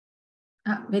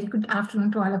Very good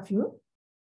afternoon to all of you.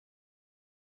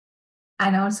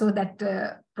 And also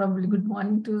that probably good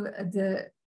morning to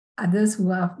the others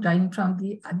who are joining from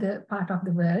the other part of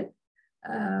the world.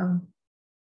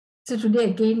 So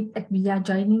today again, we are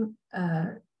joining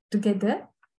together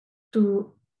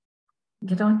to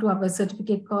get on to our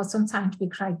certificate course on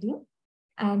scientific writing.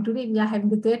 And today we are having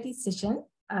the 30th session.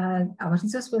 Our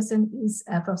resource person is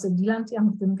Professor Dilanthi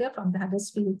Amaratunga from the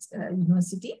Huddersfield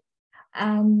University.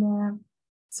 And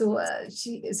so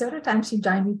she several times she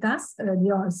joined with us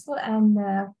earlier also,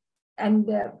 and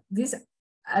this,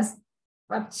 as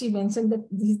what she mentioned, that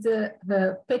this is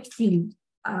the pet field.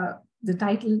 The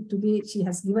title today she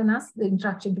has given us, the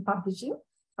Introduction to Publishing.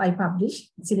 Why publish?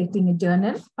 Selecting a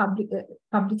journal,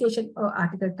 publication or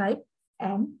article type,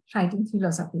 and writing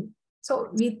philosophy. So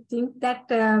we think that,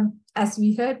 as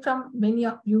we heard from many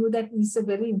of you, that is a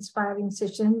very inspiring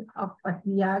session of what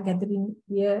we are gathering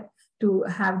here to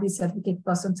have this certificate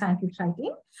course on scientific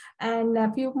writing. And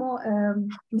a few more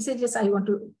messages I want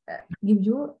to give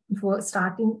you before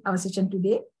starting our session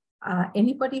today.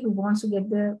 Anybody who wants to get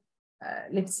the,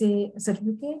 let's say,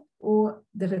 certificate or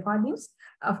the recordings,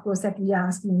 of course, that we are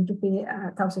asking you to pay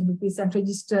 1,000 rupees and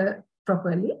register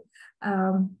properly.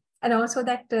 And also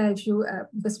that if you,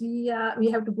 because we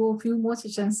have to go a few more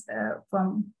sessions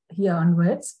from here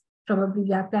onwards. Probably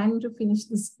we are planning to finish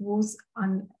this course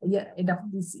on the end of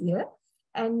this year.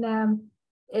 And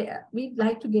we'd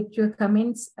like to get your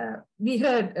comments. We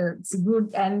heard it's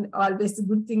good and always the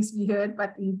good things we heard,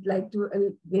 but we'd like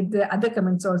to get the other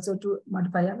comments also to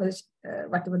modify our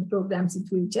whatever the programs in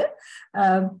future.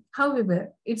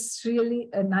 However, it's really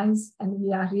nice, and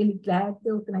we are really glad,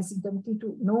 the organizing committee,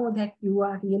 to know that you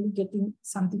are really getting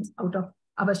something out of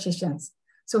our sessions.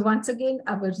 So once again,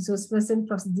 our resource person,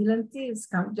 Professor Dilanthi, is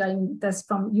joining us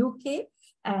from UK,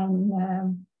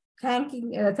 and thank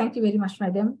you very much,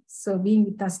 madam, so being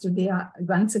with us today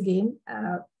once again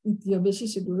with your busy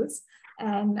schedules.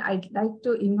 And I'd like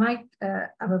to invite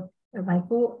my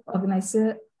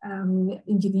co-organizer,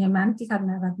 Engineer Manti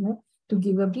Karnaratne, to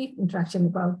give a brief introduction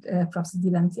about Professor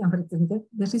Dilanthi Amaratunga,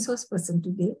 the resource person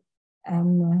today.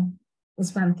 And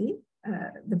Ms. Manti,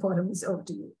 the forum is over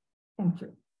to you. Thank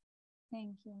you.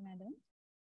 Thank you, madam.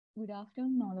 Good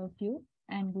afternoon, all of you,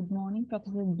 and good morning,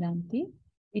 Professor Dilanthi.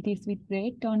 It is with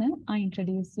great honor I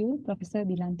introduce you Professor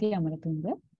Dilanthi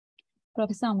Amaratunga.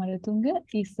 Professor Amaratunga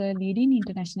is a leading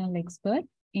international expert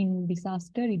in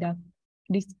disaster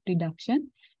risk reduction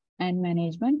and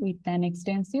management with an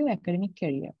extensive academic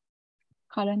career.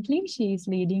 Currently, she is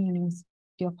leading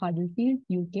University of Huddersfield,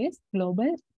 UK's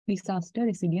Global Disaster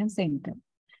Resilience Centre.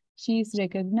 She is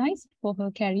recognized for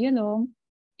her career-long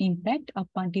impact up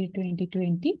until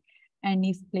 2020 and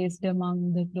is placed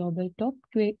among the global top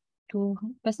 2%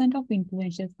 of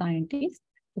influential scientists,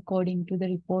 according to the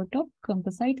report of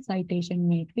Composite Citation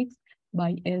Matrix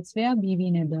by Elsewhere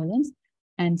BV Netherlands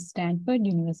and Stanford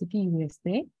University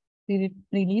USA,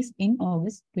 released in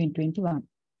August 2021.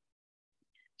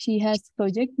 She has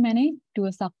project managed to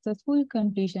a successful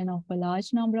completion of a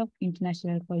large number of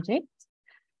international projects,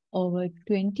 over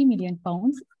 £20 million,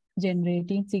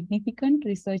 generating significant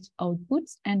research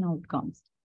outputs and outcomes.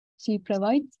 She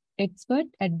provides expert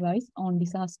advice on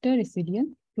disaster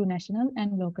resilience to national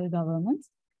and local governments,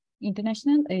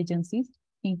 international agencies,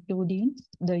 including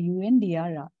the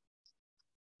UNDRR.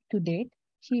 To date,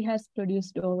 she has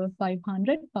produced over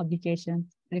 500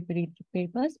 publications, reference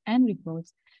papers, and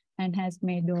reports, and has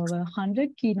made over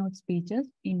 100 keynote speeches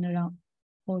in around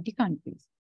 40 countries.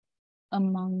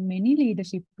 Among many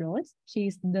leadership roles, she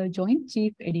is the joint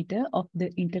chief editor of the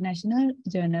International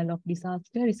Journal of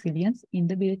Disaster Resilience in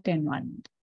the built environment.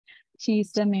 She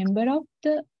is a member of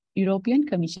the European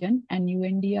Commission and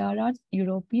UNDRR's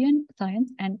European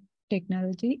Science and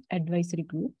Technology Advisory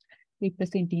Group,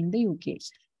 representing the UK,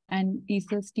 and is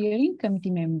a steering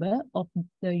committee member of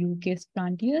the UK's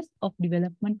Frontiers of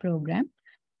Development Programme,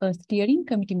 a steering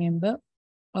committee member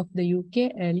of the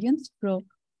UK Alliance for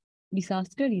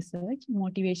Disaster Research,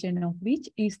 motivation of which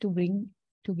is to bring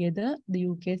together the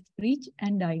UK's rich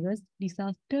and diverse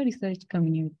disaster research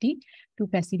community to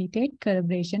facilitate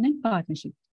collaboration and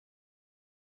partnership.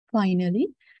 Finally,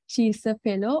 she is a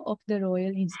fellow of the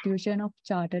Royal Institution of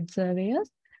Chartered Surveyors,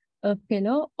 a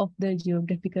fellow of the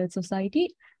Geographical Society,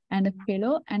 and a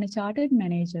fellow and a chartered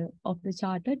manager of the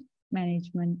Chartered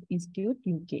Management Institute,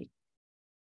 UK.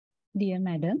 Dear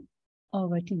Madam,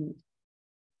 over to you.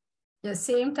 At the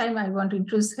same time, I want to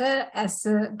introduce her as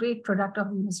a great product of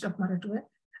the University of Maratua,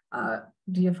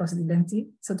 dear Professor Dilanthi.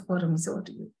 So the forum is over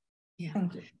to you. Yeah.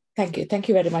 Thank you. Thank you. Thank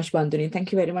you very much, Banduni.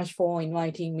 Thank you very much for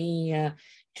inviting me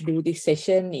to do this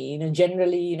session.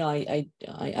 Generally,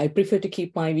 I prefer to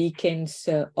keep my weekends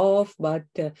off, but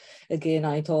again,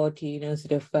 I thought,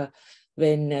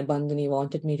 when Banduni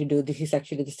wanted me to do, this is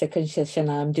actually the second session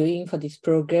I'm doing for this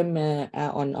program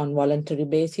on voluntary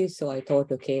basis. So I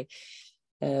thought, okay,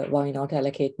 why not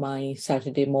allocate my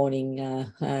Saturday morning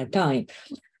time?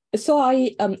 So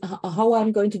how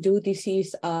I'm going to do this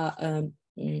is,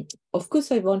 of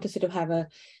course, I want to sort of have a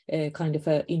kind of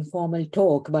an informal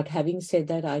talk, but having said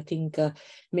that, I think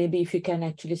maybe if you can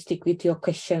actually stick with your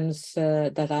questions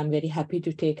that I'm very happy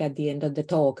to take at the end of the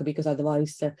talk, because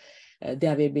otherwise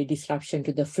there will be disruption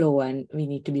to the flow and we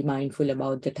need to be mindful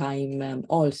about the time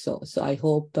also. So I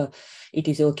hope it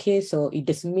is okay. So it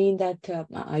doesn't mean that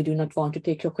I do not want to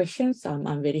take your questions.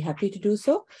 I'm very happy to do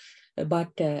so.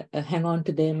 But hang on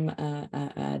to them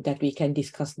that we can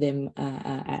discuss them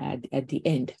at the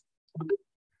end.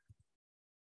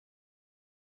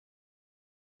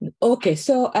 Okay,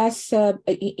 so as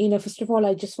first of all,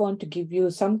 I just want to give you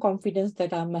some confidence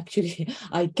that I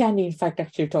can in fact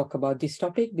actually talk about this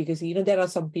topic, because there are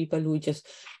some people who just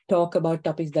talk about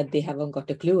topics that they haven't got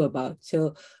a clue about.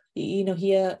 So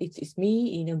here it's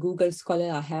me, Google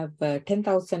Scholar. I have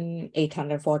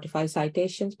 10,845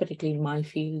 citations, particularly in my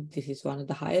field. This is one of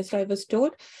the highest I was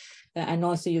told. And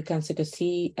also you can sort of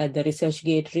see the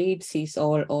ResearchGate reads is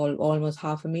almost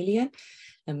 500,000.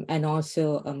 And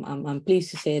also I'm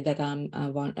pleased to say that I'm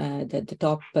the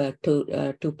top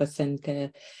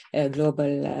 2%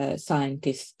 global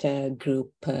scientist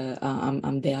group.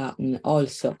 I'm there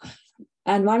also.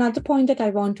 And one other point that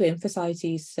I want to emphasize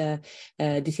is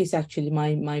this is actually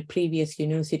my previous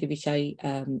university, which I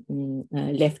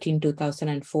left in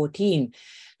 2014.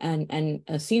 And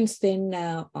since then,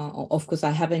 of course, I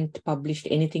haven't published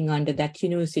anything under that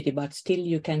university, but still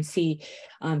you can see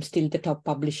I'm still the top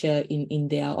publisher in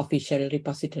their official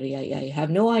repository. I have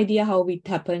no idea how it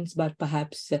happens, but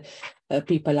perhaps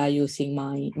people are using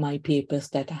my papers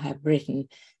that I have written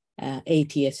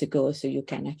 8 years ago, so you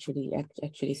can actually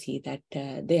see that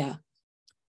there.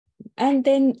 And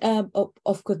then,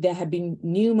 of course, there have been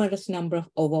numerous number of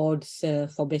awards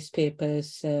for best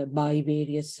papers by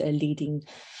various leading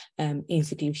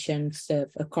institutions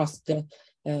across the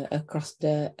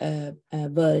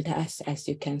world, as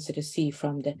you can sort of see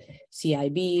from the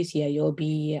CIB,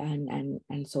 CIOB,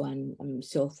 and so on and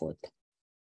so forth.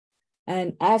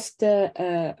 And as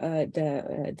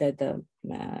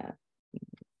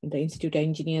the Institute of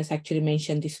Engineers actually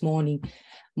mentioned this morning,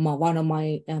 one of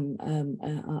my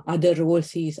other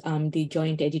roles is I'm the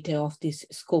joint editor of this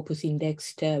Scopus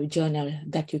indexed journal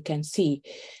that you can see,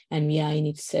 and we are in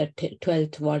its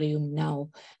 12th volume now,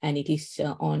 and it is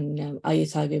on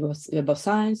ISI Web of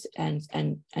Science and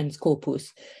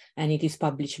Scopus, and it is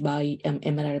published by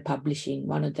Emerald Publishing,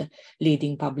 one of the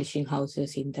leading publishing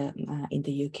houses in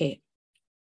the UK.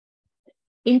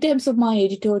 In terms of my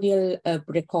editorial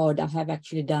record, I have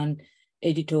actually done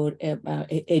editor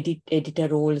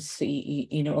roles,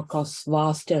 across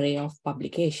vast array of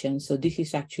publications. So this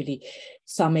is actually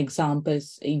some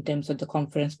examples in terms of the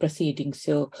conference proceedings.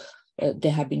 So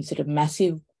there have been sort of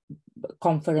massive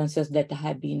conferences that I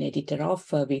have been editor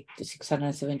of with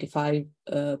 675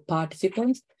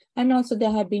 participants. And also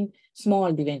there have been small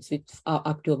events with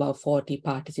up to about 40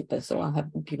 participants. So I have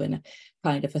given a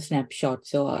kind of a snapshot.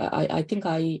 So I think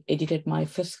I edited my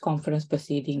first conference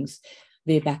proceedings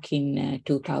way back in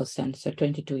 2000, so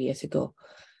 22 years ago.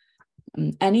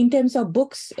 And in terms of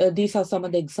books, these are some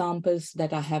of the examples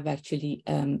that I have actually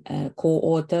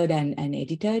co-authored and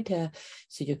edited.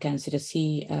 So you can sort of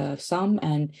see some,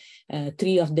 and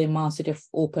 3 of them are sort of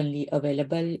openly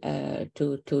available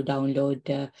to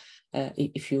download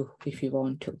if you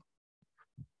want to.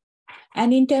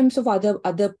 And in terms of other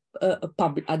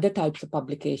types of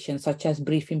publications, such as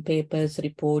briefing papers,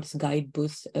 reports,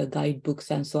 guidebooks,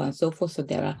 and so on and so forth. So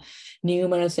there are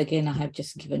numerous. Again, I have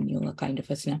just given you a kind of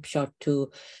a snapshot to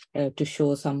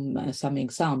show some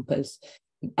examples.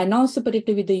 And also,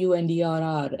 particularly with the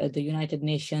UNDRR, the United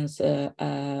Nations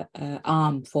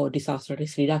arm for disaster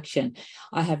risk reduction,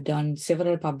 I have done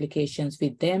several publications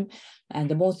with them. And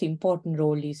the most important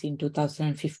role is in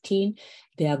 2015,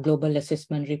 their global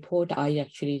assessment report. I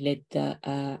actually led the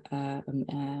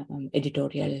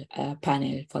editorial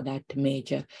panel for that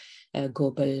major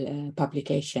global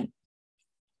publication.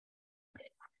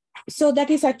 So that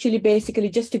is actually basically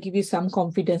just to give you some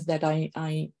confidence that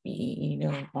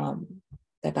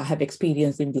that I have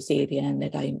experience in this area, and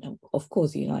that I, of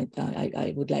course, I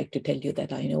would like to tell you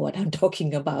that I know what I'm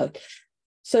talking about.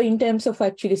 So in terms of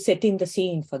actually setting the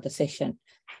scene for the session,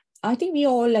 I think we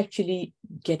all actually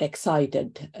get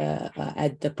excited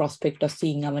at the prospect of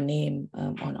seeing our name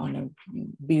on a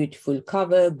beautiful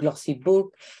cover, glossy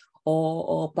book,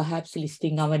 or perhaps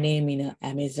listing our name in an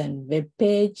Amazon web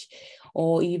page,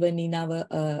 or even in our,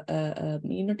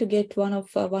 to get one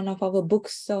of our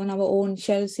books on our own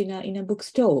shelves in a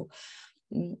bookstore.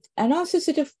 And also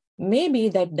sort of maybe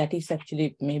that is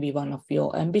actually maybe one of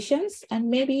your ambitions, and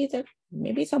maybe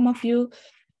some of you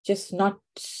just not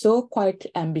so quite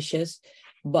ambitious,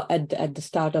 but at the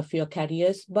start of your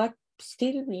careers, but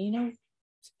still,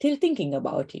 still thinking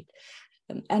about it.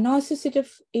 And also sort of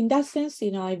in that sense,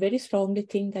 I very strongly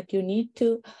think that you need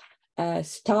to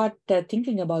start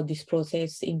thinking about this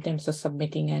process in terms of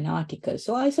submitting an article.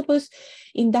 So I suppose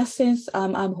in that sense,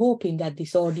 I'm hoping that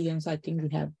this audience, I think we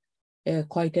have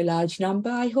quite a large number.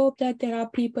 I hope that there are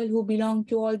people who belong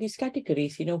to all these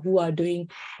categories, who are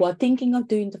thinking of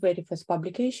doing the very first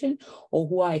publication, or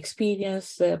who are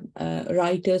experienced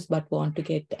writers but want to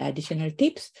get additional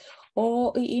tips,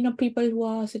 or people who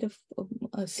are sort of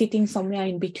sitting somewhere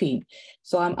in between.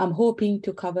 So I'm hoping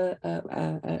to cover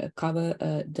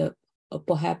the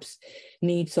perhaps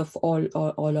needs of all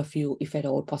of you, if at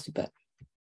all possible.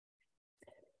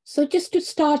 So just to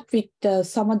start with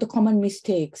some of the common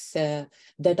mistakes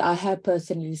that I have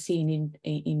personally seen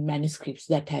in manuscripts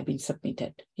that have been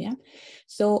submitted. Yeah.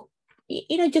 So,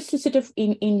 just to sort of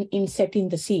in setting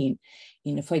the scene,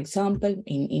 for example,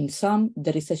 in some,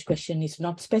 the research question is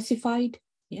not specified.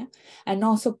 Yeah. And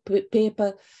also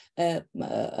paper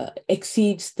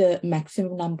exceeds the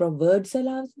maximum number of words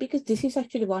allowed, because this is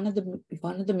actually one of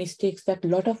the mistakes that a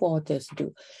lot of authors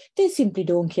do. They simply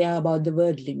don't care about the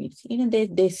word limits.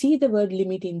 They see the word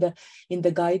limit in the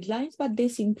guidelines, but they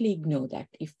simply ignore that.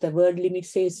 If the word limit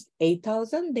says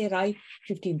 8,000, they write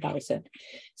 15,000.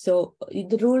 So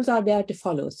the rules are there to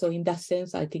follow. So in that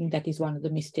sense, I think that is one of the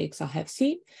mistakes I have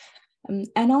seen.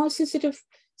 And also sort of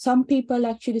some people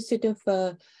actually sort of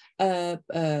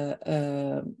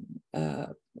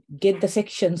get the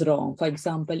sections wrong. For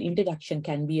example, introduction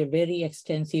can be a very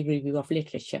extensive review of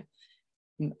literature,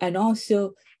 and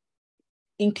also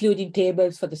including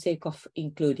tables for the sake of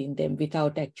including them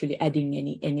without actually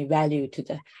adding any value to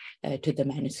the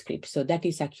manuscript. So that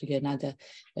is actually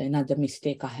another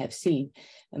mistake I have seen.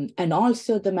 And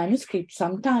also the manuscript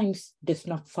sometimes does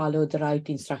not follow the right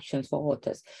instructions for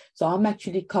authors. So I'm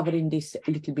actually covering this a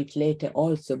little bit later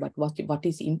also, but what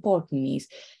is important is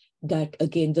that,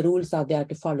 again, the rules are there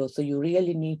to follow. So you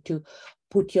really need to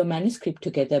put your manuscript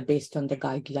together based on the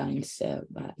guidelines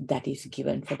that is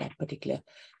given for that particular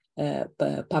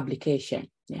publication.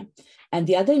 Yeah. And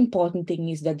the other important thing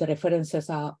is that the references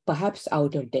are perhaps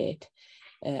out of date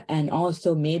and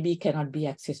also maybe cannot be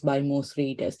accessed by most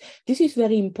readers. This is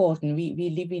very important.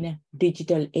 We live in a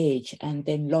digital age, and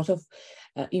then a lot of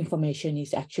information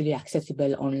is actually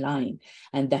accessible online.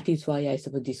 And that is why I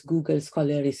suppose this Google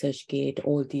Scholar, ResearchGate,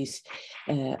 all these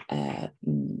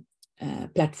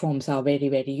platforms are very,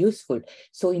 very useful.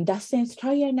 So in that sense,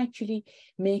 try and actually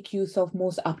make use of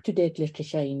most up-to-date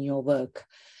literature in your work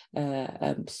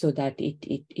so that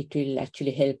it will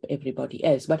actually help everybody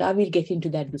else. But I will get into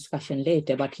that discussion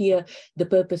later. But here, the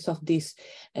purpose of this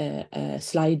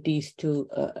slide is to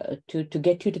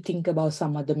get you to think about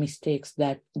some of the mistakes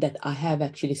that I have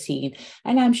actually seen,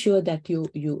 and I'm sure that you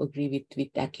agree with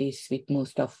at least with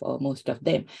most of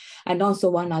them. And also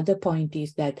one other point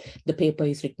is that the paper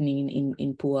is written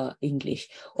in poor English.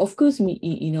 Of course,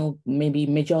 maybe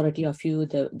majority of you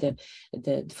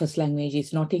the first language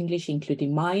is not English,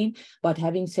 including mine. But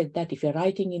having said that, if you're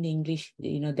writing in English,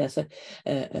 there's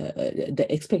the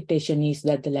expectation is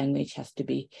that the language has to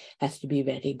be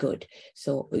very good.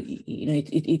 So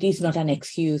it is not an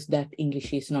excuse that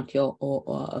English is not your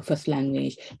first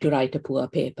language to write a poor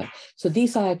paper. So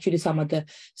these are actually some of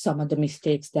the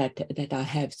mistakes that I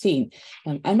have seen,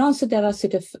 and also there are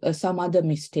sort of some other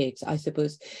mistakes, I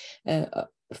suppose.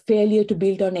 Failure to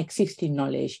build on existing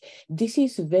knowledge. This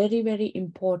is very, very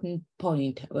important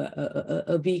point,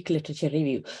 a weak literature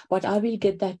review. But I will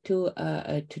get that to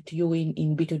you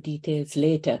in bit of details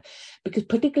later, because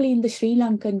particularly in the Sri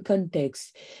Lankan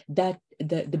context, that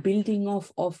the building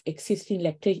of existing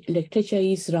literature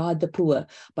is rather poor.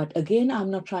 But again,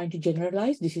 I'm not trying to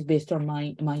generalize. This is based on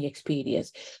my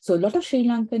experience. So a lot of Sri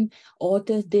Lankan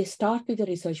authors, they start with a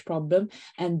research problem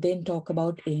and then talk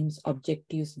about aims,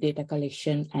 objectives, data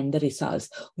collection, and the results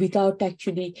without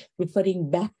actually referring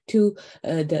back to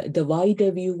the wider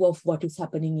view of what is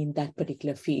happening in that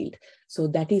particular field. So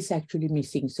that is actually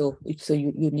missing. So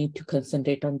you need to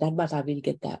concentrate on that, but I will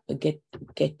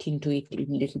get into it a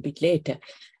little bit later. later.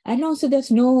 And also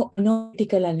there's no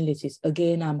critical analysis.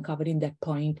 Again, I'm covering that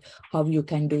point, how you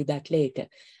can do that later.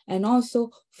 And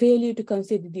also failure to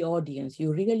consider the audience.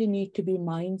 You really need to be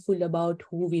mindful about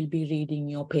who will be reading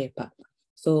your paper.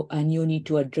 So, and you need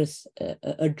to address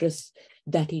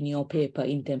that in your paper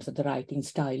in terms of the writing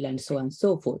style and so on and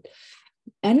so forth.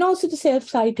 And also the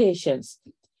self-citations.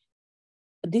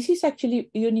 This is actually,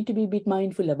 you need to be a bit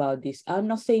mindful about this. I'm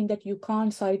not saying that you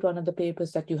can't cite one of the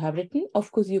papers that you have written.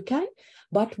 Of course you can,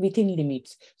 but within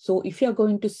limits. So if you're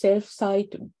going to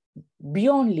self-cite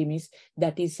beyond limits,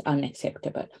 that is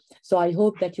unacceptable. So I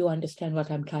hope that you understand what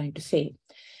I'm trying to say.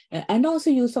 And also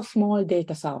use of small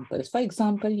data samples. For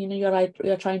example,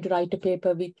 you're trying to write a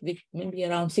paper with maybe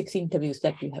around 6 interviews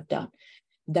that you have done.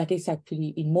 That is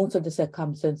actually, in most of the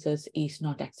circumstances, is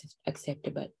not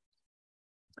acceptable.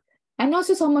 And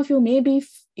also some of you maybe,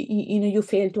 you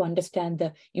fail to understand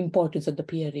the importance of the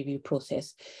peer review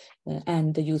process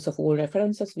and the use of all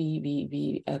references.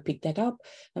 We pick that up.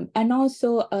 And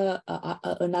also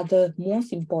another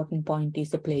most important point is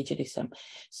the plagiarism.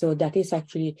 So that is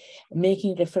actually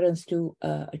making reference to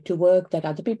work that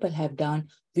other people have done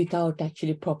without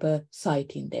actually proper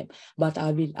citing them. But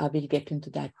I will get into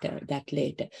that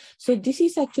later. So this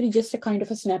is actually just a kind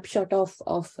of a snapshot of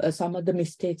some of the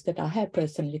mistakes that I have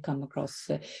personally come across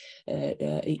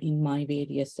in my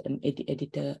various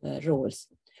editor roles.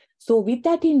 So with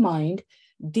that in mind,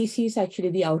 this is actually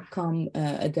the outcome,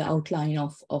 the outline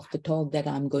of the talk that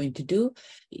I'm going to do,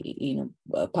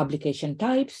 publication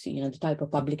types, the type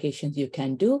of publications you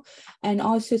can do, and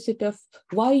also sort of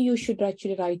why you should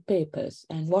actually write papers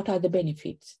and what are the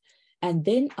benefits. And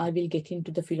then I will get into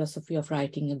the philosophy of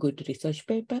writing a good research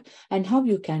paper and how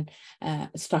you can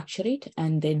structure it,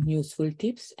 and then useful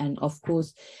tips. And of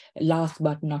course, last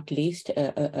but not least,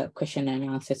 a question and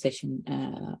answer session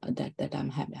that I'm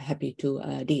happy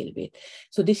to deal with.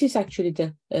 So this is actually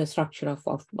the structure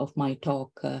of my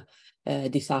talk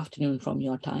this afternoon from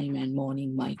your time and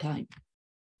morning my time.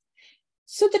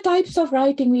 So the types of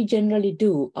writing we generally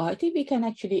do, I think we can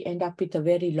actually end up with a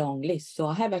very long list. So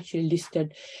I have actually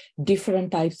listed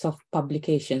different types of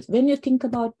publications. When you think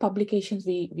about publications,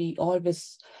 we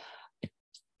always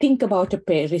think about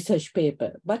a research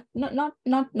paper, but not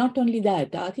only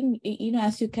that. I think,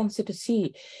 as you can sort of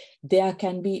see, there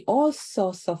can be all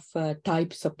sorts of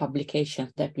types of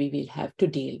publications that we will have to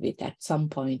deal with at some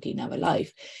point in our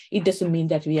life. It doesn't mean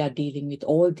that we are dealing with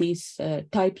all these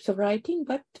types of writing,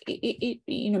 but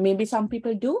maybe some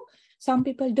people do, some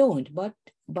people don't, but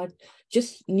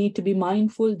just need to be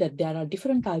mindful that there are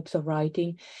different types of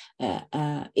writing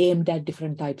aimed at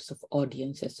different types of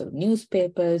audiences. So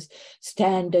newspapers,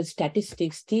 standards,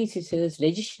 statistics, theses,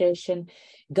 registration,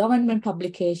 government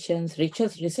publications,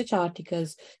 research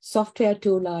articles, software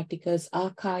tool articles,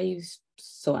 archives,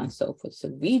 so on and so forth. So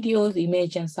videos,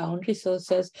 image and sound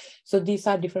resources. So these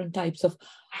are different types of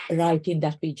writing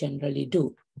that we generally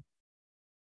do.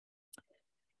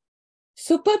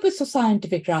 So purpose of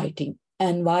scientific writing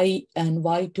and why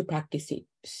to practice it.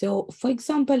 So for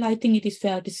example, I think it is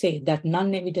fair to say that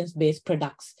non-evidence-based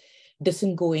products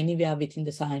doesn't go anywhere within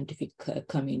the scientific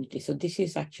community. So this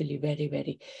is actually very,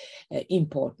 very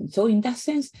important. So in that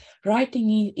sense,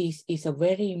 writing is a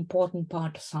very important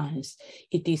part of science.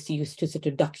 It is used to sort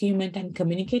of document and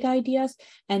communicate ideas,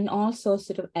 and also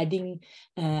sort of adding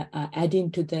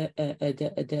to the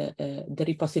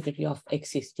repository of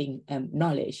existing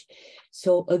knowledge.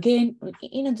 So again,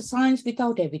 the science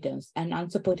without evidence and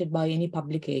unsupported by any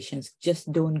publications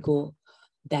just don't go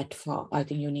that far. I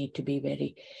think you need to be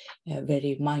very,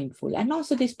 very mindful. And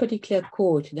also this particular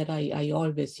quote that I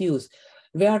always use,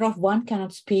 whereof one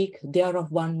cannot speak,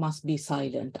 thereof one must be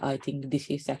silent. I think this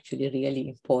is actually really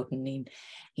important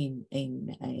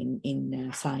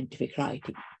in scientific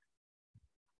writing.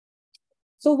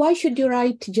 So why should you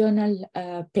write journal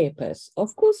papers?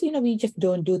 Of course, we just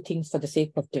don't do things for the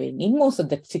sake of doing. In most of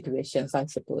the situations, I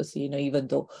suppose, even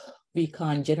though we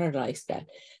can't generalize that.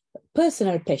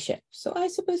 Personal pleasure. So I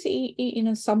suppose,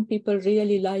 some people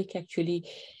really like actually,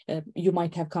 you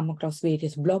might have come across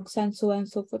various blogs and so on and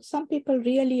so forth. Some people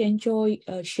really enjoy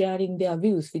sharing their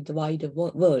views with the wider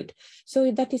world. So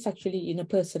that is actually,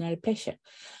 personal pleasure.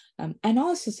 And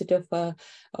also sort of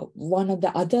one of the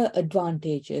other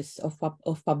advantages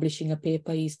of publishing a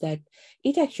paper is that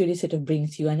it actually sort of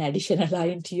brings you an additional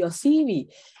line to your CV.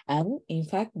 And in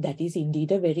fact, that is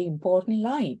indeed a very important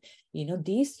line.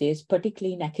 These days,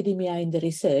 particularly in academia, in the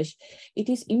research, it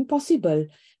is impossible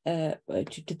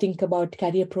to think about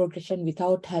career progression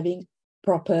without having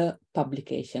proper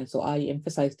publication. So I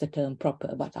emphasize the term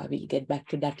proper, but I will get back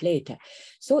to that later.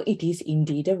 So it is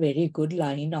indeed a very good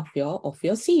line of your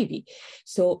CV.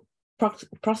 So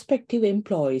prospective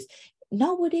employees.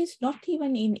 Nowadays, not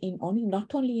even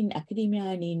not only in academia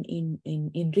and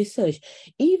in research,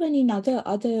 even in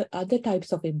other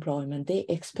types of employment, they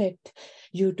expect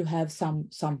you to have some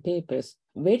papers.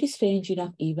 Very strange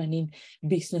enough, even in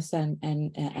business and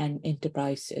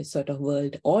enterprise sort of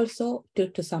world, also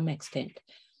to some extent.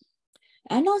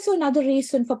 And also another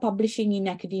reason for publishing in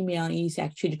academia is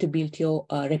actually to build your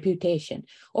reputation.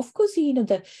 Of course, you know,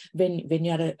 when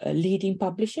you're a leading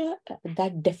publisher,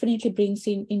 that definitely brings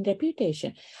in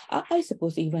reputation. I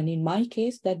suppose even in my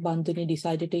case, that Bandhuni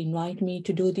decided to invite me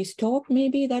to do this talk,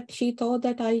 maybe that she thought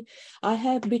that I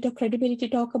have a bit of credibility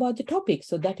to talk about the topic.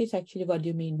 So that is actually what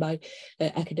you mean by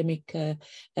academic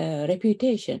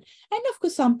reputation. And of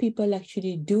course, some people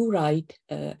actually do write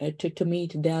to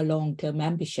meet their long-term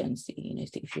ambitions. You know,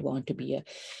 if you want to be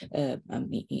a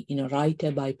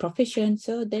writer by profession,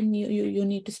 so then you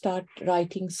need to start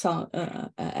writing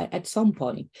at some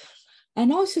point.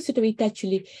 And also sort of it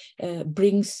actually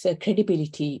brings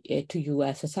credibility to you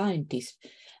as a scientist.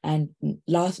 And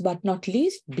last but not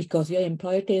least, because your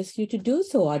employer tells you to do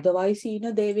so, otherwise, you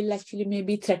know, they will actually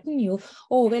maybe threaten you.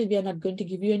 Oh, well, we are not going to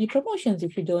give you any promotions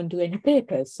if you don't do any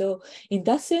papers. So in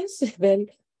that sense, well,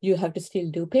 you have to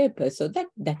still do papers. So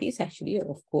that is actually,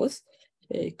 of course,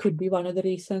 could be one of the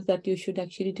reasons that you should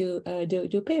actually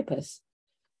do papers.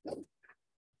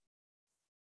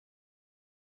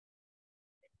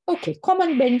 Okay,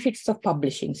 common benefits of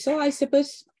publishing. So I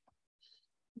suppose,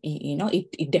 you know,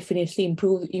 it definitely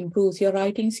improves your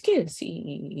writing skills.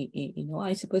 You know,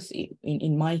 I suppose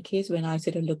in my case, when I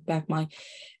sort of look back my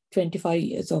 25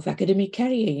 years of academic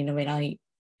career, you know, when I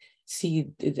see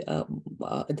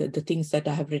the things that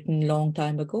I have written a long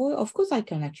time ago, of course, I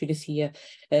can actually see a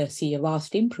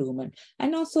vast improvement.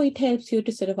 And also it helps you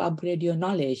to sort of upgrade your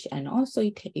knowledge. And also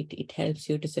it helps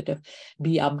you to sort of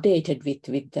be updated with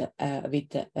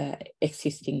the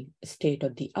existing state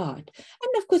of the art.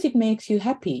 And of course, it makes you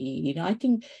happy. You know, I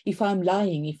think if I'm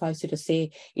lying, if I sort of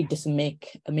say it doesn't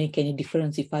make any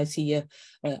difference if I see a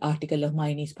article of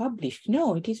mine is published.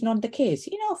 No, it is not the case.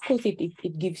 You know, of course,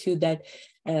 it gives you that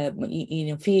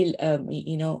feel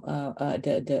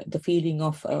the feeling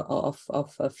of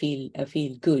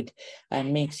feel good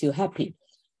and makes you happy.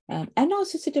 And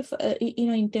also sort of,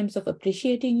 in terms of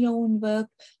appreciating your own work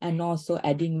and also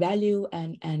adding value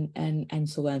and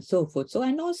so on and so forth. So,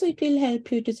 and also it will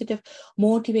help you to sort of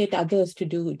motivate others to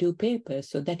do papers.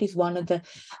 So that is one of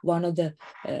the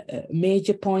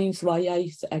major points why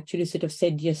I actually sort of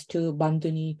said yes to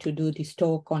Bandhuni to do this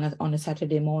talk on a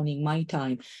Saturday morning, my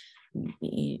time.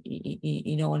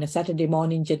 You know, on a Saturday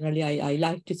morning, generally I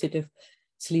like to sort of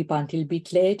sleep until a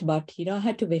bit late, but, you know, I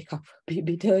had to wake up a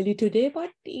bit early today, but,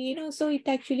 you know, so it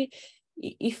actually,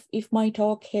 if my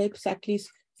talk helps at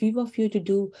least few of you to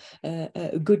do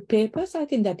good papers, I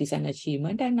think that is an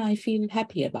achievement and I feel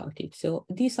happy about it. So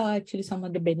these are actually some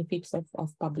of the benefits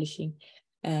of publishing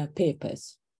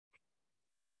papers.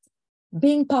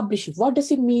 Being published, what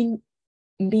does it mean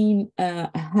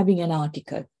having an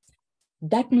article?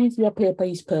 That means your paper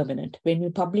is permanent. When you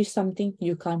publish something,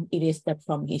 you can't erase that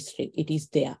from history. It is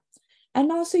there.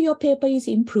 And also your paper is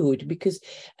improved because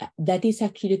that is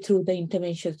actually through the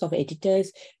interventions of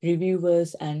editors,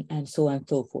 reviewers, and so on and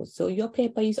so forth. So your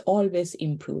paper is always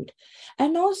improved.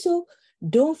 And also,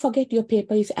 don't forget your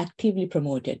paper is actively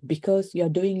promoted because you're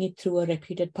doing it through a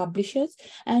reputed publishers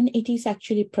and it is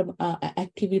actually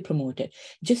actively promoted.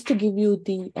 Just to give you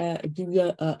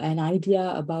an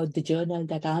idea about the journal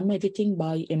that I'm editing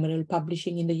by Emerald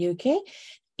Publishing in the UK,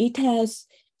 it has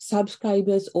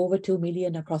subscribers over 2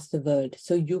 million across the world.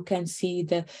 So you can see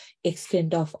the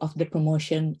extent of the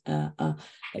promotion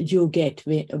you get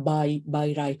by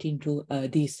writing to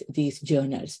these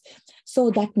journals. So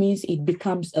that means it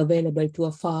becomes available to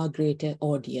a far greater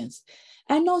audience.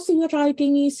 And also your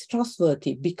writing is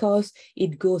trustworthy because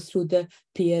it goes through the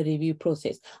peer review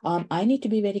process. I need to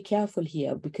be very careful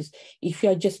here because if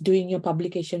you're just doing your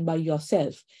publication by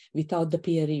yourself without the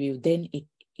peer review, then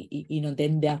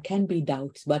then there can be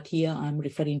doubts. But here I'm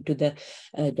referring to the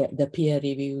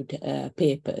peer-reviewed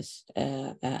papers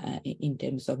in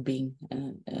terms of being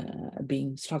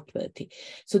trustworthy.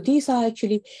 So these are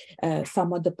actually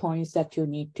some of the points that you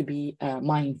need to be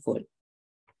mindful.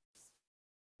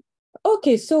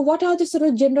 Okay, so what are the sort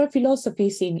of general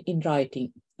philosophies in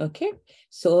writing? Okay,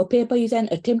 so a paper is an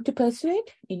attempt to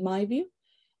persuade, in my view,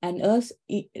 and us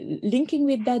linking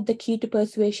with that, the key to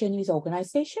persuasion is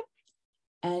organization.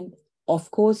 And of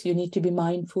course, you need to be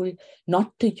mindful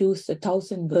not to use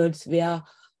 1,000 words where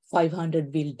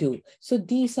 500 will do. So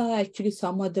these are actually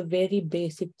some of the very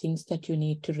basic things that you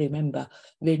need to remember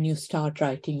when you start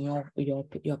writing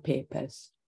your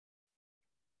papers.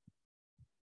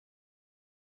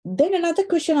 Then another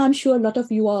question I'm sure a lot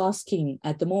of you are asking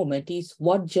at the moment is,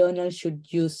 what journal should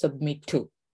you submit to?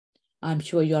 I'm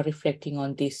sure you are reflecting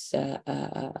on this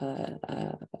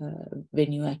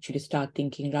when you actually start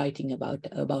thinking, writing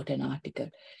about an article.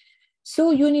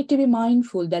 So you need to be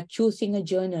mindful that choosing a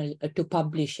journal to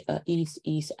publish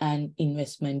is an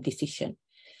investment decision.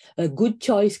 A good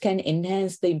choice can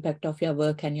enhance the impact of your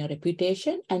work and your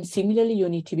reputation. And similarly, you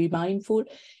need to be mindful,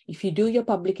 if you do your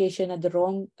publication at the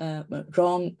wrong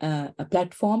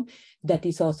platform, that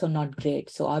is also not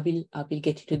great. So I will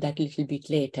get into that a little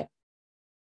bit later.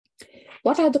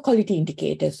 What are the quality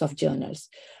indicators of journals?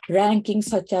 Rankings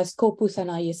such as Scopus and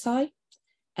ISI,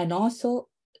 and also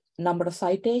number of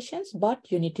citations,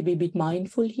 but you need to be a bit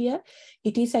mindful here.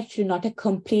 It is actually not a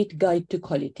complete guide to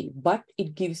quality, but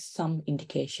it gives some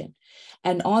indication.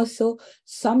 And also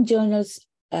some journals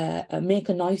make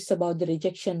a noise about the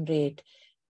rejection rate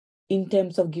in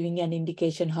terms of giving an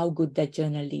indication how good that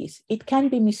journal is. It can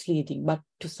be misleading, but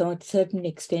to a certain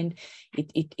extent,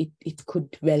 it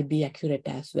could well be accurate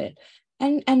as well.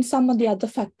 And some of the other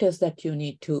factors that you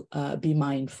need to be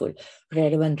mindful: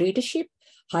 relevant readership,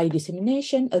 high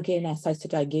dissemination. Again, as I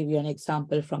said, I gave you an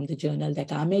example from the journal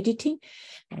that I'm editing,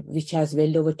 which has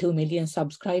well over 2 million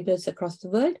subscribers across the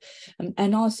world.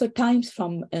 And also times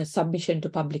from submission to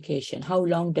publication. How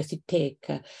long does it take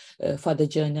for the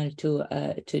journal to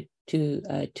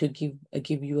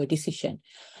give you a decision?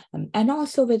 And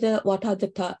also whether what are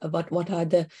the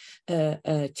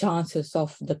chances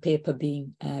of the paper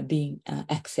being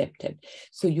accepted.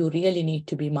 So you really need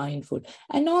to be mindful.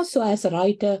 And also as a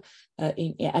writer,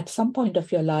 at some point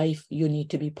of your life, you need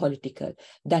to be political.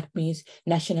 That means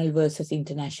national versus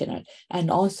international,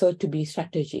 and also to be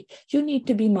strategic. You need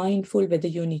to be mindful whether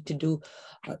you need to do,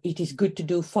 it is good to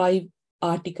do 5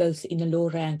 articles in a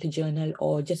low-ranked journal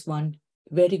or just 1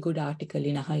 very good article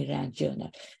in a high-ranked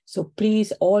journal. So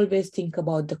please always think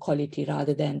about the quality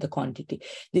rather than the quantity.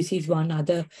 This is one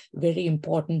other very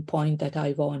important point that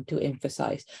I want to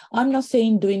emphasize. I'm not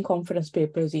saying doing conference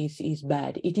papers is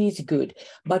bad. It is good,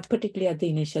 but particularly at the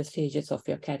initial stages of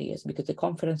your careers, because the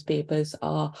conference papers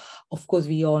are, of course,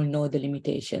 we all know the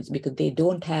limitations because they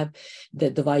don't have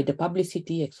the wider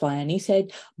publicity, X, Y, and Z,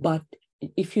 but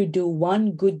if you do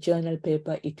 1 good journal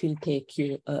paper, it will take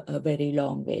you a very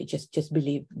long way. Just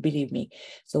believe me.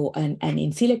 So, and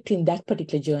in selecting that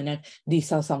particular journal,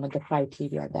 these are some of the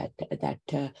criteria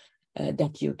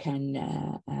that you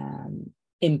can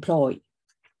employ.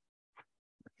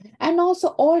 And also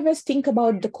always think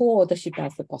about the co-authorship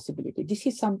as a possibility. This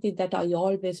is something that I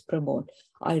always promote.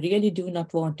 I really do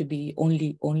not want to be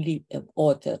only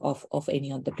author of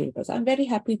any of the papers. I'm very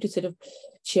happy to sort of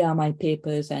share my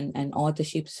papers and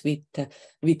authorships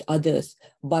with others.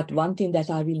 But one thing that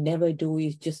I will never do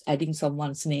is just adding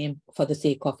someone's name for the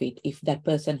sake of it. If that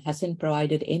person hasn't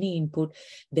provided any input,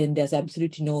 then there's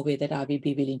absolutely no way that I will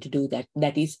be willing to do that.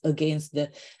 That is against the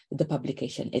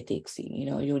publication ethics. You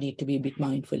know, you need to be a bit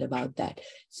mindful about that.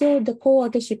 So the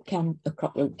co-authorship can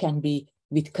be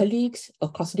with colleagues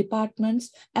across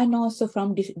departments and also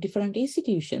from different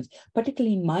institutions,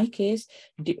 particularly in my case,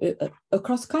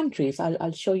 across countries.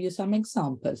 I'll show you some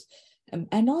examples.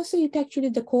 And also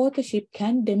the co-authorship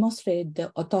can demonstrate the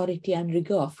authority and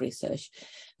rigor of research.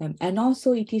 And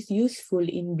also it is useful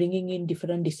in bringing in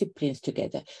different disciplines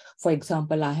together. For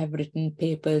example, I have written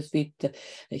papers with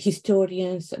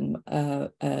historians,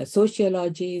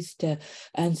 sociologists,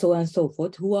 and so on and so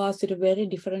forth, who are sort of very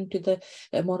different to the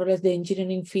more or less the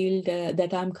engineering field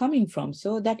that I'm coming from.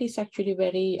 So that is actually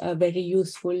very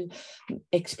useful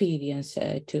experience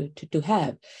to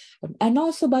have. And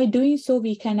also by doing so,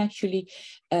 we can actually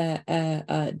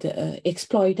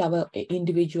exploit our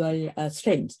individual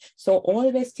strengths. So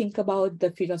always think about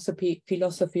the philosophy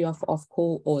of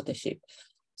co-authorship.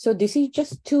 So this is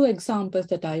just 2 examples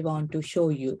that I want to show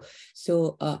you.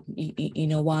 So,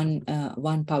 one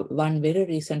very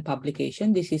recent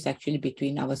publication. This is actually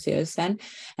between ourselves and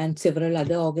several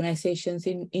other organizations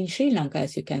in Sri Lanka.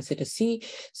 As you can sort of see,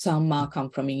 some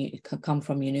come from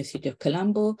University of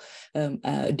Colombo,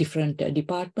 different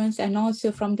departments, and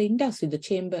also from the industry,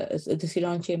 the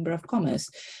Ceylon Chamber of Commerce,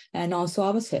 and also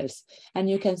ourselves. And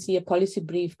you can see a policy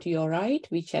brief to your right,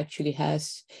 which actually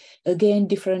has, again,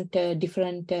 different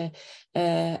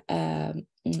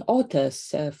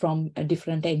authors from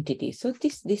different entities. So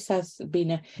this has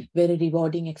been a very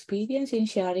rewarding experience in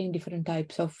sharing different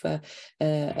types of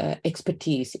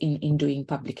expertise in doing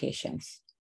publications.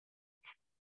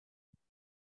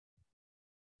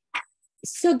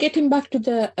 So getting back to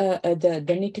the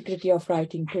nitty-gritty of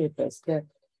writing papers, the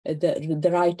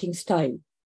writing style.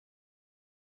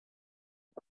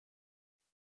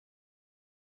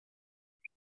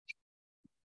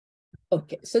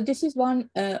 Okay, so this is one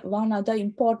other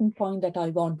important point that I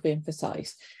want to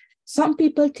emphasize. Some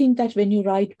people think that when you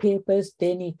write papers,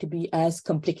 they need to be as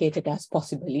complicated as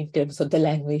possible in terms of the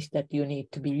language that you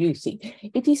need to be using.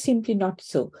 It is simply not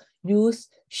so. Use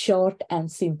short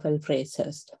and simple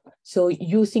phrases. So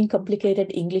using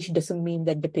complicated English doesn't mean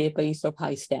that the paper is of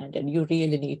high standard. You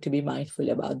really need to be mindful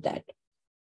about that.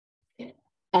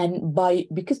 And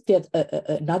because there's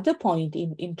another point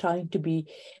in trying to be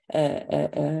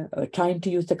trying to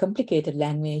use the complicated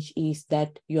language is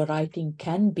that your writing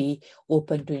can be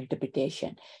open to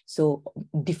interpretation. So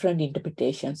different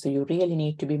interpretations. So you really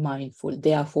need to be mindful.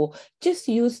 Therefore, just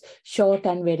use short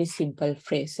and very simple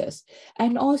phrases,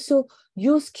 and also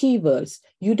use keywords.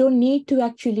 You don't need to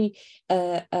actually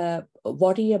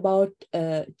worry about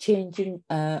changing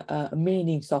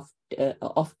meanings of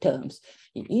terms.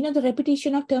 You know, the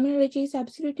repetition of terminology is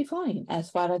absolutely fine as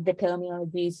far as the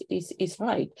terminology is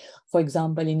right. For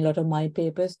example, in a lot of my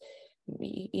papers,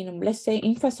 you know, let's say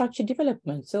infrastructure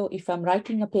development. So if I'm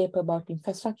writing a paper about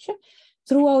infrastructure,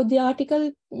 throughout the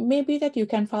article, maybe that you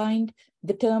can find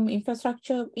the term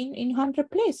infrastructure in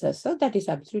 100 places. So that is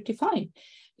absolutely fine.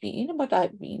 You know, but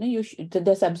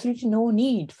there's absolutely no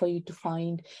need for you to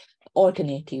find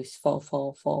alternatives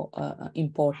for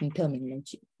important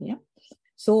terminology. Yeah.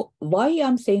 So why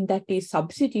I'm saying that is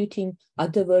substituting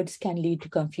other words can lead to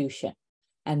confusion,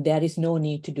 and there is no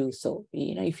need to do so.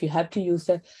 You know, if you have to use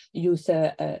a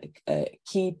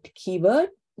keyword,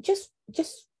 just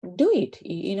do it.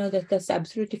 You know, that's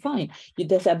absolutely fine.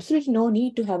 There's absolutely no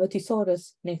need to have a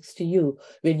thesaurus next to you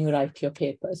when you write your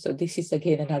paper. So this is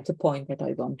again another point that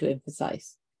I want to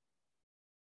emphasize.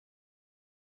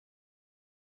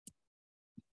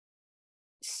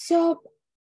 So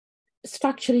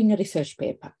structuring a research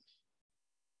paper.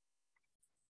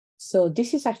 So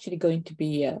this is actually going to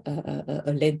be a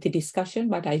lengthy discussion,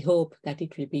 but I hope that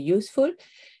it will be useful.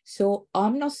 So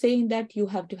I'm not saying that you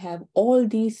have to have all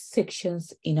these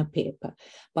sections in a paper,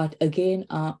 but again,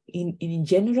 in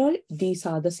general, these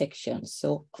are the sections.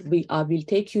 So I will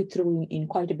take you through in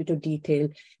quite a bit of detail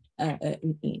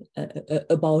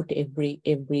about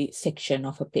every section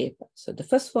of a paper. So the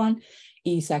first one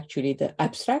is actually the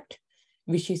abstract,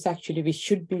 which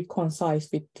should be concise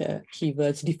with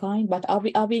keywords defined, but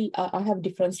I have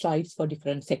different slides for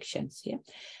different sections here.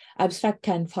 Abstract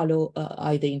can follow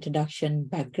either introduction,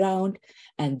 background,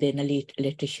 and then a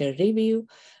literature review,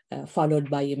 followed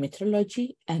by a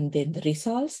methodology, and then the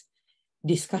results,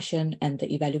 discussion and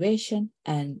the evaluation,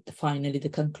 and finally the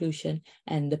conclusion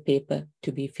and the paper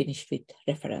to be finished with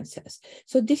references.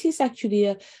 So this is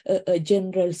actually a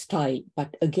general style,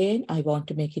 but again, I want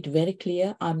to make it very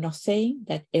clear. I'm not saying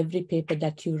that every paper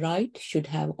that you write should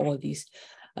have all these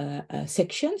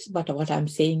sections, but what I'm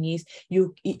saying is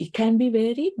it can be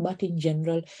varied, but in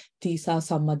general, these are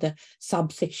some other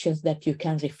subsections that you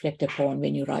can reflect upon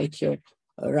when you write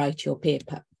your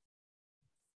paper.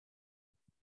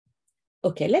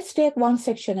 Okay, let's take one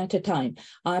section at a time.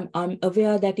 I'm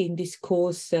aware that in this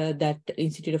course that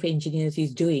Institute of Engineers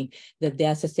is doing, that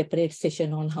there's a separate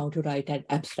session on how to write an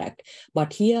abstract.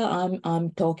 But here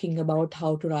I'm talking about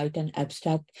how to write an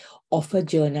abstract of a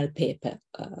journal paper,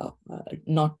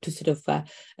 not to sort of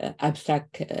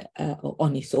abstract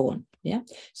on its own. Yeah.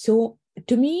 So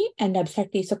to me, an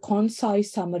abstract is a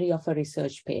concise summary of a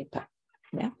research paper.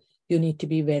 Yeah. You need to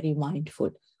be very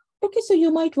mindful. Okay, so you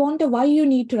might wonder why you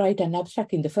need to write an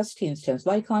abstract in the first instance.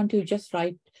 Why can't you just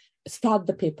start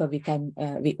the paper with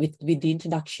the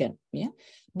introduction? Yeah,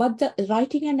 but the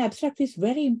writing an abstract is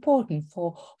very important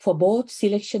for both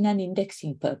selection and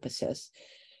indexing purposes.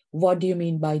 What do you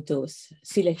mean by those?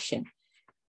 Selection.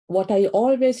 What I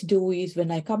always do is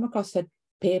when I come across a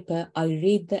paper, I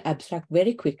read the abstract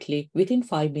very quickly within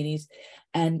 5 minutes,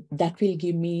 and that will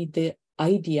give me the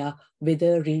idea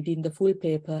whether reading the full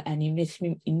paper and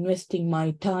investing my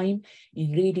time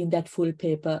in reading that full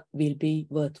paper will be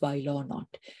worthwhile or not.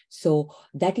 So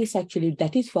that is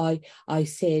why I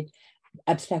said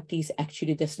abstract is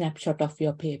actually the snapshot of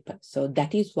your paper. So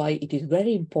that is why it is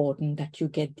very important that you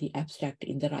get the abstract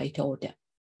in the right order.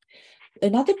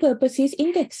 Another purpose is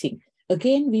indexing.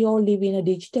 Again, we all live in a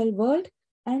digital world,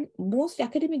 and most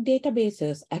academic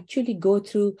databases actually go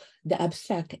through the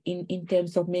abstract in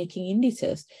terms of making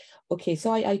indices. Okay,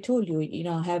 so I told you,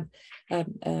 I have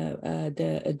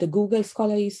the Google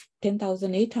Scholar is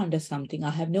 10,800 something. I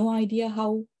have no idea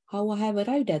how I have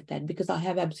arrived at that, because I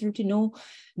have absolutely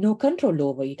no control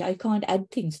over it. I can't add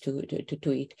things to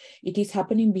it. It is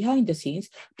happening behind the scenes,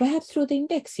 perhaps through the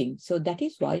indexing. So that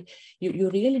is why you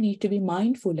really need to be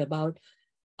mindful about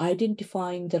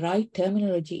identifying the right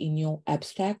terminology in your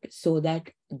abstract so that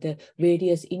the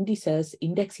various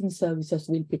indexing services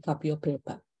will pick up your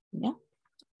paper. Yeah.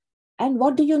 And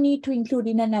what do you need to include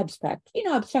in an abstract?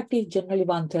 Abstract is generally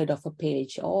 1/3 of a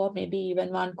page or maybe even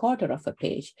 1/4 of a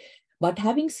page. But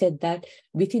having said that,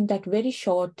 within that very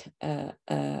short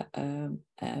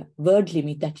word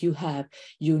limit that you have,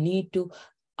 you need to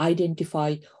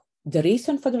identify the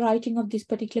reason for the writing of this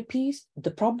particular piece, the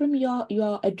problem you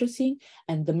are addressing,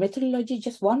 and the methodology,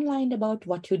 just one line about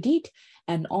what you did,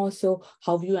 and also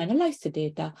how you analyze the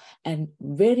data, and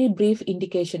very brief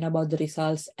indication about the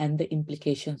results and the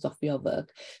implications of your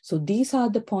work. So these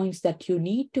are the points that you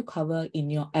need to cover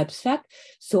in your abstract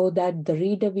so that the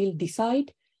reader will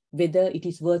decide whether it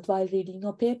is worthwhile reading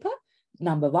your paper,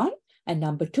 number one. And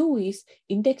number two is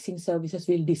indexing services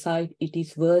will decide it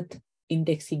is worth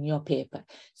indexing your paper.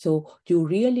 So you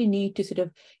really need to sort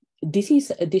of, this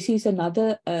is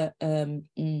another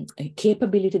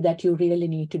capability that you really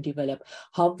need to develop,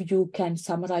 how you can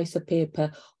summarize a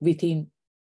paper within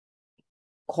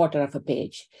 1/4 of a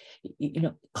page,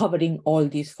 covering all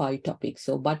these 5 topics.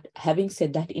 So, but having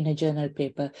said that, in a journal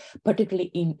paper,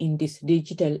 particularly in this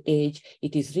digital age,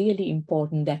 it is really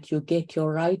important that you get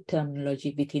your right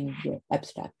terminology within your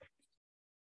abstract.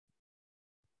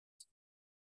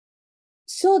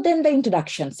 So then the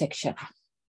introduction section.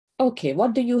 Okay,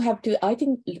 what do you have to, I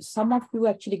think some of you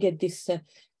actually get this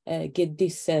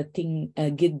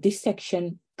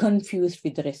section confused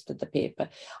with the rest of the paper.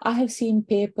 I have seen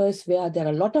papers where there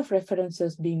are a lot of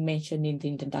references being mentioned in the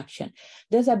introduction.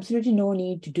 There's absolutely no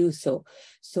need to do so.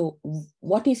 So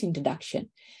what is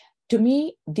introduction? To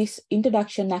me, this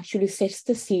introduction actually sets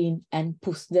the scene and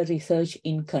puts the research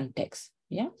in context.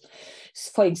 Yeah.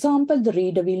 For example, the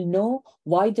reader will know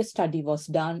why the study was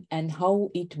done and how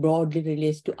it broadly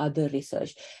relates to other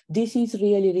research. This is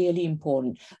really, really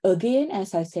important. Again,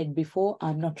 as I said before,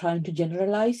 I'm not trying to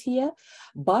generalize here,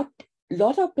 but a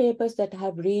lot of papers that I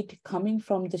have read coming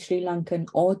from the Sri Lankan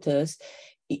authors,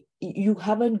 you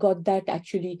haven't got that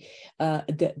actually,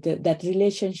 that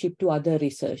relationship to other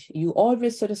research. You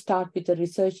always sort of start with a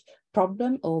research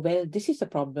problem, or well, this is a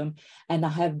problem, and I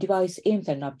have devised aims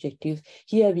and objectives.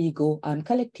 Here we go. I'm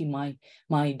collecting my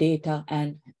data,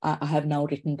 and I have now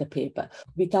written the paper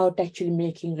without actually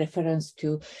making reference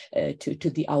to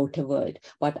the outer world.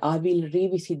 But I will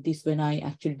revisit this when I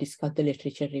actually discuss the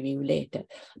literature review later.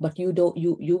 But you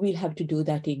will have to do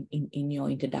that in your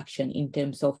introduction in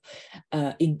terms of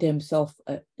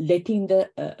letting the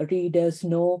readers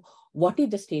know what is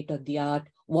the state of the art,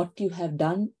 what you have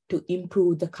done to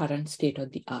improve the current state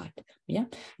of the art. Yeah,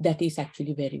 that is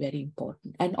actually very, very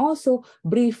important. And also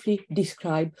briefly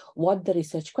describe what the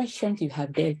research questions you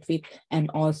have dealt with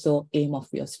and also aim of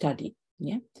your study.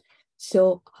 Yeah.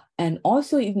 So, and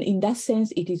also in that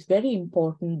sense, it is very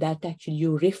important that actually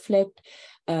you reflect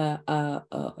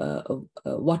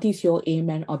what is your aim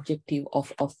and objective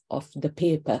of the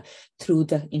paper through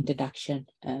the introduction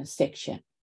section.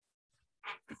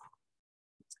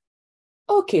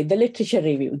 Okay, the literature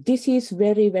review. This is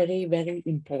very, very, very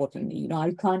important.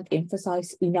 I can't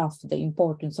emphasize enough the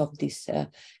importance of this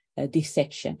this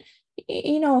section.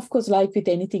 Of course, like with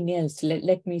anything else,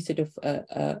 let me sort of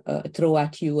throw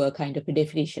at you a kind of a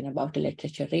definition about a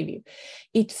literature review.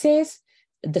 It says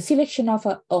the selection of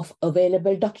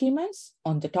available documents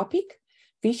on the topic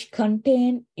which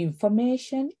contain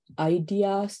information,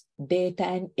 ideas, data,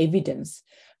 and evidence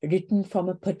written from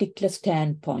a particular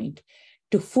standpoint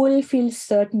to fulfill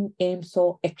certain aims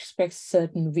or express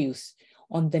certain views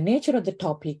on the nature of the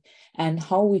topic and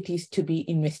how it is to be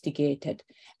investigated,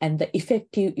 and the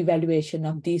effective evaluation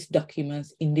of these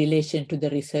documents in relation to the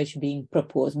research being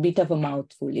proposed. Bit of a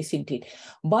mouthful, isn't it?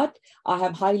 But I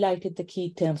have highlighted the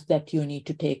key terms that you need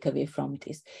to take away from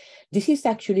this. This is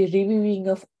actually reviewing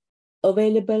of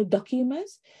available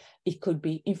documents. It could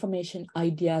be information,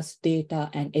 ideas, data,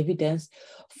 and evidence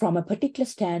from a particular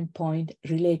standpoint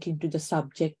relating to the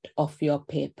subject of your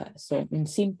paper. So in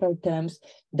simple terms,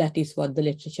 that is what the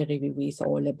literature review is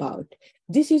all about.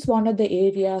 This is one of the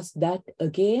areas that,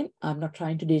 again, I'm not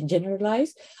trying to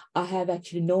generalize. I have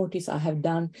actually noticed I have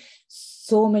done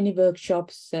so many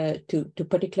workshops to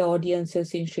particular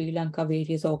audiences in Sri Lanka,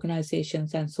 various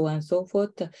organizations, and so on and so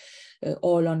forth,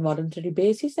 all on voluntary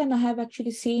basis. And I have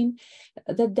actually seen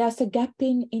that there's a gap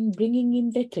in bringing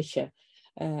in literature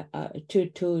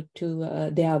to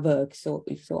their work. So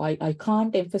I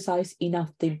can't emphasize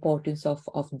enough the importance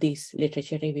of this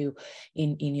literature review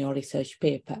in your research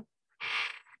paper.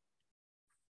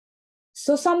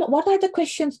 So what are the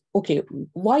questions? Okay,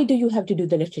 why do you have to do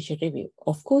the literature review?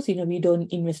 Of course, we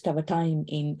don't invest our time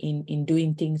in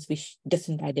doing things which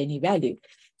doesn't add any value.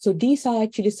 So these are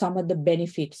actually some of the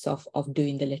benefits of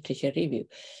doing the literature review.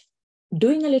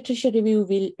 Doing a literature review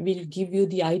will give you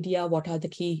the idea what are the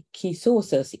key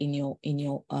sources in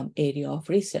your area of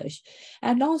research,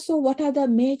 and also what are the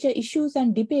major issues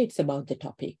and debates about the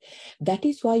topic. That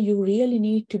is why you really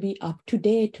need to be up to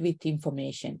date with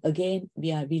information. Again,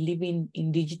 we live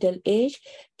in digital age.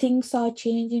 Things are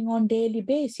changing on daily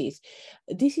basis.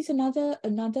 This is another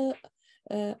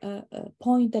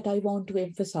point that I want to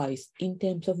emphasize in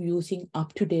terms of using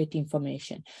up-to-date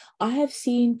information. I have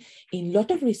seen in a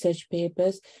lot of research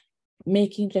papers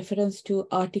making reference to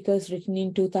articles written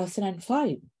in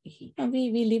 2005.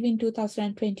 We live in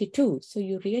 2022, so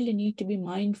you really need to be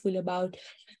mindful about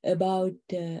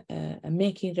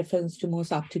making reference to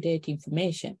most up-to-date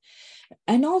information.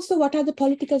 And also, what are the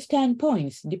political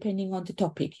standpoints, depending on the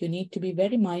topic? You need to be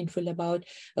very mindful about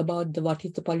what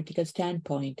is the political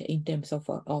standpoint in terms of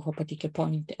a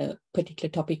particular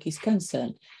topic is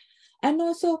concerned. And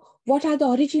also, what are the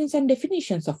origins and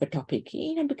definitions of a topic?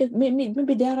 Because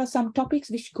maybe there are some topics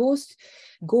which goes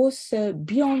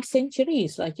beyond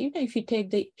centuries. Like, if you take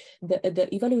the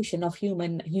evolution of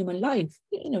human life,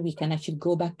 we can actually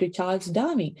go back to Charles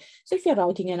Darwin. So if you're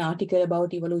writing an article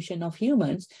about evolution of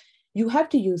humans, you have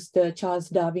to use the Charles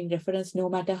Darwin reference no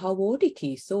matter how old it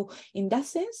is. So in that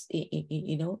sense,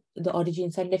 the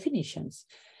origins and definitions.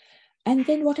 And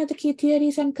then what are the key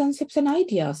theories and concepts and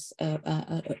ideas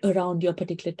around your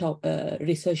particular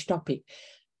research topic?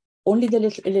 Only the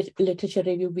literature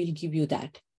review will give you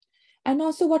that. And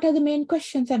also, what are the main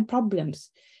questions and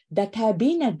problems that have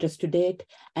been addressed to date?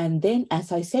 And then,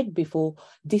 as I said before,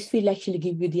 this will actually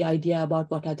give you the idea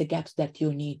about what are the gaps that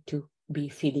you need to be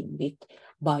filling with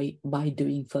by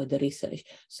doing further research.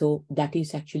 So that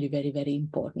is actually very, very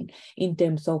important in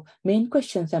terms of main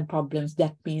questions and problems.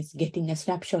 That means getting a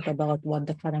snapshot about what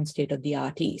the current state of the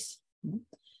art is.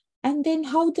 And then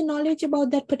how the knowledge about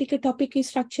that particular topic is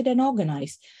structured and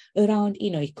organized around,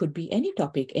 it could be any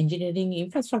topic: engineering,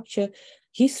 infrastructure,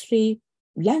 history,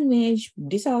 language,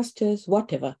 disasters,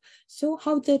 whatever. So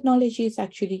how the knowledge is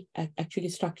actually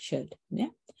structured. Yeah.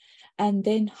 And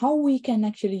then how we can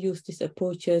actually use these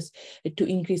approaches to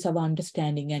increase our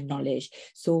understanding and knowledge.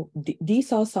 So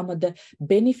these are some of the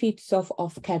benefits of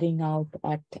carrying out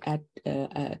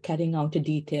a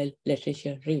detailed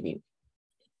literature review.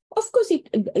 Of course,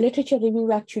 literature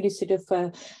review actually sort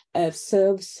of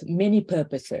serves many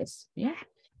purposes. Yeah,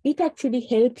 it actually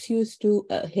helps you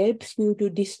to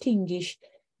distinguish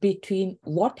between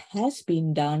what has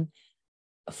been done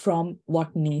from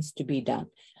what needs to be done.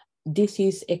 This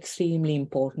is extremely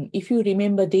important. If you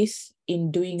remember this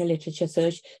in doing a literature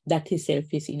search, that itself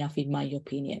is enough, in my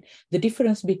opinion. The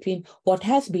difference between what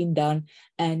has been done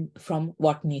and from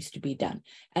what needs to be done.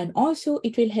 And also,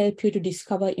 it will help you to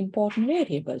discover important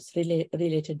variables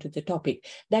related to the topic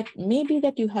that maybe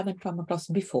that you haven't come across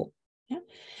before. Yeah?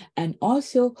 And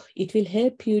also, it will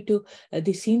help you to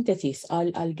the synthesis.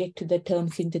 I'll get to the term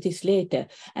synthesis later.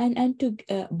 And to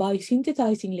by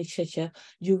synthesizing literature,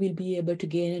 you will be able to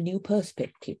gain a new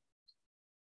perspective.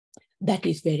 That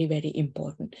is very, very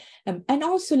important. And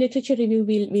also, literature review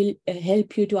will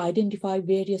help you to identify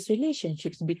various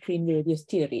relationships between various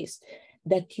theories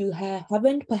that you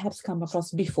haven't perhaps come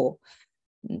across before.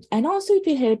 And also, it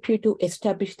will help you to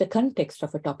establish the context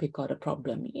of a topic or a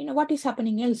problem. What is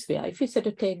happening elsewhere? If you sort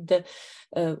of take the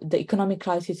economic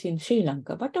crisis in Sri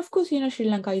Lanka, but of course, Sri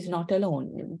Lanka is not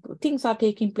alone. Things are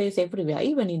taking place everywhere.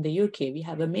 Even in the UK, we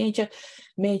have a major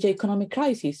economic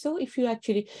crisis. So if you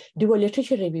actually do a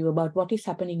literature review about what is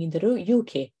happening in the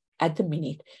UK at the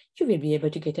minute, you will be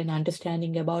able to get an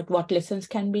understanding about what lessons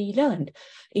can be learned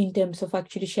in terms of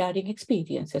actually sharing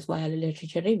experiences via a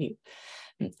literature review.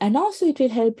 And also, it will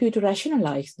help you to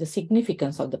rationalize the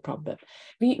significance of the problem.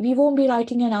 We won't be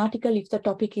writing an article if the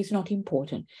topic is not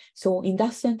important. So in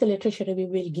that sense, the literature review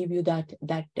will give you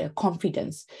that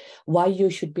confidence why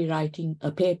you should be writing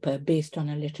a paper based on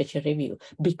a literature review,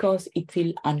 because it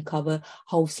will uncover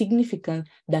how significant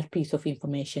that piece of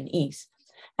information is.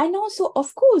 And also,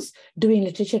 of course, doing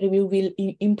literature review will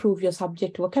improve your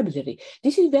subject vocabulary.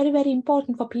 This is very, very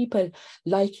important for people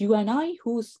like you and I,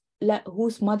 whose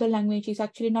mother language is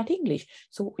actually not English.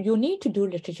 So you need to do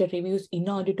literature reviews in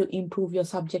order to improve your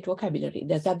subject vocabulary.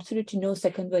 There's absolutely no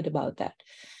second word about that.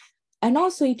 And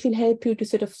also, it will help you to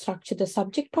sort of structure the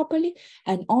subject properly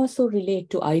and also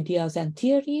relate to ideas and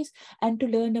theories and to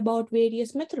learn about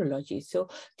various methodologies. So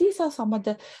these are some of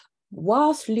the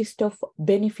vast list of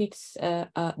benefits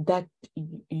that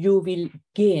you will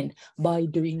gain by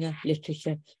doing a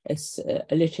literature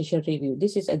review.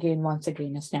 This is once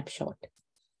again a snapshot.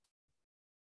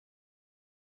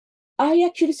 I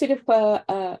actually sort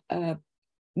of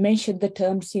mentioned the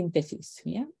term synthesis.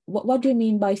 Yeah, what do you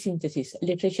mean by synthesis?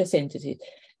 Literature synthesis.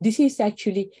 This is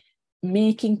actually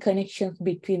making connections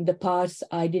between the parts,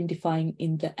 identifying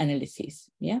in the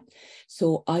analysis. Yeah,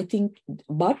 so I think,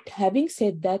 but having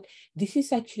said that, this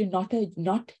is actually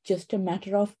not just a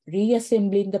matter of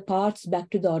reassembling the parts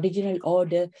back to the original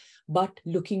order, but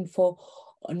looking for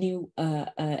new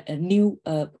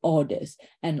orders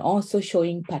and also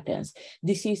showing patterns.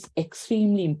 This is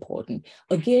extremely important.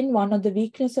 Again, one of the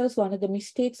weaknesses, one of the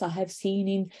mistakes I have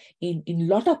seen in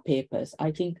lot of papers.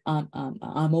 I think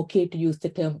I'm okay to use the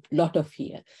term lot of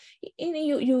here.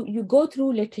 You go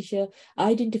through literature,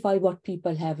 identify what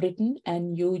people have written,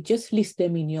 and you just list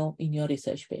them in your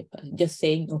research paper, just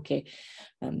saying, okay,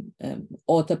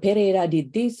 author Pereira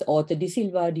did this, author De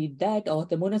Silva did that,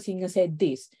 author Munasinghe said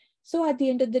this. So at the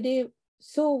end of the day,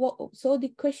 so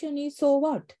the question is, so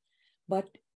what? But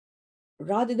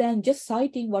rather than just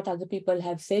citing what other people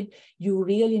have said, you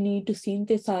really need to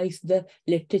synthesize the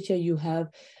literature you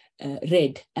have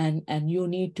read, and you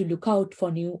need to look out for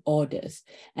new orders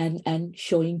and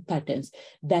showing patterns.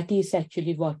 That is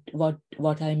actually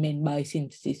what I meant by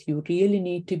synthesis. You really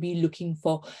need to be looking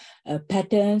for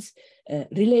patterns,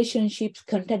 relationships,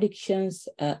 contradictions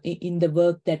in the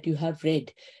work that you have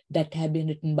read that have been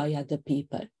written by other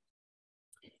people.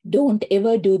 Don't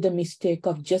ever do the mistake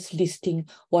of just listing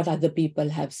what other people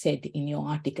have said in your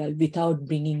article without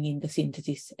bringing in the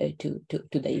synthesis to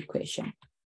the equation.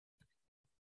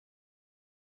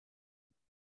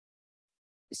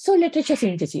 So literature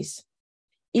synthesis,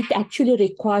 it actually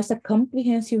requires a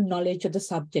comprehensive knowledge of the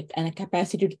subject and a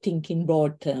capacity to think in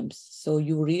broad terms. So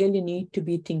you really need to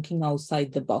be thinking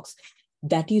outside the box.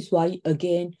 That is why,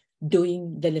 again,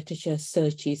 doing the literature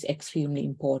search is extremely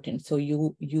important. So it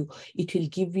will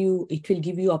give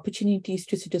you opportunities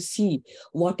to sort of see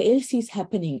what else is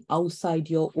happening outside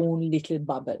your own little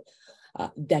bubble.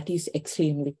 That is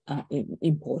extremely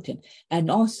important.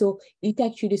 And also, it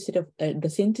actually sort of, the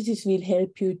synthesis will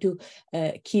help you to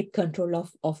keep control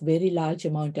of very large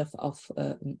amount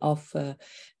of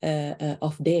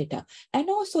data. And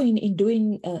also in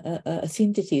doing a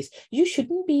synthesis, you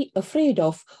shouldn't be afraid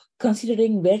of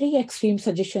considering very extreme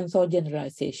suggestions or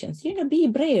generalizations. Be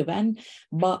brave, and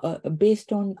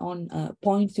based on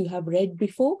points you have read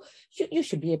before, you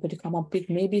should be able to come up with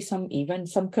maybe even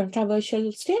some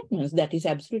controversial statements. That is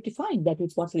absolutely fine. That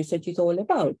is what research is all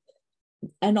about.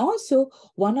 And also,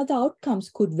 one of the outcomes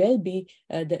could well be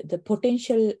the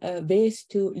potential ways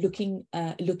to looking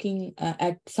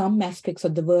at some aspects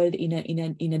of the world in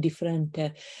a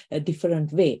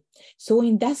different way. So,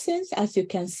 in that sense, as you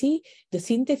can see, the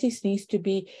synthesis needs to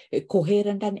be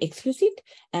coherent and explicit,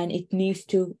 and it needs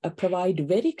to provide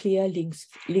very clear links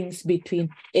between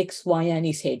X, Y,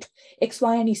 and Z. X,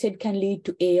 Y, and Z can lead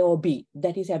to A or B.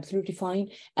 That is absolutely fine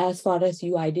as far as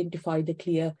you identify the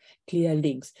clear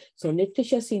links. So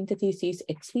literature synthesis is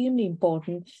extremely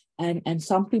important, and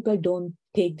some people don't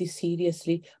take this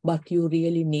seriously, but you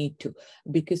really need to,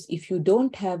 because if you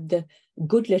don't have the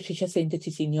good literature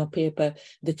synthesis in your paper,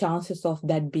 the chances of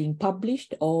that being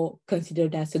published or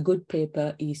considered as a good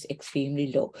paper is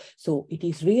extremely low. So it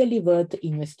is really worth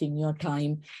investing your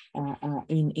time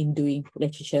in doing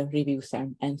literature reviews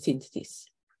and synthesis.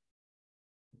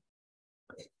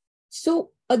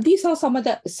 So these are some of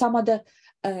the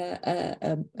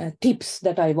tips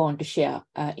that I want to share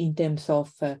in terms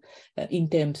of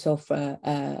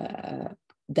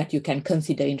that you can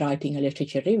consider in writing a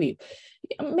literature review.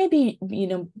 Maybe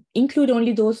include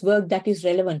only those work that is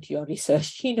relevant to your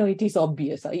research. It is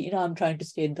obvious. I'm trying to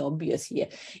state the obvious here.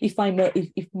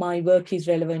 If my work is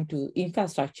relevant to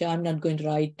infrastructure, I'm not going to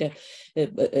write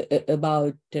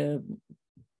about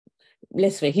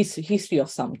let's say history of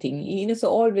something. So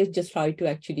always just try to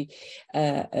actually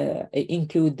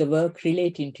include the work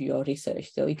relating to your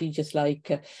research. So it is just like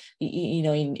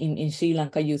in Sri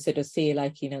Lanka, you sort of say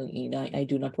like I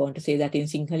do not want to say that in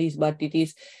Sinhalese, but it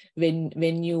is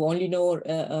when you only know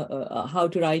how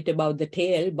to write about the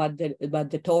tail, but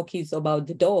the talk is about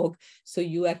the dog. So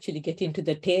you actually get into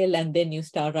the tail, and then you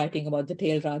start writing about the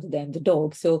tail rather than the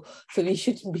dog. So we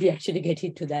shouldn't be actually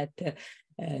getting to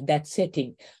that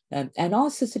setting. And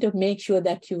also sort of make sure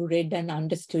that you read and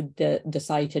understood the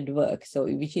cited work, so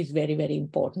which is very, very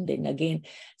important. And again,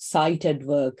 cited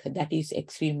work, that is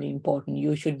extremely important.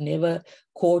 You should never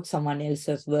quote someone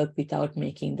else's work without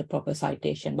making the proper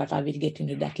citation, but I will get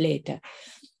into that later.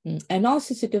 And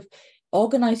also sort of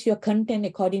Organize your content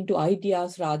according to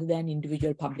ideas rather than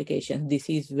individual publications. This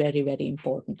is very, very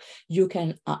important. You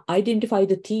can identify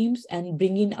the themes and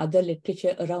bring in other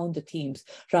literature around the themes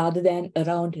rather than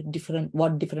around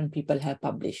what different people have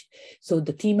published. So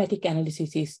the thematic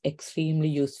analysis is extremely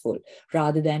useful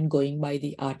rather than going by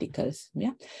the articles.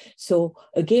 Yeah. So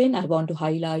again, I want to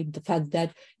highlight the fact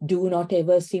that do not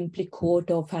ever simply quote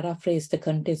or paraphrase the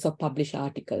contents of published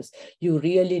articles. You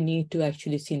really need to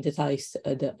actually synthesize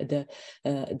the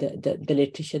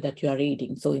literature that you are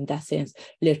reading. So in that sense,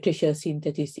 literature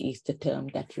synthesis is the term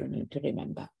that you need to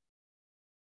remember.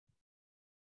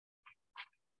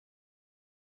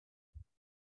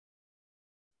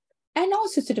 And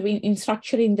also sort of in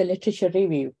structuring the literature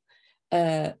review,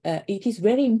 it is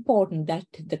very important that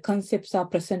the concepts are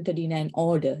presented in an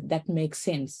order that makes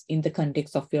sense in the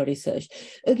context of your research.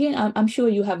 Again, I'm sure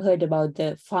you have heard about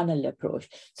the funnel approach.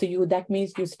 So that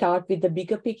means you start with the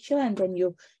bigger picture and then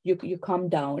you come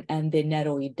down and then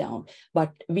narrow it down,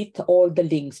 but with all the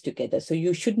links together. So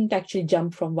you shouldn't actually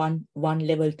jump from one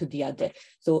level to the other.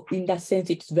 So in that sense,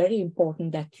 it's very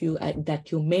important that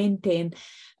you maintain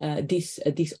this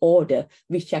order,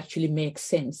 which actually makes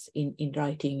sense in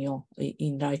writing your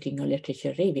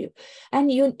literature review.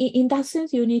 And in that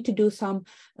sense, you need to do some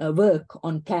work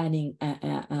on planning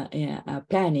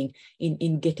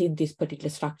in getting this particular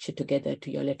structure together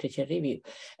to your literature review.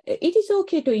 It is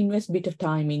okay to invest a bit of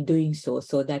time in doing so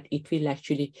that it will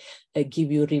actually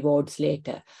give you rewards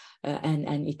later,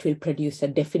 and it will produce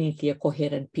definitely a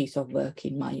coherent piece of work,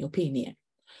 in my opinion.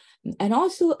 And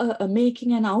also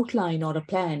making an outline or a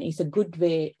plan is a good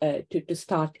way to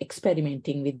start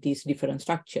experimenting with these different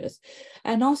structures.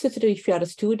 And also, if you are a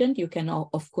student, you can,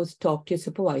 of course, talk to your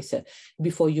supervisor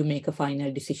before you make a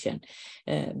final decision.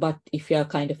 But if you are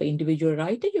kind of an individual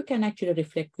writer, you can actually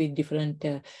reflect with different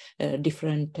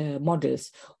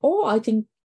models. Or I think,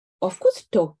 of course,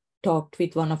 talked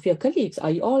with one of your colleagues.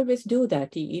 I always do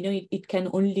that. It can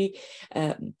only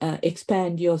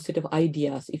expand your sort of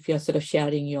ideas if you're sort of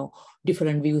sharing your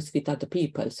different views with other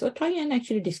people. So try and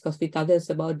actually discuss with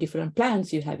others about different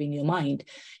plans you have in your mind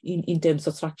in terms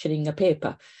of structuring a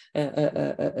paper,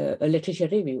 a literature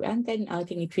review. And then I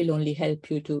think it will only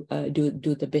help you to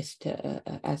do the best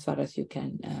as far as you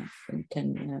can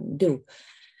do.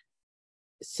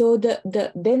 So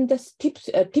then the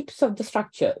tips of the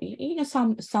structure,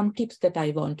 some tips that I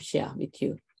want to share with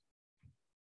you.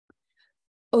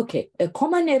 Okay, a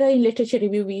common error in literature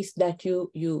review is that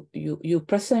you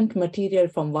present material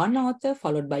from one author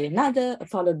followed by another,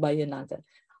 followed by another.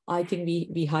 I think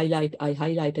I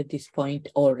highlighted this point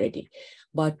already,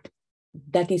 but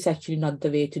that is actually not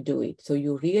the way to do it. So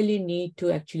you really need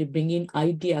to actually bring in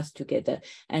ideas together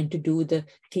and to do the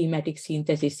thematic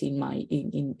synthesis in my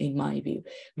view.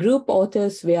 Group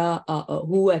authors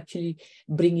who actually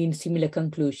bring in similar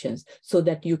conclusions so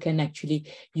that you can actually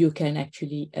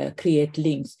create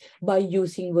links by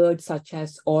using words such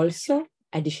as also,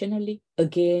 additionally,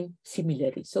 again,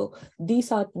 similarly. So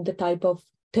these are the type of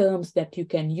terms that you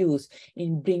can use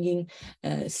in bringing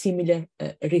similar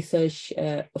research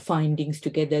findings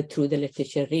together through the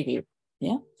literature review.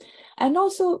 Yeah. And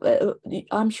also,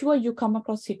 I'm sure you come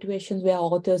across situations where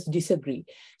authors disagree.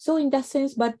 So in that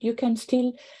sense, but you can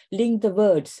still link the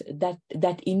words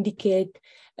that indicate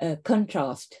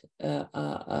contrast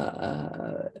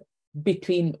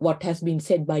between what has been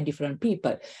said by different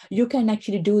people. You can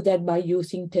actually do that by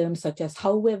using terms such as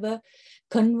however,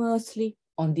 conversely,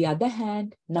 on the other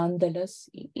hand, nonetheless,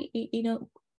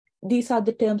 these are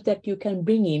the terms that you can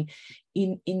bring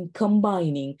in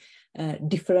combining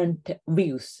different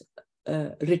views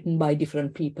written by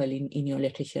different people in your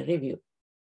literature review.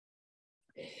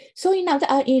 So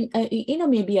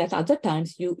maybe at other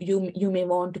times you may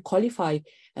want to qualify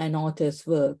an author's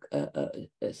work,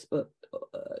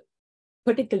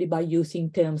 particularly by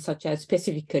using terms such as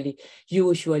specifically,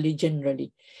 usually,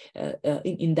 generally.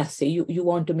 In that say, you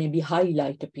want to maybe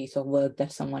highlight a piece of work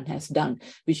that someone has done,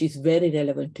 which is very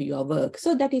relevant to your work.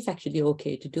 So that is actually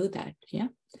okay to do that, yeah.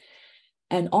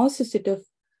 And also sort of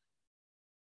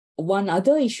one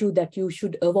other issue that you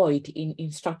should avoid in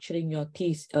structuring your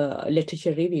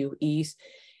literature review is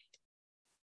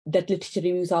that literature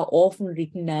reviews are often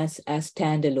written as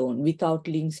standalone without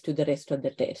links to the rest of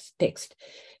the text.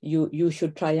 You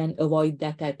should try and avoid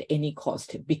that at any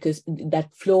cost, because that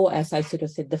flow, as I sort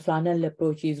of said, the funnel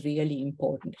approach is really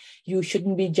important. You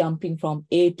shouldn't be jumping from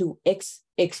A to X,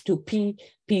 X to P,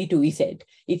 P to Z.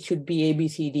 It should be A, B,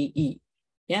 C, D, E.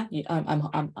 Yeah,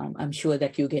 I'm sure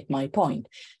that you get my point.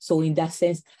 So in that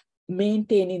sense,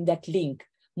 maintaining that link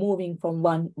moving from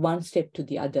one step to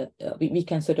the other, we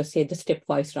can sort of say the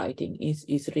stepwise writing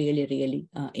is really, really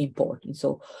important.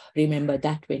 So remember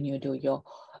that when you do your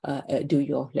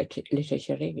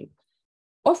literature review.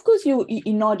 Of course,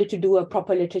 in order to do a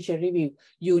proper literature review,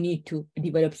 you need to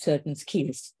develop certain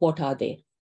skills. What are they?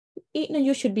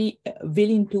 You should be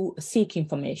willing to seek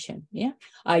information,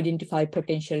 identify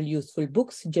potential useful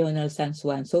books, journals, and so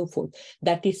on and so forth.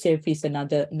 That itself is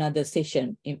another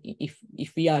session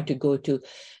if we are to go to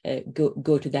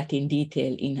that in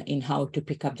detail in how to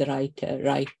pick up the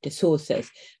right sources.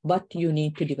 But you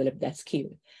need to develop that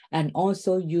skill, and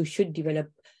also you should develop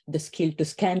the skill to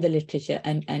scan the literature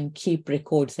and keep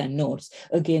records and notes.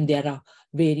 Again, there are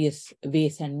various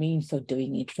ways and means of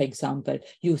doing it. For example,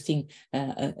 using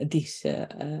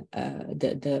the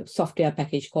software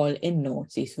package called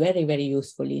EndNotes is very, very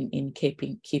useful in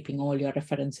keeping all your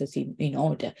references in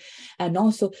order. And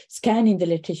also scanning the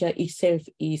literature itself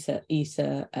is a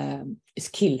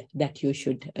skill that you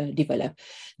should develop.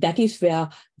 That is where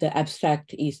the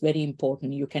abstract is very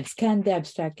important. You can scan the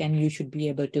abstract and you should be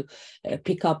able to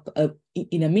pick up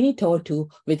in a minute or two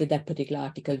whether that particular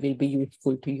article will be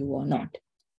useful to you or not.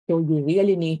 So you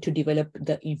really need to develop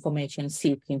the information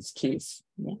seeking skills.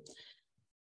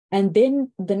 And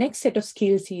then the next set of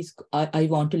skills is, I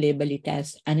want to label it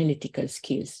as analytical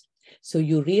skills. So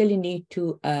you really need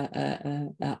to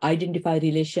identify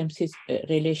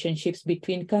relationships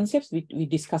between concepts. We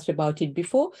discussed about it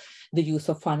before. The use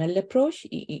of funnel approach,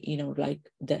 like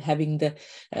having the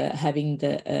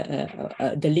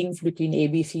links between A,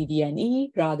 B, C, D, and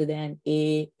E rather than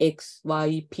A, X,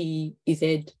 Y, P,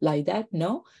 Z like that.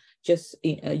 No. Just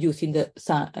using the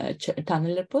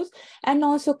tunnel approach, and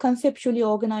also conceptually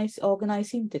organize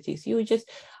synthesis. You just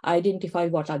identify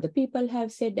what other people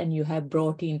have said and you have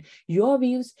brought in your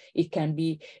views. It can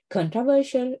be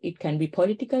controversial, it can be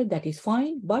political, that is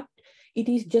fine, but it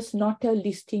is just not a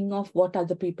listing of what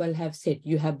other people have said.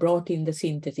 You have brought in the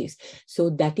synthesis. So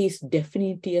that is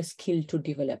definitely a skill to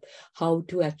develop, how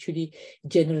to actually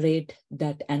generate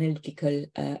that analytical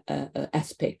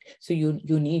aspect. So you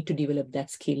need to develop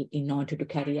that skill in order to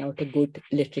carry out a good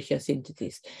literature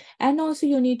synthesis. And also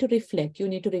you need to reflect. You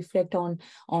need to reflect on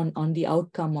the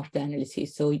outcome of the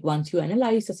analysis. So once you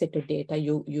analyze a set of data,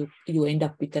 you end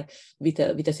up with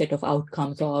a set of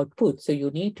outcomes or outputs. So you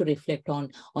need to reflect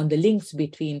on the links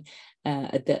between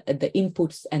the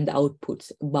inputs and the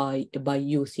outputs by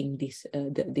using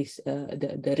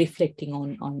the reflecting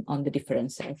on the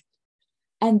differences.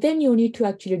 And then you need to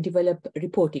actually develop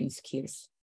reporting skills.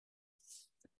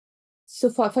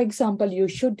 So for example, you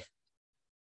should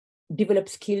develop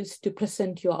skills to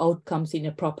present your outcomes in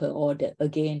a proper order.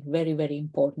 Again, very, very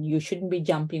important. You shouldn't be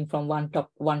jumping from one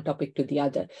topic to the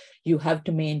other. You have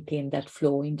to maintain that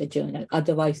flow in the journal.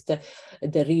 Otherwise, the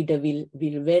reader will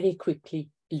very quickly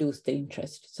lose the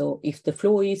interest. So if the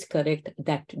flow is correct,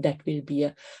 that will be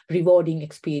a rewarding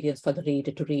experience for the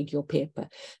reader to read your paper.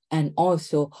 And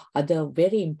also, other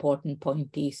very important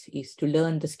point is to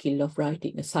learn the skill of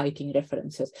citing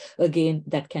references. Again,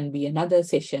 that can be another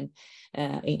session.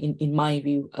 In my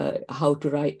view, how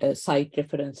to cite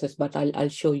references, but I'll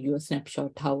show you a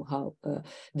snapshot how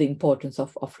the importance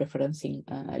of referencing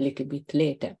a little bit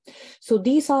later. So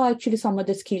these are actually some of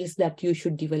the skills that you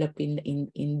should develop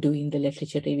in doing the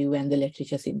literature review and the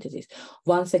literature synthesis.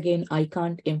 Once again, I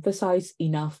can't emphasize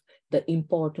enough the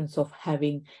importance of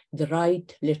having the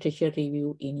right literature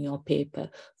review in your paper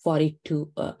for it to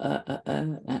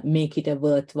make it a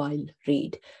worthwhile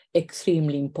read.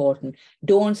 Extremely important.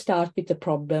 Don't start with the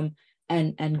problem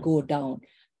and go down.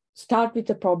 Start with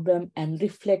the problem and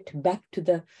reflect back to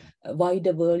the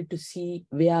wider world to see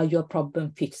where your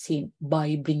problem fits in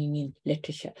by bringing in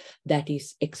literature. That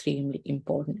is extremely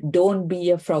important. Don't be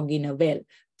a frog in a well.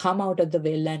 Come out of the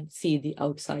well and see the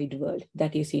outside world.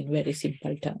 That is in very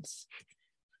simple terms.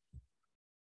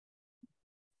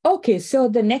 Okay, so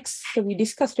we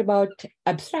discussed about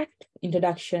abstract,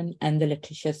 introduction, and the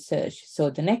literature search.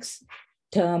 So the next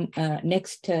section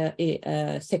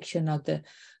of the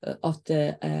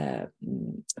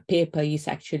paper is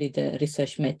actually the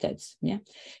research methods.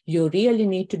 You really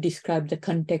need to describe the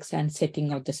context and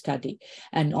setting of the study,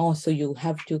 and also you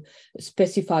have to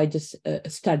specify this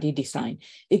study design.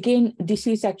 Again, this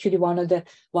is actually one of the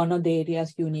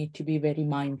areas you need to be very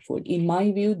mindful. In my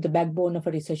view, the backbone of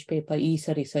a research paper is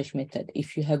a research method.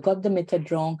 If you have got the method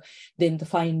wrong, then the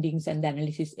findings and the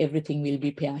analysis, everything will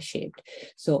be pear-shaped.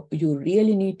 So you really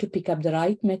need to pick up the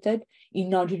right method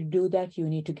In order to do that, you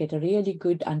need to get a really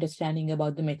good understanding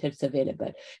about the methods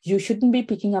available. You shouldn't be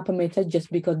picking up a method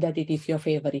just because that it is your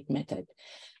favorite method.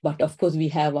 But of course, we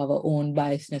have our own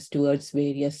biasness towards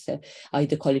various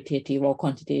either qualitative or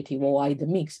quantitative or either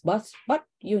mixed. But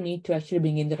you need to actually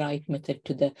bring in the right method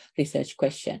to the research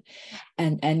question.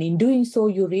 And in doing so,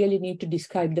 you really need to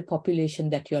describe the population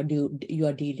that you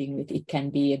are dealing with. It can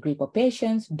be a group of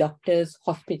patients, doctors,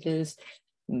 hospitals,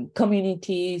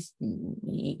 communities,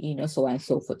 so on and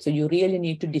so forth. So you really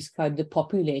need to describe the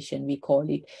population, we call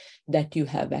it, that you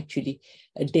have actually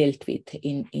dealt with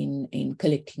in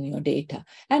collecting your data.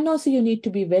 And also you need to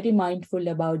be very mindful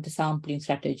about the sampling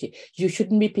strategy. You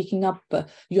shouldn't be picking up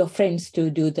your friends to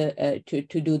do the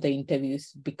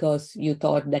interviews because you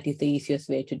thought that is the easiest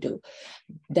way to do.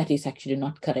 That is actually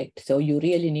not correct. So you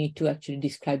really need to actually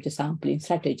describe the sampling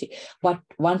strategy. But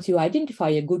once you identify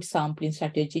a good sampling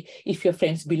strategy, if your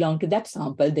friends belong to that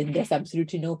sample, then there's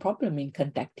absolutely no problem in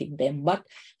contacting them. But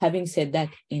having said that,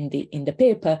 in the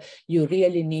paper, you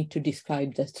really need to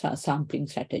describe the sampling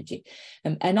strategy.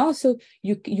 And also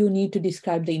you need to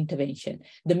describe the intervention.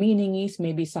 The meaning is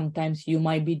maybe sometimes you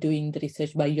might be doing the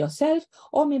research by yourself,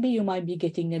 or maybe you might be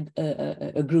getting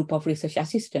a group of research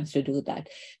assistants to do that.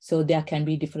 So there can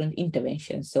be different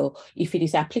interventions. So if it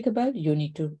is applicable, you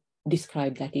need to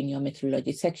describe that in your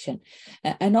methodology section.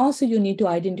 And also you need to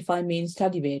identify main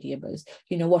study variables.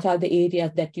 What are the areas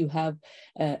that you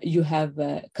have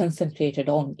concentrated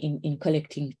on in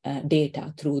collecting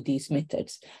data through these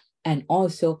methods. And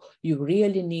also you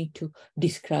really need to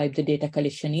describe the data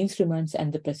collection instruments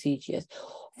and the procedures.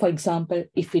 For example,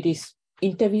 if it is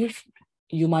interviews,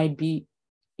 you might be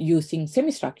using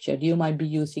semi-structured, you might be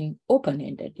using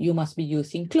open-ended, you must be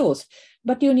using closed,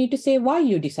 but you need to say why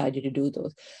you decided to do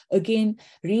those. Again,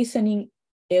 reasoning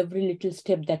every little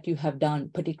step that you have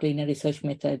done, particularly in a research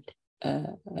method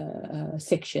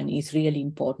section, is really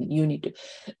important. You need to,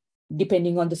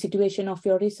 depending on the situation of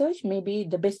your research, maybe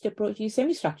the best approach is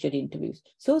semi-structured interviews.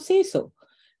 So say so,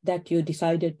 that you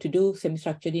decided to do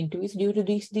semi-structured interviews due to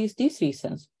these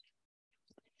reasons.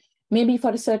 Maybe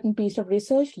for a certain piece of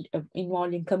research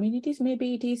involving communities,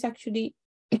 maybe it is actually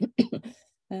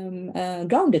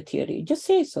grounded theory, just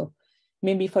say so.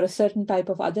 Maybe for a certain type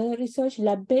of other research,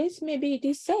 lab-based, maybe it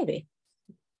is survey,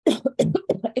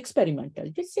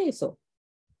 experimental, just say so.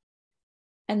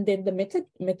 And then the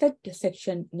method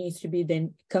section needs to be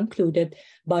then concluded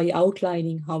by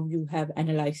outlining how you have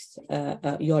analyzed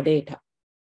your data.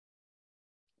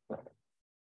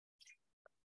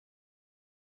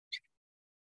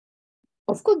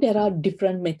 Of course, there are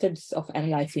different methods of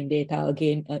analyzing data.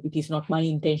 Again, it is not my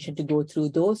intention to go through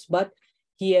those, but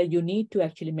here you need to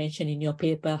actually mention in your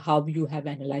paper how you have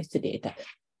analyzed the data.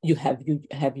 Have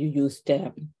you used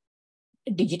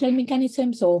digital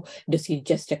mechanisms, or does it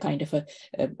just a kind of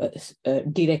a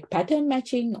direct pattern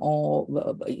matching, or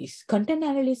is content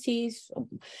analysis,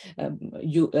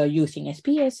 using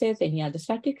SPSS, any other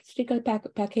statistical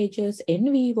packages,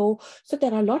 NVivo? So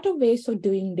there are a lot of ways of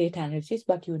doing data analysis,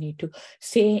 but you need to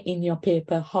say in your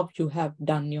paper how you have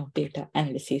done your data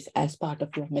analysis as part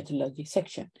of your methodology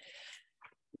section.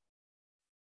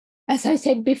 As I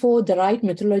said before, the right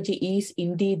methodology is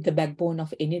indeed the backbone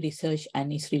of any research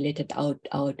and its related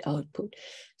output.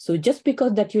 So just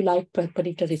because that you like a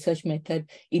particular research method,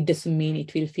 it doesn't mean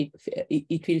it will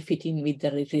fit in with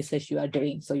the research you are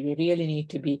doing. So you really need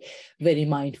to be very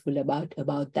mindful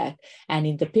about that. And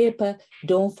in the paper,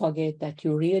 don't forget that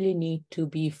you really need to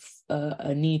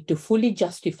fully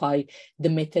justify the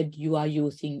method you are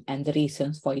using and the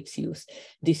reasons for its use.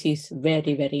 This is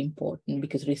very, very important,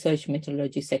 because research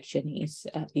methodology section is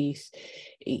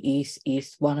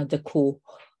one of the core,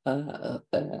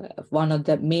 one of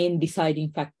the main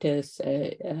deciding factors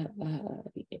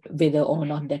whether or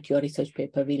not that your research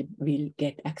paper will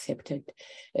get accepted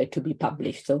to be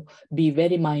published. So be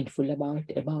very mindful about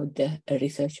the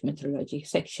research methodology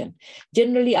section.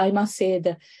 Generally, I must say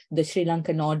the Sri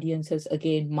Lankan audiences,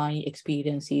 again, my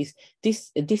experience is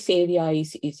this area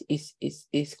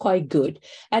is quite good.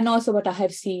 And also what I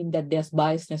have seen, that there's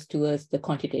biasness towards the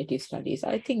quantitative studies.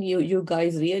 I think you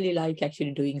guys really like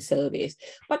actually doing surveys,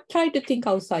 but try to think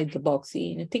outside the box.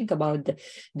 Think about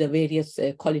the various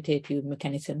qualitative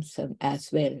mechanisms as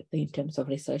well in terms of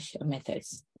research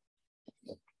methods.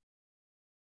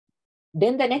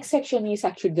 Then the next section is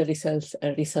actually the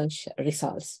research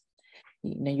results.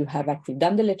 You have actually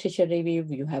done the literature review,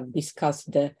 you have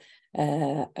discussed the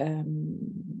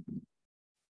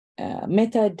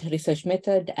research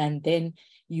method, and then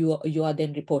you are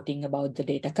then reporting about the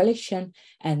data collection,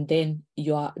 and then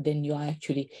you are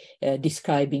actually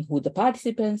describing who the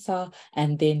participants are,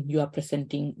 and then you are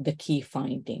presenting the key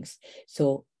findings.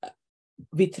 So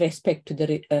with respect to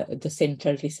the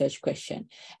central research question.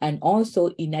 And also,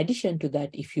 in addition to that,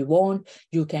 if you want,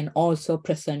 you can also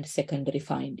present secondary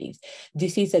findings.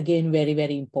 This is again very,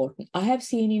 very important. I have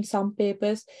seen in some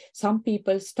papers, some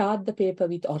people start the paper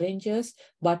with oranges,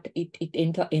 but it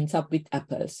ends up with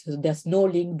apples. So there's no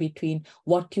link between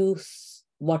what you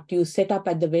set up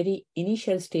at the very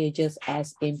initial stages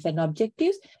as aims and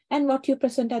objectives and what you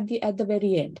present at the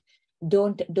very end.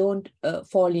 Don't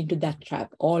fall into that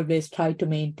trap. Always try to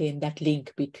maintain that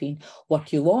link between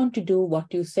what you want to do,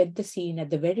 what you set the scene at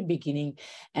the very beginning,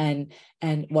 and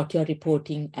what you're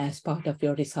reporting as part of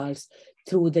your results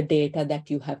through the data that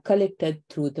you have collected,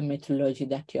 through the methodology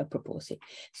that you're proposing.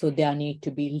 So there need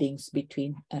to be links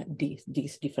between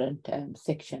these different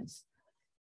sections.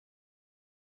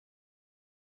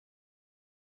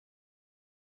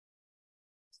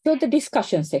 So the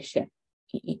discussion section,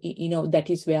 that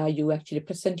is where you actually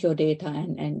present your data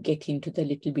and get into the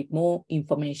little bit more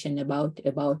information about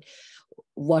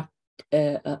what,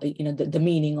 the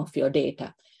meaning of your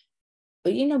data.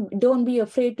 Don't be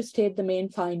afraid to state the main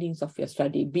findings of your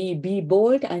study. Be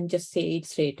bold and just say it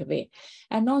straight away.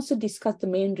 And also discuss the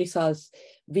main results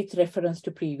with reference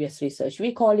to previous research.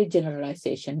 We call it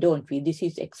generalization, don't we? This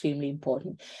is extremely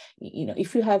important.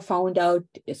 If you have found out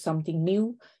something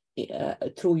new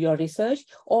through your research,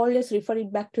 always refer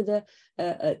it back to the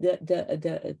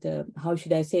how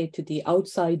should I say, to the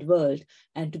outside world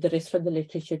and to the rest of the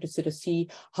literature to sort of see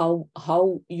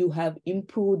how you have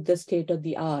improved the state of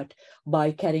the art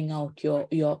by carrying out your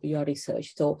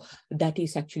research. So that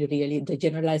is actually really, the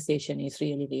generalization is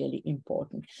really, really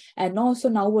important. And also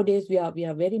nowadays we are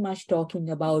very much talking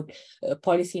about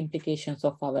policy implications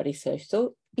of our research.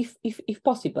 So if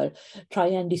possible, try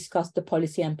and discuss the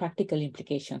policy and practical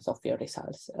implications of your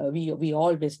results. We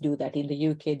always do that. In the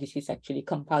UK, this is actually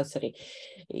compulsory,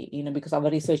 because our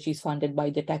research is funded by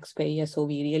the taxpayer, so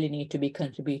we really need to be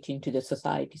contributing to the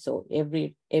society. So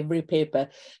every paper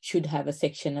should have a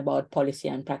section about policy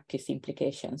and practice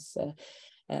implications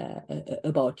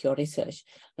about your research.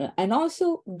 And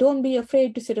also, don't be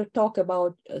afraid to sort of talk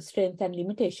about strengths and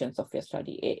limitations of your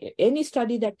study. Any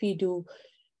study that we do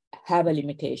have a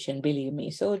limitation, believe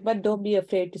me. So, but don't be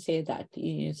afraid to say that.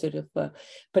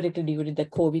 Particularly during the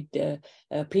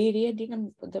COVID period,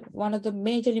 one of the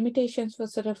major limitations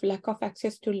was sort of lack of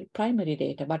access to primary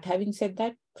data. But having said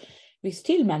that, we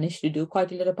still managed to do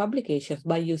quite a lot of publications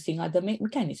by using other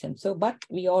mechanisms. So, but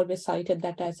we always cited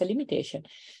that as a limitation.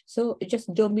 So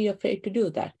just don't be afraid to do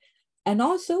that. And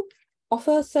also,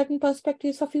 offer certain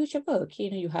perspectives for future work.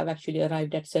 You have actually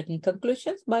arrived at certain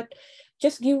conclusions, but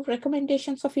just give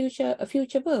recommendations for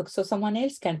future work so someone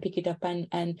else can pick it up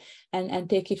and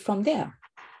take it from there.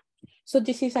 So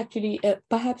this is actually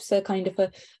perhaps a kind of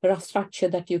a rough structure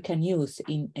that you can use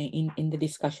in the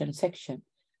discussion section.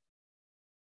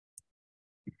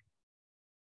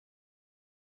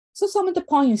 So some of the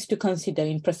points to consider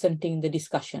in presenting the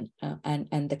discussion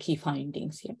and the key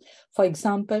findings here. For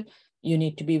example, you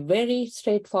need to be very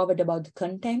straightforward about the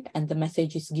content, and the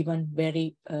message is given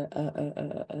very,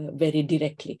 very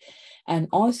directly. And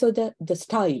also the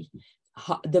style,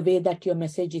 the way that your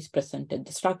message is presented,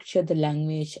 the structure, the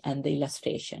language, and the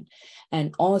illustration.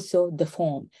 And also the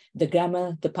form, the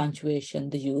grammar, the punctuation,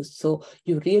 the use. So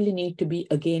you really need to be,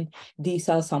 again, these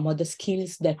are some of the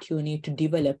skills that you need to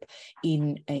develop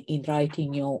in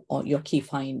writing your key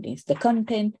findings: the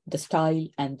content, the style,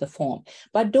 and the form.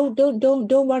 But don't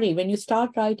worry. When you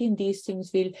start writing, these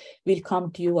things will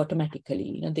come to you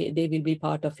automatically. They will be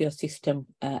part of your system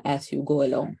as you go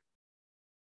along.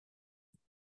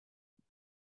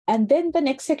 And then the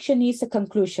next section is a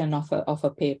conclusion of a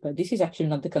paper. This is actually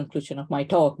not the conclusion of my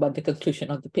talk, but the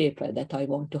conclusion of the paper that I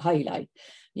want to highlight.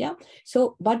 Yeah.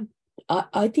 So, but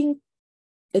I think,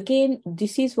 again,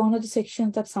 this is one of the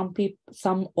sections that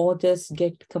some authors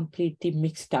get completely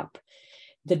mixed up.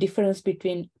 The difference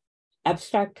between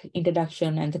abstract,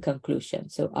 introduction, and the conclusion.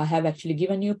 So I have actually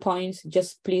given you points.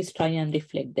 Just please try and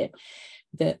reflect them.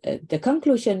 The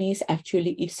conclusion is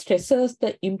actually, it stresses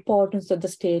the importance of the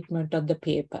statement of the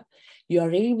paper. You are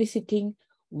revisiting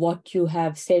what you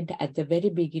have said at the very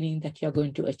beginning that you're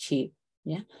going to achieve.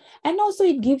 Yeah. And also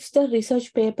it gives the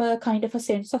research paper kind of a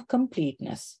sense of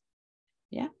completeness.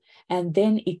 Yeah. And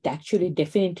then it actually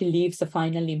definitely leaves a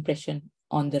final impression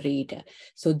on the reader.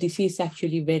 So this is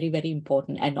actually very, very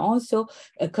important. And also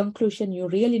a conclusion you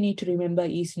really need to remember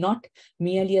is not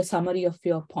merely a summary of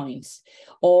your points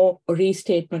or a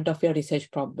restatement of your research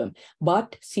problem,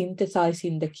 but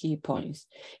synthesizing the key points.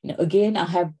 Again,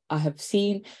 I have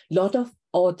seen a lot of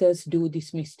authors do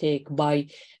this mistake by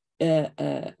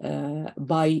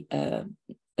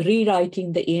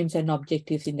rewriting the aims and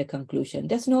objectives in the conclusion.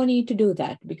 There's no need to do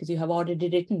that because you have already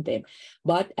written them.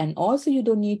 And also you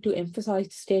don't need to emphasize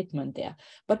the statement there,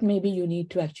 but maybe you need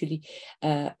to actually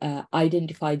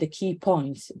identify the key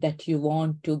points that you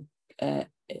want to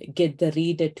get the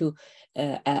reader to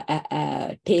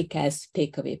take as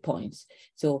takeaway points.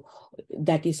 So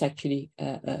that is actually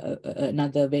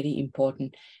another very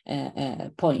important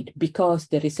point, because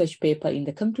the research paper in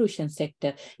the conclusion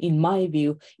sector, in my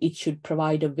view, it should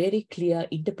provide a very clear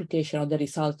interpretation of the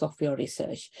results of your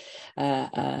research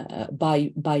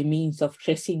by means of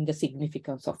stressing the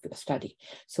significance of your study.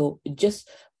 So just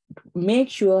make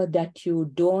sure that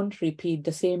you don't repeat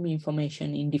the same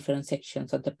information in different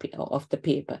sections of the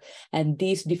paper, and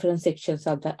these different sections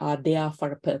are there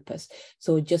for a purpose.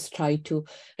 So just try to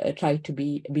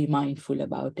be mindful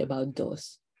about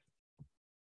those.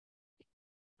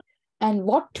 And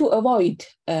what to avoid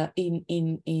in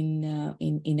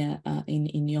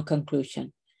your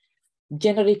conclusion: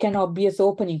 generic and obvious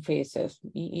opening phrases.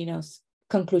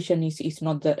 Conclusion is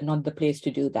not the place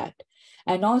to do that.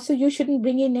 And also, you shouldn't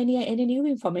bring in any new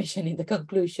information in the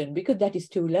conclusion, because that is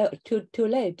too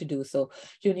late to do so.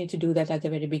 You need to do that at the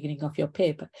very beginning of your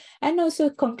paper. And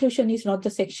also, conclusion is not the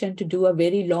section to do a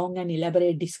very long and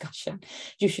elaborate discussion.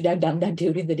 You should have done that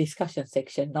during the discussion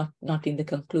section, not in the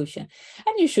conclusion.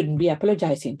 And you shouldn't be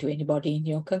apologizing to anybody in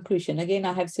your conclusion. Again,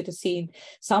 I have sort of seen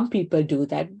some people do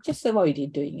that. Just avoid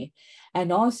doing it.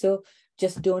 And also,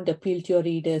 just don't appeal to your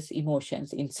readers'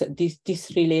 emotions.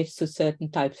 This relates to certain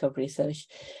types of research,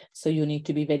 so you need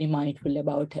to be very mindful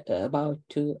about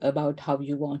how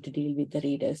you want to deal with the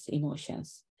readers'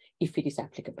 emotions, if it is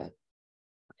applicable.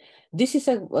 This is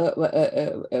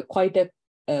quite a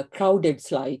crowded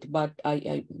slide, but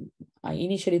I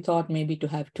initially thought maybe to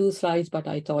have 2 slides, but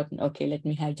I thought, okay, let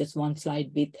me have just 1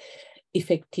 slide with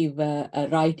effective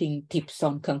writing tips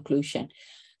on conclusion.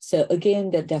 So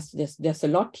again, there's a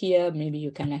lot here. Maybe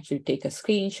you can actually take a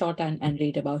screenshot and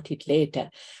read about it later.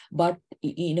 But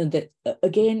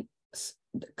again,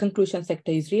 the conclusion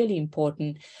sector is really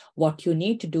important. What you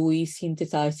need to do is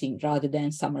synthesizing rather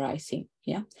than summarizing.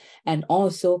 Yeah, and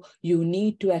also you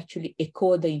need to actually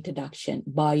echo the introduction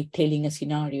by telling a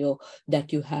scenario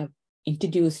that you have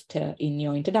introduced in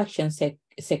your introduction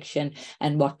section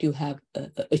and what you have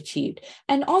achieved.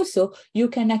 And also you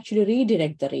can actually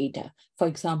redirect the reader. For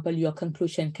example, your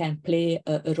conclusion can play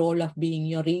a role of being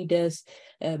your reader's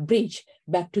bridge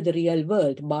back to the real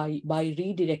world by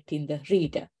redirecting the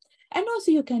reader. And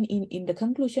also you can, in the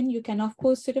conclusion, you can, of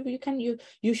course,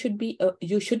 you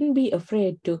shouldn't be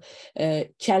afraid to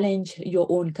challenge your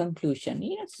own conclusion.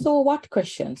 So what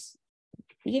questions?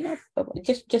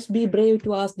 Just be brave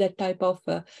to ask that type of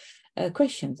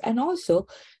questions. And also,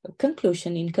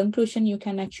 in conclusion, you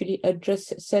can actually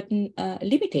address certain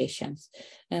limitations,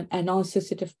 and also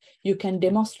you can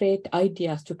demonstrate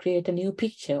ideas to create a new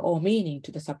picture or meaning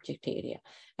to the subject area.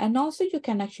 And also, you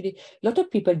can actually, a lot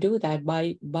of people do that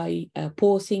by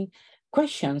posing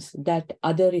questions that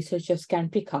other researchers can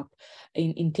pick up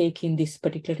in taking this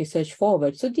particular research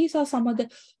forward. So these are some of the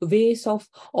ways of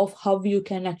how you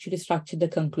can actually structure the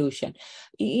conclusion.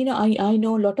 I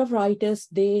know a lot of writers,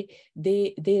 they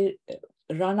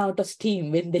run out of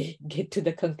steam when they get to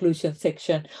the conclusion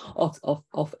section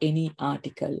of any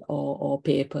article or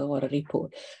paper or a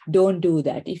report. Don't do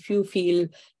that. If you feel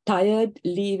tired,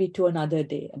 leave it to another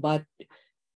day. But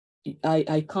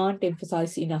I can't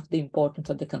emphasize enough the importance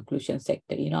of the conclusion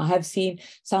sector. I have seen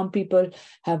some people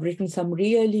have written some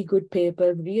really good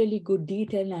papers, really good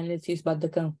detailed analysis, but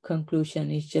the conclusion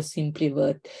is just simply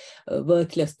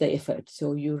worthless, the effort.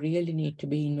 So you really need to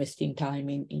be investing time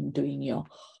in doing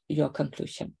your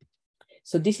conclusion.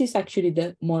 So this is actually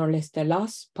more or less the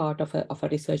last part of a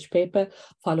research paper,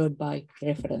 followed by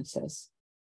references.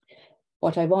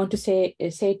 What I want to say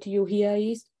to you here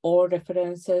is all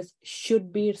references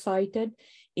should be cited,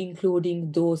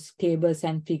 including those tables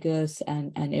and figures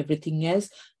and everything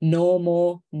else. No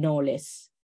more, no less.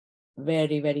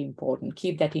 Very, very important.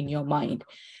 Keep that in your mind.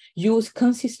 Use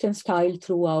consistent style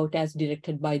throughout as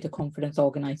directed by the conference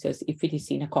organizers if it is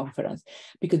in a conference,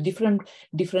 because different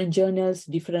journals,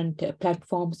 different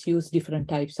platforms use different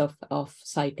types of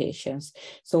citations.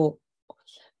 So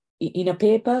in a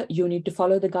paper, you need to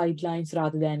follow the guidelines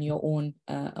rather than your own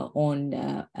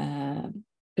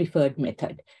preferred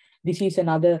method. This is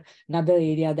another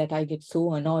area that I get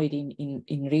so annoyed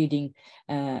in reading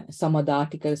some of the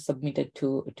articles submitted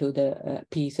to the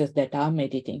pieces that I'm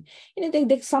editing.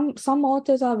 Some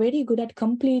authors are very good at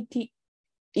completely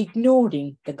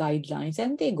ignoring the guidelines,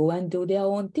 and they go and do their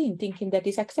own thing, thinking that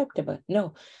is acceptable.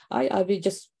 No, I will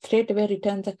just straight away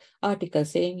return the article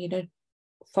saying,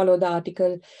 follow the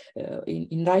article,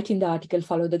 in writing the article,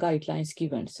 follow the guidelines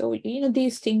given. So,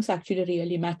 these things actually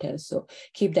really matter. So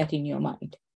keep that in your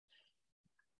mind.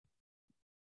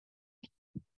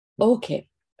 Okay,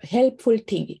 helpful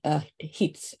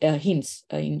hints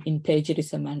in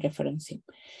plagiarism and referencing.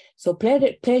 So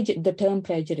the term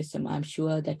plagiarism, I'm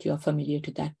sure that you are familiar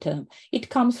to that term. It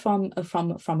comes from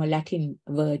a Latin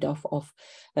word of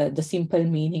the simple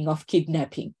meaning of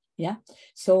kidnapping. Yeah.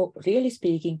 So really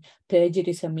speaking,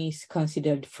 plagiarism is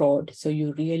considered fraud. So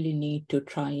you really need to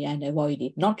try and avoid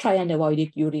it. Not try and avoid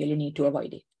it, you really need to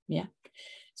avoid it. Yeah.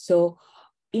 So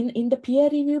in the peer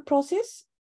review process,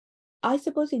 I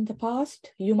suppose in the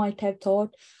past, you might have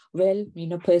thought, well,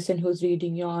 person who's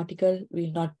reading your article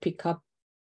will not pick up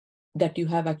that you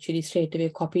have actually straight away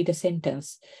copied a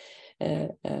sentence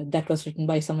that was written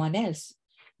by someone else.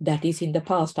 That is in the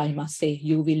past, I must say.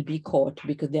 You will be caught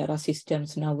because there are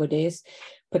systems nowadays,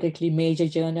 particularly major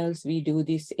journals. We do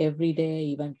this every day.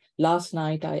 Even last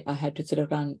night, I had to sort of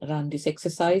run this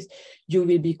exercise. You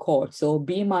will be caught. So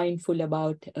be mindful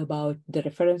about the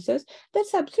references.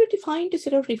 That's absolutely fine to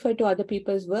sort of refer to other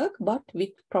people's work, but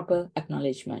with proper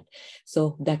acknowledgement.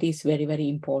 So that is very, very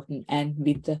important, and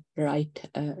with the right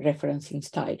referencing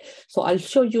style. So I'll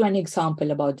show you an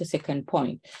example about the second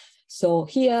point. So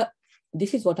here,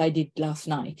 this is what I did last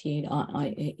night in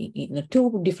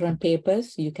two different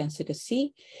papers. You can sort of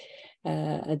see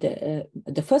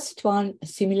the first one,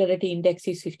 similarity index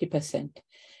is 50%.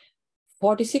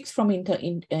 46 from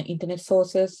internet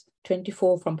sources,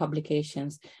 24 from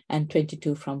publications, and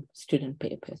 22 from student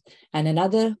papers. And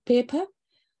another paper,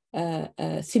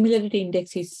 similarity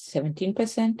index is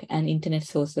 17%, and internet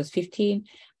sources 15,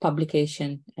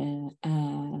 publication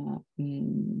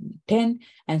 10,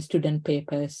 and student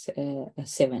papers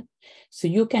 7. So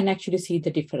you can actually see the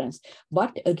difference.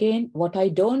 But again, what I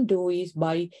don't do is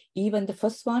by even the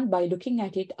first one, by looking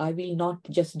at it, I will not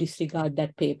just disregard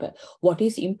that paper. What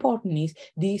is important is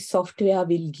the software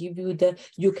will give you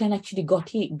you can actually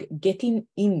get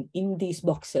in these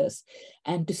boxes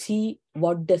and to see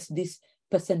what does this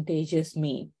percentages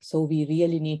mean. So we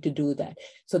really need to do that.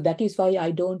 So that is why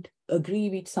I don't agree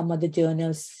with some other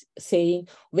journals saying,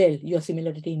 well, your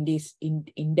similarity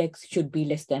index should be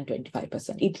less than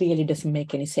 25%. It really doesn't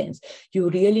make any sense. You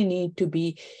really need to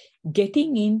be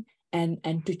getting in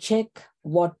and to check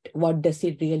what does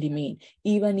it really mean.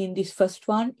 Even in this first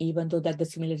one, even though that the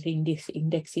similarity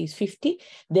index is 50,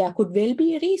 there could well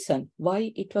be a reason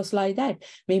why it was like that.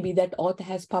 Maybe that author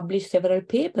has published several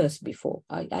papers before.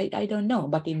 I don't know,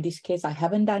 but in this case, I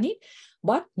haven't done it.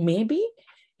 But maybe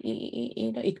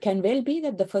it can well be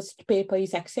that the first paper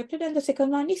is accepted and the second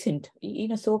one isn't.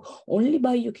 So only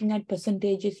by looking at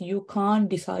percentages, you can't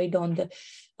decide on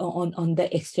the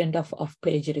extent of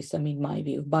plagiarism, in my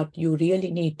view. But you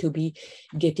really need to be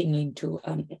getting into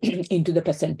into the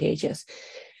percentages.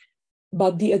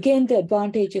 But the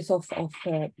advantages of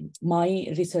my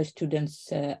research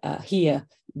students here,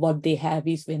 what they have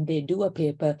is when they do a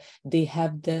paper, they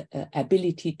have the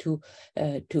ability to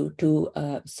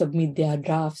submit their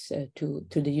drafts to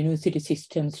the university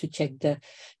systems to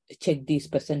check these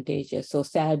percentages. So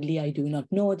sadly, I do not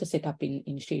know the setup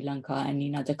in Sri Lanka and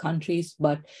in other countries,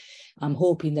 but I'm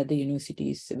hoping that the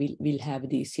universities will have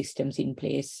these systems in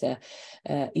place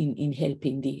in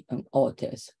helping the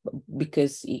authors,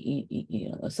 because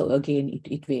so again,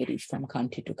 it varies from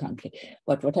country to country.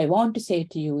 But what I want to say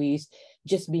to you is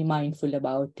just be mindful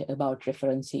about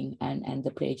referencing and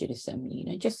the plagiarism.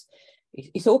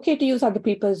 It's okay to use other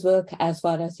people's work as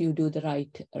far as you do the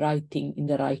right thing in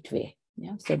the right way.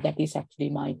 Yeah, so that is actually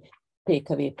my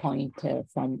takeaway point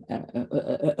from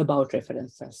about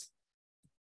references.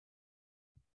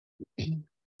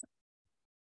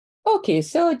 Okay,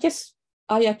 so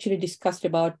I actually discussed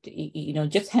about,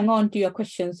 just hang on to your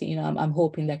questions. I'm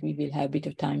hoping that we will have a bit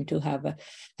of time to have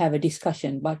a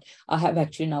discussion, but I have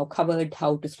actually now covered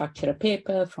how to structure a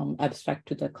paper from abstract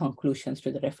to the conclusions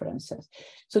to the references.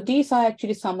 So these are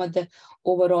actually some of the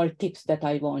overall tips that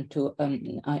I want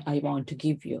to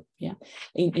give you. Yeah,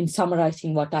 in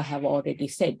summarizing what I have already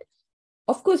said.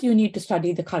 Of course, you need to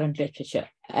study the current literature.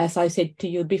 As I said to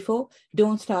you before,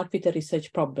 don't start with a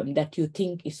research problem that you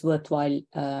think is worthwhile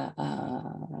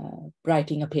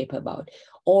writing a paper about.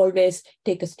 Always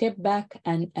take a step back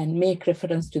and make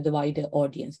reference to the wider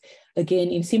audience.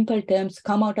 Again, in simple terms,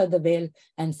 come out of the well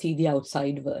and see the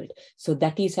outside world. So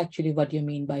that is actually what you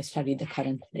mean by study the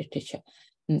current literature.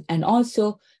 And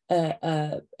also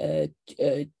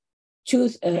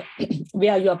choose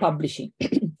where you are publishing.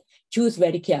 Choose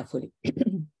very carefully.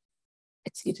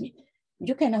 Excuse me.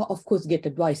 you can, of course, get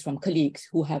advice from colleagues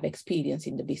who have experience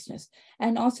in the business,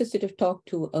 and also sort of talk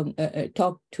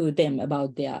to them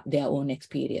about their own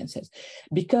experiences.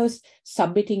 Because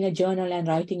submitting a journal and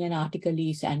writing an article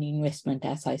is an investment,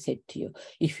 as I said to you.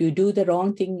 If you do the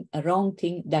wrong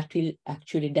thing, that will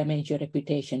actually damage your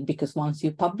reputation, because once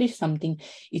you publish something,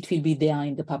 it will be there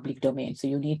in the public domain. So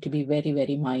you need to be very,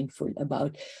 very mindful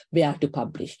about where to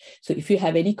publish. So if you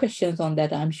have any questions on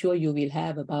that, I'm sure you will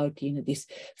have about, this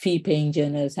fee-paying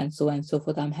journals and so on and so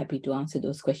forth. I'm happy to answer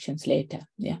those questions later.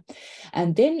 Yeah.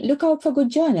 And then look out for good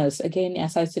journals. Again,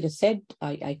 as I sort of said,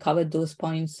 I covered those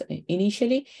points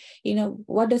initially.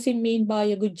 What does it mean by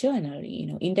a good journal?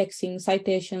 Indexing,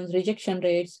 citations, rejection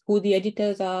rates, who the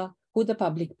editors are, who the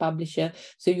public publisher.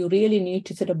 So you really need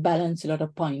to sort of balance a lot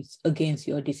of points against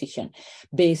your decision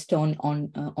based on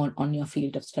your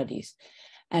field of studies.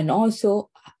 And also,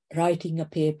 writing a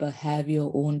paper, have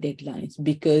your own deadlines,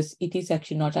 because it is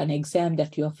actually not an exam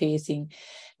that you are facing.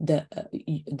 The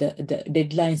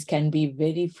deadlines can be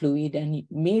very fluid, and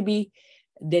maybe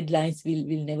deadlines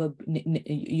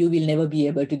you will never be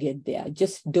able to get there.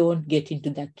 Just don't get into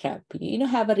that trap.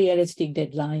 Have a realistic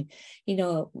deadline.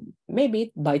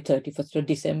 Maybe by 31st of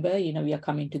December, we are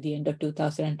coming to the end of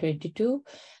 2022.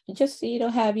 Just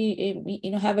have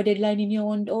a deadline in your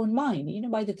own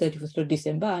mind. By the 31st of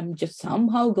December, I'm just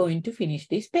somehow going to finish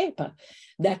this paper.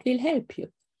 That will help you.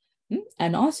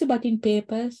 And also, but in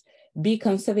papers, be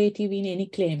conservative in any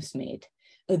claims made.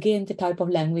 Again, the type of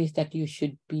language that you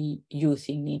should be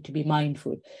using need to be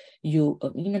mindful.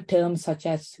 Terms such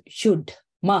as should,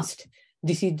 must.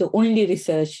 This is the only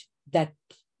research that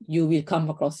you will come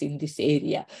across in this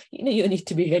area. You need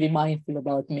to be very mindful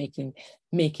about making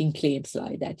claims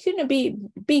like that.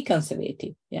 Be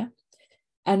conservative, yeah.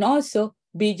 And also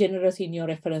be generous in your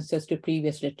references to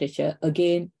previous literature.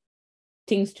 Again,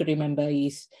 things to remember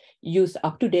is use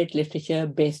up-to-date literature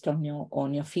based on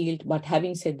your field. But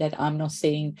having said that, I'm not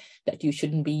saying that you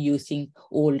shouldn't be using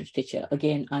old literature.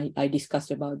 Again, I discussed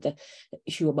about the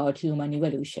issue about human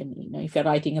evolution. If you're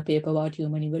writing a paper about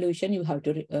human evolution, you have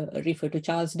to refer to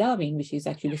Charles Darwin, which is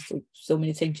actually so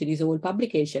many centuries old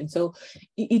publication. So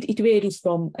it varies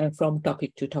from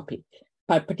topic to topic.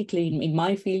 But particularly in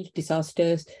my field,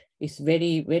 disasters is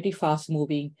very, very fast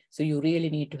moving. So you really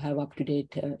need to have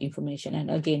up-to-date information. And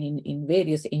again, in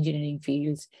various engineering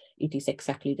fields, it is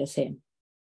exactly the same.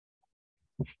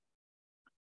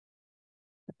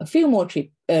 A few more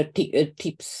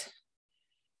tips.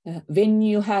 When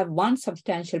you have one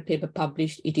substantial paper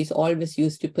published, it is always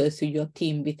used to pursue your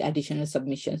theme with additional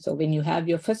submissions. So when you have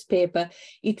your first paper,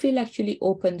 it will actually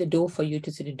open the door for you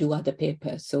to sort of do other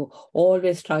papers. So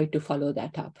always try to follow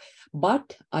that up.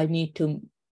 But I need to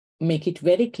make it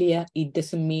very clear, it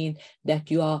doesn't mean that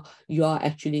you are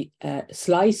actually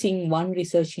slicing one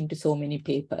research into so many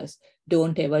papers.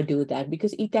 Don't ever do that,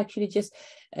 because it actually just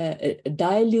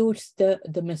dilutes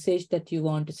the message that you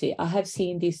want to say. I have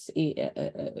seen this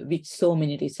with so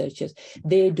many researchers.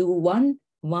 They do one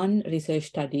research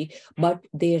study, but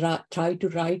they try to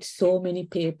write so many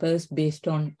papers based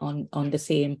on the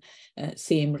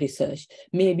same research.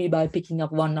 Maybe by picking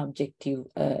up one objective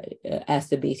as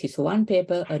the basis for one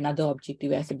paper, another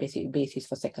objective as a basis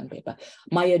for second paper.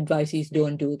 My advice is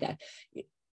don't do that.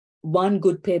 One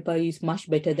good paper is much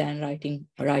better than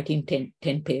writing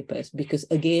 10 papers, because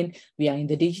again, we are in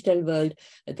the digital world.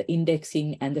 The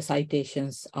indexing and the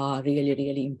citations are really,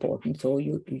 really important. So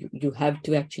you have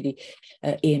to actually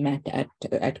aim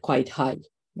at quite high,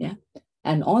 yeah.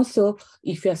 And also,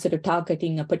 if you're sort of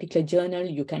targeting a particular journal,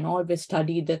 you can always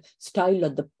study the style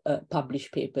of the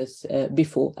published papers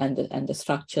before and the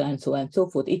structure and so on and so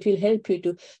forth. It will help you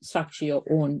to structure your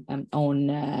own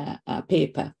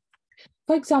paper.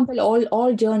 For example,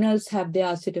 all journals have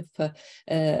their sort of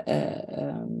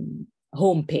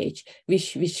homepage,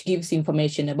 which gives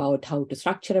information about how to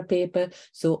structure a paper.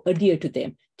 So adhere to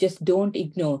them. Just don't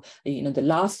ignore. The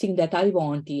last thing that I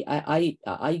want,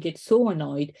 I get so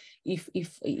annoyed if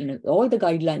all the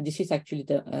guidelines. This is actually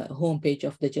the homepage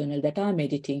of the journal that I'm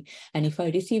editing, and if I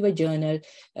receive a journal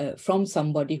from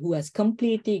somebody who has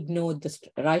completely ignored the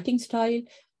writing style,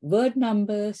 word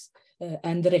numbers,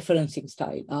 and the referencing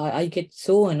style, I get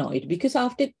so annoyed, because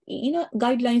after,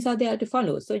 guidelines are there to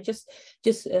follow. So just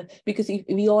because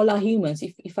we all are humans,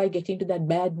 if I get into that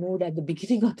bad mood at the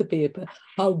beginning of the paper,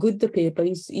 how good the paper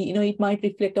is, it might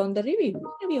reflect on the review.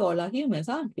 We all are humans,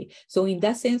 aren't we? So in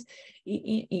that sense,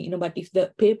 but if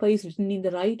the paper is written in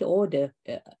the right order,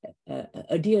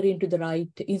 adhering to the right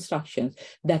instructions,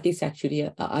 that is actually,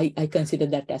 I consider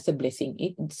that as a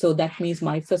blessing. So that means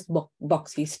my first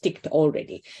box is ticked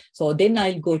already. So or then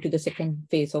I'll go to the second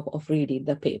phase of reading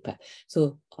the paper.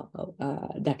 So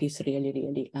that is really,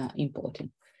 really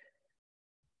important.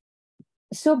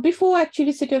 So before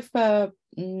actually sort of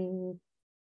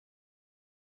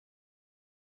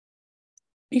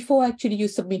before actually you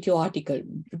submit your article,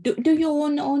 do your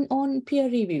own peer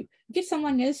review. Get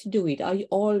someone else to do it. I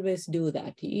always do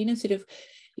that. You know, sort of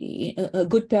a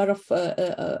good pair of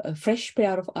a fresh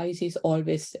pair of eyes is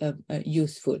always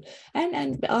useful,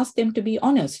 and ask them to be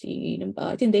honest. You know,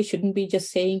 I think they shouldn't be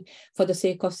just saying for the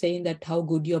sake of saying that how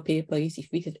good your paper is if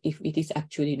it is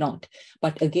actually not.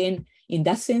 But again, in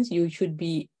that sense, you should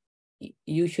be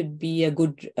a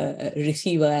good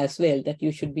receiver as well, that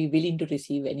you should be willing to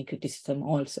receive any criticism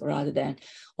also, rather than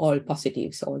all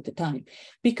positives all the time,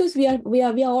 because we are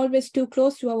always too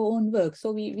close to our own work,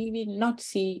 so we will not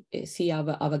see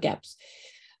our gaps.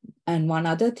 And one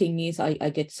other thing is I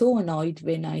get so annoyed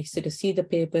when I sort of see the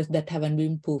papers that haven't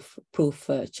been proof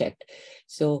checked.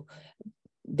 So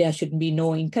there should be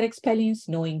no incorrect spellings,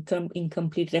 no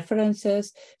incomplete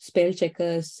references, spell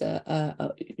checkers.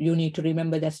 You need to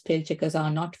remember that spell checkers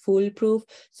are not foolproof.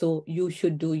 So you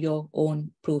should do your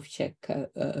own proof check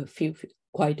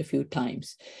quite a few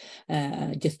times,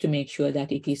 just to make sure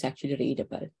that it is actually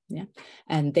readable. Yeah,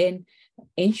 and then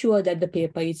ensure that the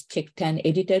paper is checked and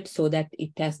edited so that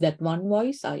it has that one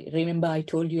voice. I remember I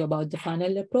told you about the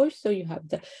funnel approach. So you have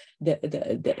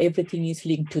the everything is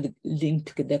linked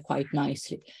together quite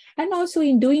nicely. And also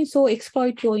in doing so,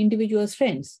 exploit your individual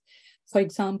strengths. For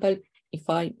example, if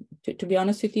to be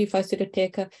honest with you, if I sort of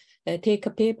take a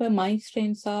paper, my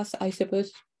strengths are, I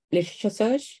suppose, literature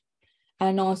search,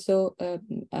 and also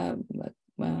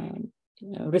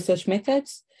research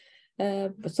methods.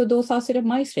 So those are sort of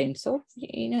my strengths. So,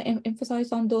 you know,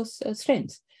 emphasize on those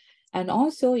strengths. And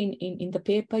also in the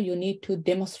paper, you need to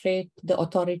demonstrate the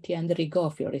authority and the rigor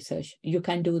of your research. You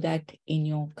can do that in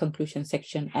your conclusion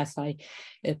section, as I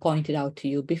pointed out to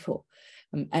you before.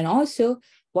 And also,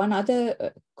 one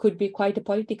other could be quite a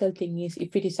political thing is,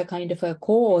 if it is a kind of a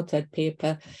co-authored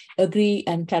paper, agree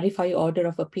and clarify order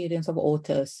of appearance of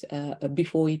authors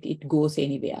before it goes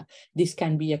anywhere. This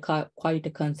can be quite a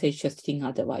contentious thing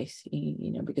otherwise,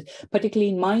 you know, because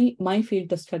particularly in my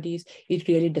field of studies, it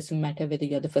really doesn't matter whether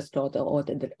you're the first author or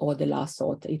the last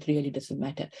author. It really doesn't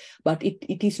matter. But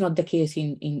it is not the case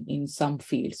in some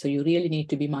fields. So you really need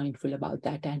to be mindful about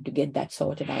that and to get that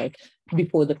sorted out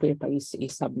before the paper is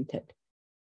submitted.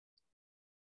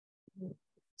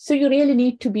 So you really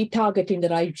need to be targeting the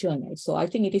right journal. So I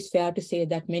think it is fair to say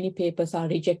that many papers are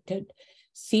rejected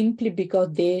simply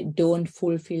because they don't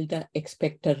fulfill the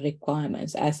expected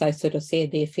requirements. As I sort of say,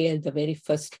 they fail the very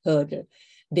first hurdle.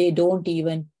 They don't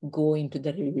even go into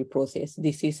the review process.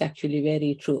 This is actually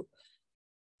very true.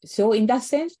 So in that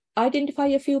sense, identify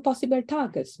a few possible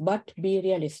targets, but be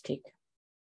realistic.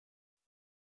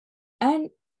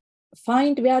 And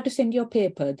find where to send your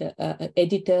paper, the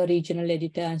editor, regional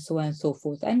editor, and so on and so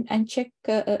forth, and check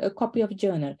a copy of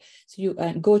journal. So you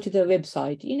go to the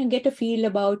website, you know, get a feel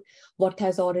about what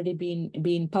has already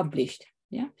been published.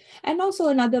 Yeah, and also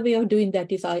another way of doing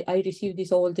that is I receive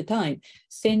this all the time.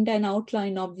 Send an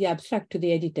outline of the abstract to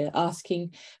the editor,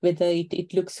 asking whether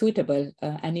it looks suitable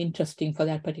and interesting for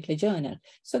that particular journal,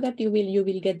 so that you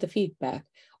will get the feedback,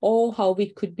 or how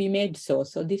it could be made so.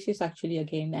 So this is actually,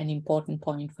 again, an important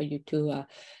point for you to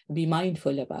be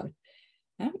mindful about.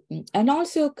 And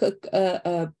also,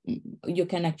 you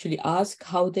can actually ask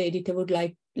how the editor would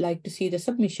like to see the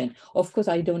submission. Of course,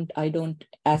 I don't,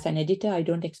 as an editor, I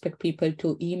don't expect people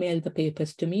to email the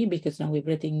papers to me, because now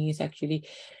everything is actually,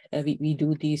 we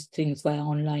do these things via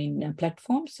online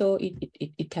platforms. So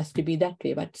it has to be that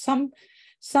way. But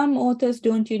some authors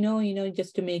don't,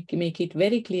 just to make it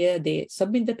very clear, they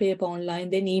submit the paper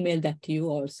online, then email that to you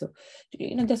also.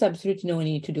 There's absolutely no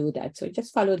need to do that. So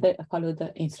just follow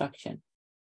the instruction.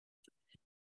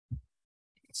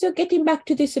 So getting back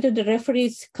to this, the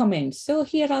referee's comments. So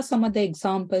here are some of the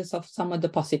examples of some of the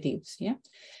positives. Yeah,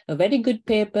 a very good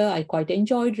paper. I quite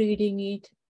enjoyed reading it.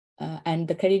 And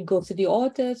the credit goes to the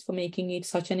authors for making it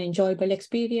such an enjoyable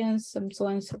experience, and so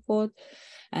on and so forth.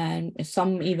 And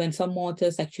even some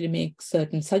authors actually make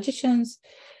certain suggestions.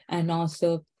 And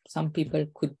also some people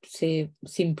could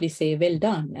simply say, well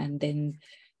done, and then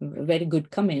very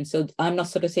good comments. So I'm not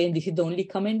sort of saying this is the only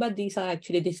comment, but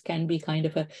this can be kind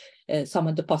of some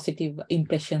of the positive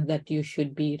impressions that you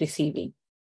should be receiving.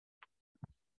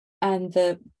 And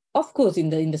of course, in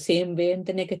the same way, in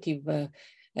the negative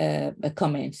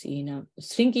comments,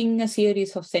 stringing a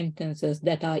series of sentences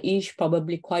that are each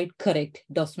probably quite correct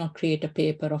does not create a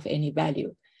paper of any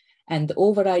value. And the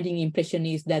overriding impression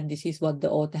is that this is what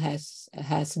the author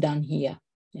has done here.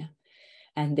 Yeah.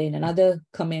 And then another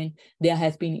comment, there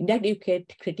has been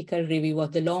inadequate critical review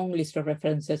of the long list of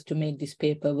references to make this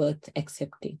paper worth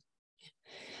accepting.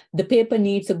 The paper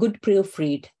needs a good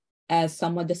proofread, as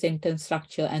some of the sentence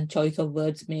structure and choice of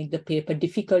words make the paper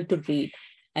difficult to read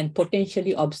and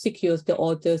potentially obscures the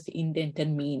author's intent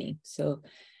and meaning. So,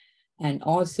 and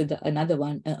also another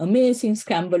one, an amazing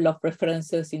scramble of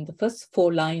references in the first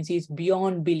 4 lines is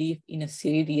beyond belief in a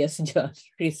serious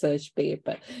research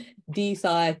paper. These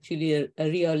are actually a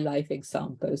real life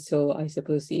example. So I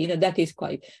suppose, that is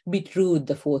quite a bit rude,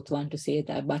 the 4th one, to say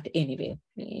that. But anyway,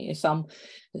 some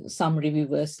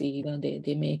reviewers,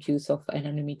 they make use of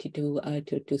anonymity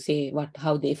to say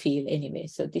how they feel anyway.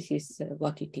 So this is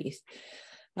what it is.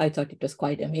 I thought it was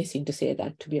quite amazing to say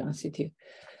that, to be honest with you.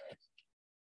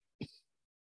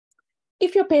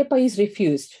 If your paper is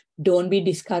refused, don't be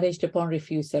discouraged upon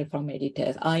refusal from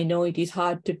editors. I know it is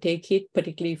hard to take it,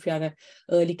 particularly if you are an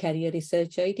early career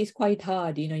researcher. It is quite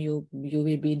hard, you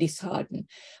will be disheartened.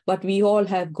 But we all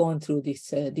have gone through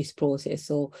this process,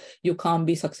 so you can't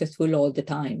be successful all the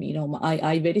time.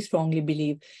 I very strongly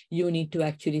believe you need to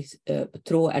actually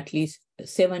throw at least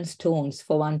 7 stones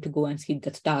for one to go and hit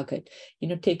the target.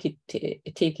 Take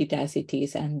it as it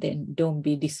is, and then don't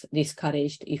be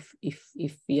discouraged if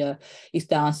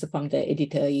the answer from the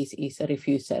editor is a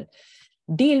refusal.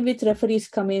 Deal with referees'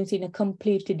 comments in a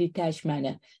completely detached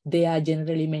manner. They are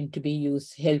generally meant to be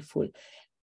used helpful.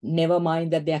 Never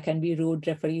mind that there can be rude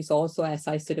referees also, as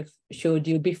I sort of showed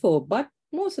you before, but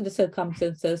most of the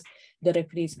circumstances, the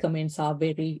referees' comments are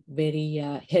very, very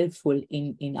helpful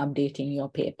in updating your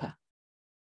paper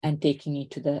and taking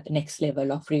it to the next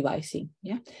level of revising.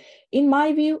 Yeah. In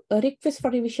my view, a request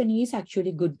for revision is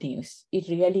actually good news. It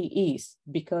really is,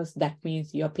 because that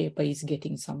means your paper is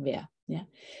getting somewhere. Yeah.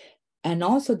 And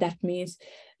also that means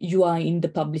you are in the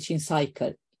publishing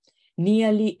cycle.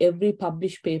 Nearly every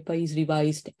published paper is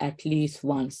revised at least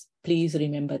once. Please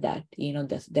remember that.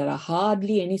 There are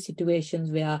hardly any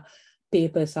situations where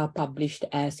papers are published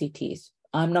as it is.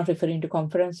 I'm not referring to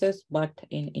conferences, but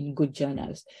in good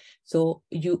journals. So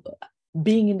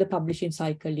being in the publishing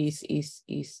cycle is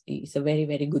a very,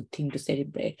 very good thing to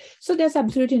celebrate. So there's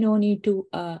absolutely no need to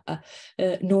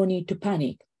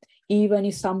panic. Even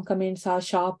if some comments are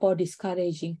sharp or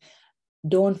discouraging,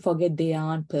 don't forget they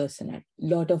aren't personal. A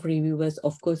lot of reviewers,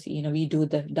 of course, we do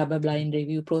the double-blind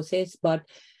review process, but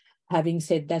having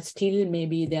said that, still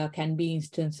maybe there can be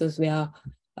instances where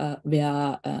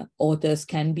authors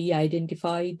can be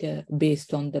identified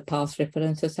based on the past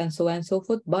references and so on and so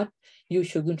forth. But you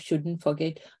shouldn't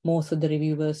forget, most of the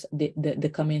reviewers,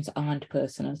 the comments aren't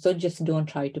personal. So just don't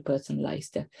try to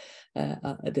personalize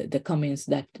the comments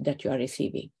that you are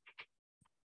receiving.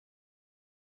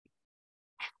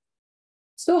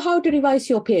 So how to revise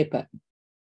your paper?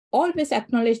 Always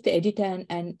acknowledge the editor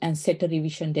and set a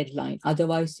revision deadline.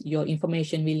 Otherwise, your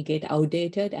information will get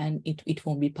outdated and it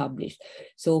won't be published.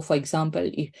 So, for example,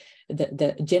 if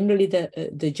generally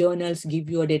the journals give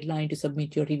you a deadline to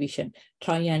submit your revision,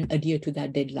 try and adhere to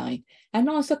that deadline. And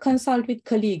also consult with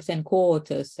colleagues and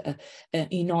co-authors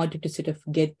in order to sort of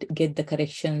get the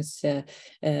corrections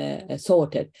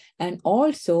sorted. And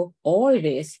also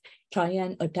always try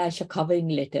and attach a covering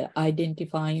letter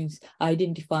identifying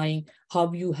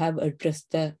how you have addressed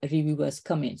the reviewer's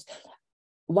comments.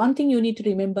 One thing you need to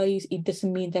remember is it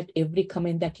doesn't mean that every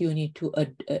comment that you need to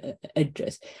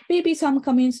address. Maybe some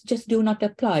comments just do not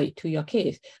apply to your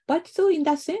case. But so in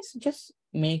that sense, just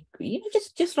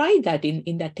just write that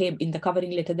in that table, in the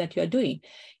covering letter that you are doing,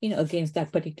 against that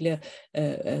particular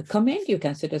comment. You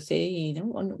can sort of say,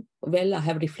 well, I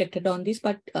have reflected on this,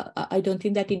 but I don't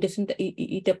think that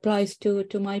it applies to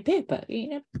my paper.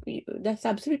 That's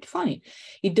absolutely fine.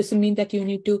 It doesn't mean that you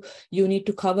need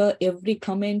to cover every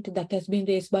comment that has been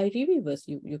raised by reviewers.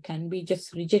 You can be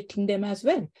just rejecting them as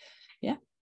well. Yeah.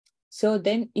 So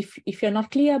then if you're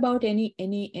not clear about any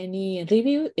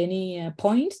review, any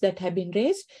points that have been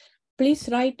raised, please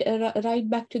write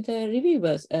back to the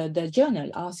reviewers, the journal,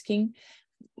 asking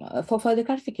for further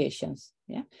clarifications.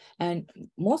 Yeah. And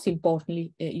most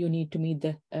importantly, you need to meet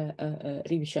the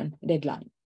revision deadline.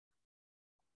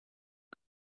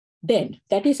 Then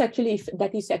that is actually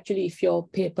if your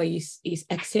paper is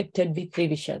accepted with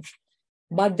revisions.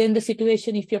 But then the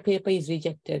situation, if your paper is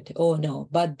rejected, oh no,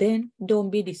 but then don't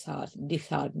be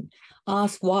disheartened.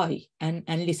 Ask why and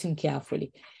listen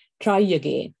carefully. Try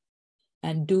again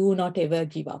and do not ever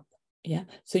give up. Yeah.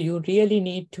 So you really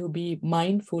need to be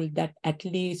mindful that at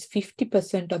least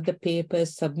 50% of the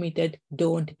papers submitted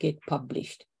don't get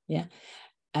published. Yeah.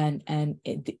 And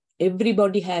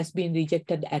everybody has been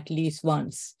rejected at least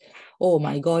once. Oh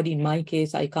my God, in my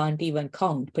case, I can't even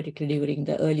count, particularly during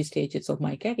the early stages of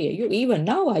my career. Even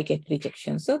now I get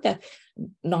rejection. So that,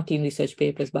 not in research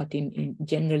papers, but in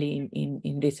generally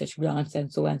in research grants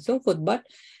and so on and so forth. But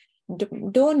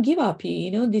don't give up.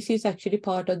 This is actually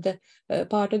part of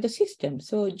the system.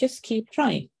 So just keep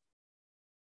trying.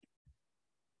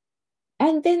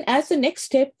 And then as a next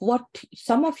step, what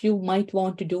some of you might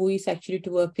want to do is actually to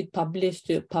work with publishers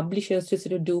to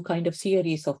sort of do kind of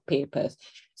series of papers.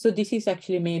 So this is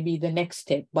actually maybe the next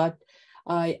step, but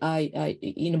I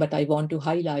want to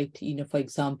highlight, for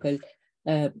example,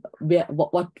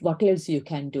 what else you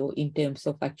can do in terms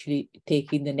of actually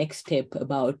taking the next step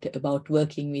about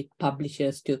working with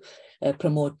publishers to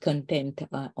promote content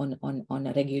on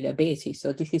a regular basis.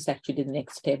 So this is actually the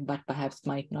next step, but perhaps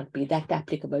might not be that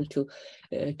applicable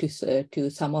to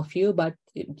some of you. But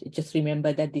just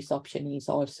remember that this option is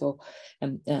also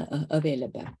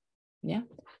available. Yeah.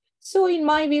 So in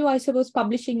my view, I suppose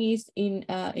publishing is in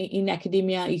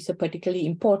academia is a particularly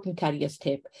important career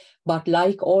step, but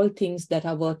like all things that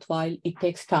are worthwhile, it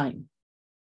takes time.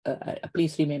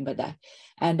 Please remember that.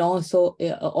 And also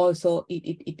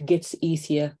it gets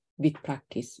easier with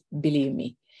practice, believe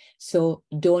me. So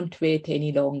don't wait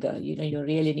any longer. You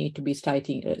really need to be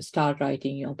start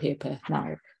writing your paper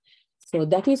now. So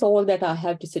that is all that I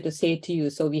have to sort of say to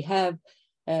you. So we have,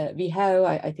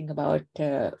 I think, about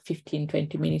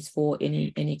 15-20 minutes for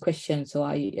any questions. So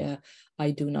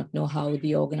I do not know how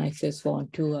the organizers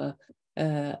want to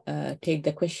take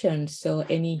the questions. So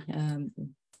any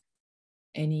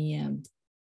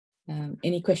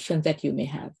questions that you may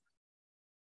have.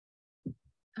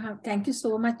 Thank you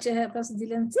so much, Professor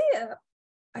Dilanthi.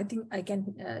 I think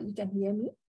you can hear me.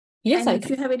 Yes, and if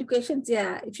you have any questions,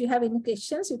 if you have any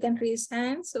questions, you can raise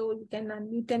hands, so you can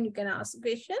unmute and you can ask a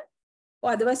question.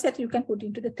 Or otherwise, that you can put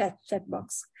into the chat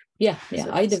box. Yeah.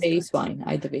 So either way is fine.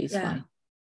 Either way is fine.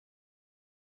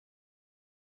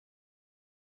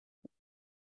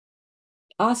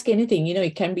 Ask anything.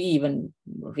 It can be even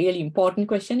really important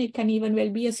question. It can even well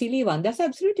be a silly one. That's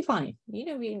absolutely fine.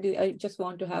 I just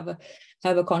want to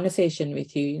have a conversation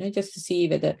with you. Just to see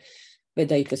whether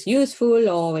it was useful,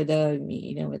 or whether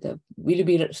will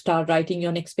you start writing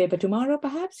your next paper tomorrow,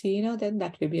 perhaps. Then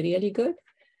that will be really good.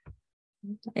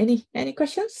 Any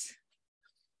questions?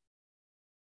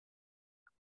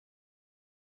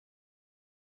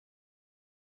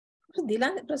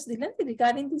 Dilanthi,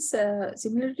 regarding this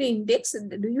similarity index,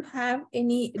 do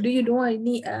you know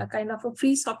any kind of a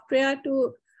free software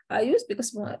to use?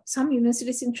 Because some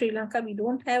universities in Sri Lanka, we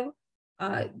don't have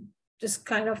this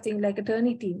kind of thing like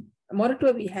Eternity.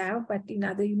 Moratuwa we have, but in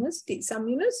other universities, some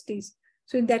universities.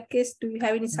 So in that case, do you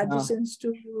have any suggestions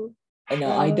to?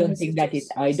 No, I don't think that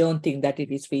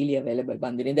it is really available,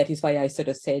 Bandini. That is why I sort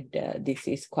of said this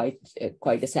is quite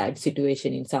a sad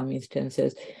situation in some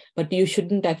instances. But you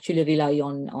shouldn't actually rely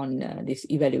on this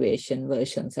evaluation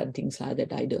versions and things like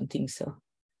that. I don't think so.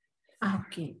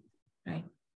 Okay, right.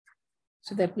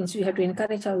 So that means we have to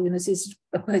encourage our universities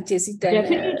to purchase it.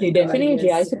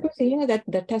 Definitely. I suppose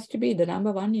that has to be the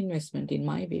 #1 investment in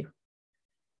my view.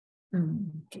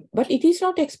 Okay. But it is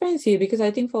not expensive, because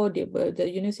I think for the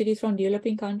universities from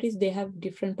developing countries, they have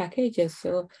different packages.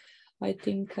 So I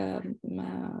think that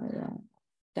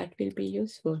will be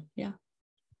useful. Yeah.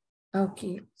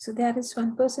 Okay. So there is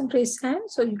one person raised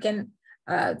hand, so you can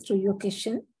through your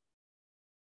question.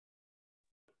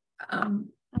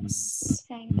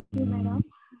 Thank you, madam.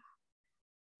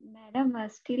 Madam,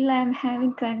 still I'm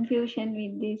having confusion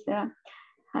with this.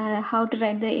 How to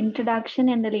write the introduction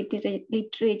and the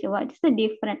literature. What is the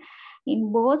difference?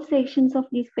 In both sections of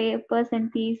these papers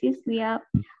and thesis, we are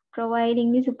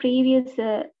providing these previous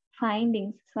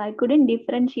findings. So I couldn't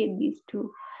differentiate these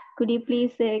two. Could you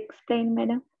please explain,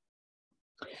 madam?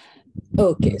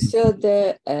 Okay, so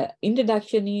the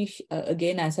introduction is,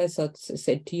 again, as I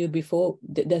said to you before,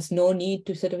 there's no need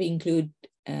to sort of include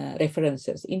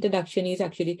references. Introduction is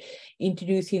actually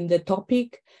introducing the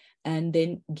topic, and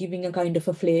then giving a kind of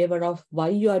a flavor of why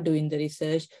you are doing the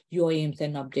research, your aims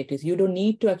and objectives. You don't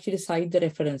need to actually cite the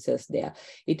references there.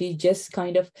 It is just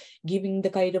kind of giving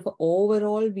the kind of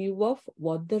overall view of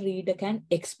what the reader can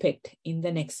expect in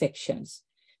the next sections.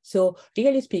 So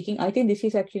really speaking, I think this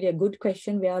is actually a good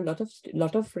question where a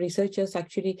lot of researchers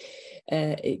actually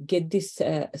get this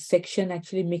section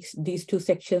actually these two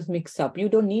sections mixed up. You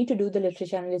don't need to do the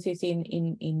literature analysis in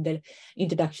the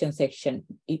introduction section.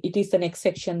 It is the next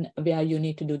section where you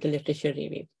need to do the literature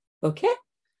review. Okay.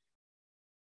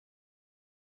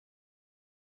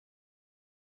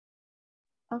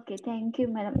 Okay, thank you,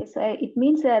 madam. So it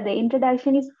means the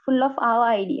introduction is full of our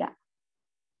idea.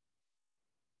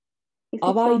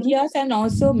 our ideas and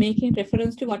also making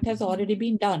reference to what has already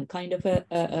been done, kind of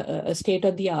a state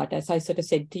of the art. As I sort of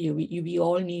said to you, we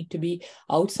all need to be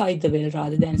outside the well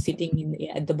rather than sitting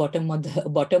at the bottom of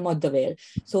the well.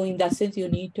 So in that sense, you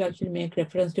need to actually make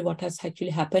reference to what has actually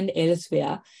happened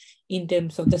elsewhere in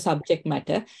terms of the subject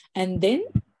matter, and then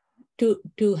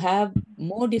to have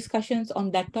more discussions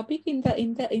on that topic in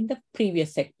the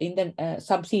previous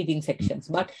subsequent sections.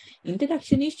 But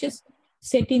introduction is just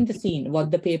setting the scene,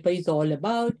 what the paper is all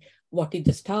about, what is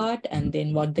the start, and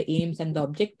then what the aims and the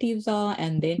objectives are,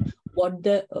 and then what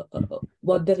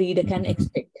the reader can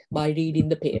expect by reading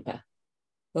the paper.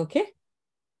 Okay?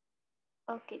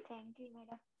 Okay, thank you,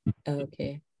 madam.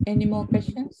 Okay. Any more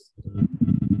questions?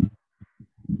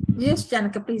 Yes,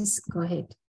 Janaka, please go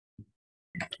ahead.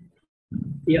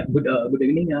 Yeah, good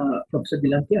evening, Professor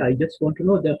Dilanti. I just want to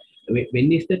know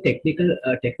when is the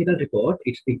technical report?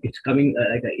 It's coming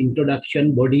like an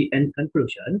introduction, body, and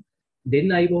conclusion.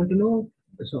 Then I want to know,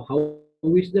 so how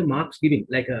is the marks giving?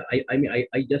 Like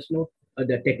I just know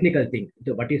the technical thing.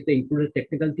 So what is the included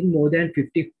technical thing? More than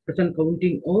 50%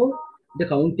 counting, or the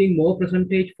counting more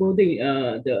percentage for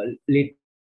the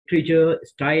literature,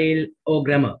 style, or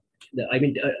grammar?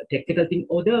 Technical thing,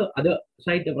 or the other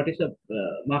side, what is the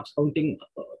marks counting,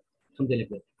 something like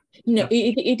that? No,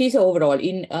 it is overall.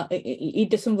 It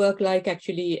doesn't work like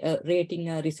actually rating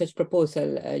a research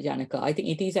proposal, Janaka. I think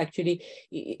it is actually,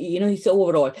 it's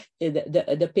overall.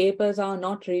 The papers are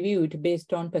not reviewed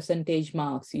based on percentage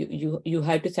marks. You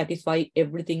have to satisfy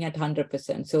everything at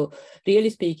 100%. So really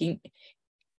speaking,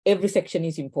 every section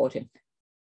is important.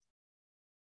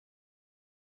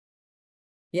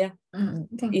 Yeah.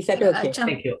 Is that okay?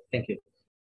 Thank you.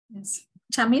 Yes.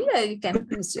 Chamil, you can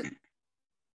proceed.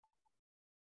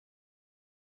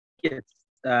 Yes.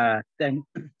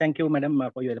 Thank you, madam,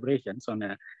 for your elaborations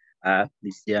on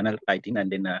this journal writing. And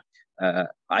then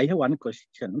I have one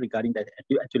question regarding that,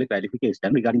 actually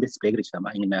clarification regarding this plagiarism.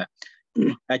 I mean,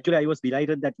 actually, I was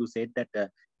delighted that you said that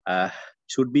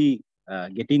should be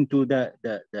get into the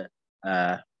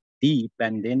deep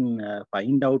and then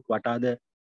find out what are the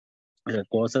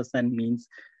causes and means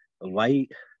why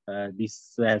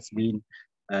this has been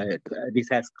this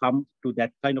has come to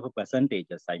that kind of a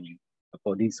percentages. I mean,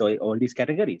 for these all these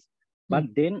categories. But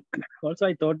then also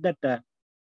I thought that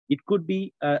it could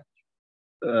be a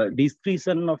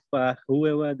discretion of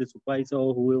whoever the supervisor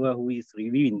or whoever who is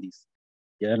reviewing this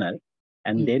journal,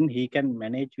 and then he can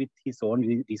manage with his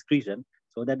own discretion,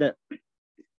 so that the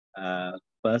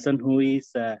person who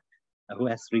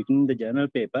has written the journal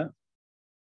paper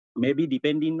maybe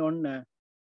depending on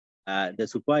the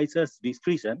supervisor's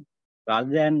discretion rather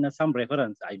than some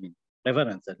reference. I mean,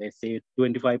 reference, let's say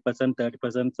 25%,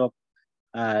 30% of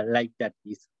like that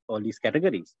is all these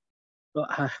categories. So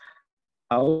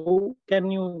how can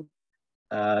you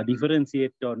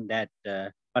differentiate on that?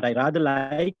 But I rather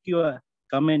like your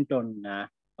comment on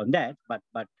that,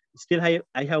 but still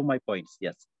I have my points.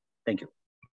 Yes, thank you.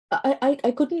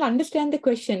 I couldn't understand the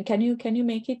question. Can you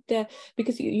make it,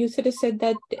 because you sort of said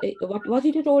that, what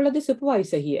is the role of the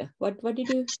supervisor here? What did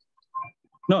you?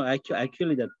 No,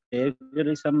 actually the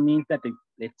plagiarism means that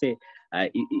let's say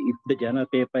if the journal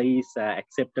paper is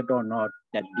accepted or not,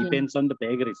 that depends on the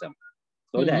plagiarism.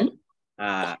 So that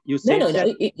you said no,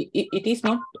 that it is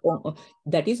not.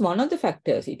 That is one of the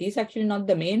factors. It is actually not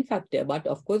the main factor, but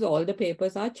of course all the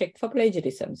papers are checked for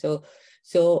plagiarism. So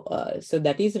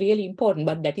that is really important,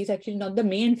 but that is actually not the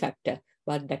main factor.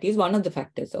 But that is one of the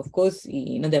factors. Of course,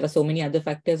 there are so many other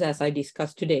factors, as I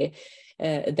discussed today,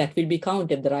 that will be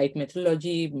counted. The right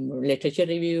methodology, literature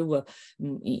review,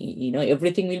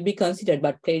 everything will be considered.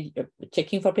 But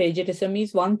checking for plagiarism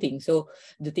is one thing. So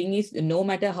the thing is, no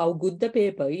matter how good the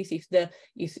paper is,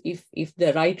 if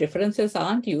the right references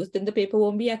aren't used, then the paper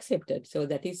won't be accepted. So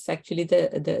that is actually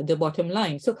the bottom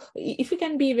line. So if you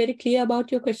can be very clear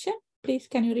about your question, please,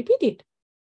 can you repeat it?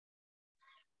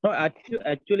 No,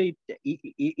 actually,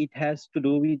 it has to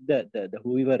do with the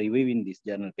whoever reviewing this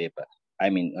journal paper. I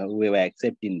mean, whoever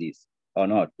accepting this or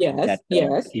not. Yes,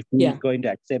 yes. If he is going to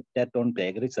accept that on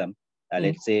plagiarism,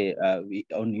 let's say,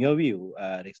 on your view,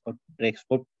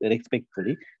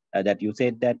 respectfully, that you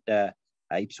said that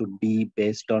it should be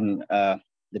based on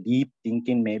the deep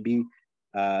thinking. Maybe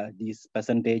these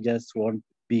percentages won't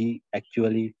be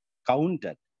actually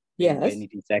counted when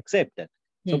it is accepted.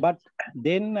 So, but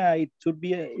then it could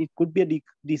be a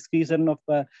discretion of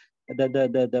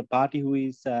the party who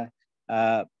is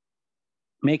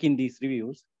making these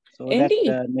reviews, so Indeed.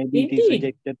 that maybe it is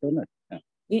rejected or not.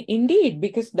 Indeed,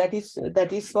 because that is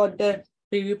what the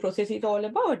review process is all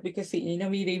about. Because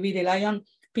we rely on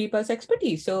people's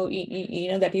expertise. So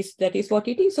that is what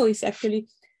it is. So it's actually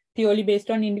purely based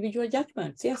on individual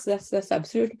judgments. Yes, that's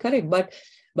absolutely correct.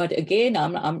 But again,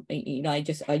 I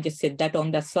just said that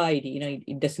on that slide.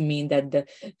 It doesn't mean that the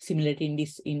similarity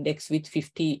index with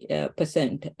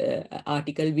 50%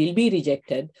 article will be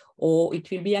rejected or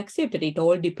it will be accepted. It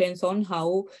all depends on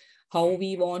how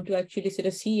we want to actually sort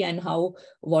of see and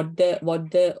what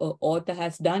the author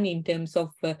has done in terms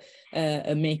of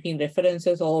making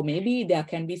references, or maybe there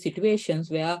can be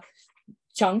situations where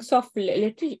chunks of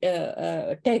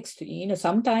text,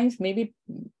 sometimes maybe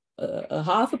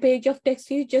half a page of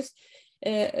text is just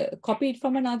copied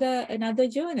from another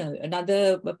journal,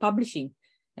 another publishing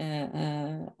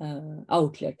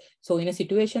outlet. So in a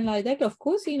situation like that, of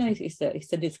course, it's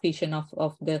the discretion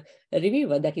of the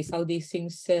reviewer. That is how these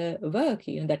things work.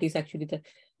 That is actually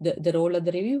the role of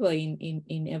the reviewer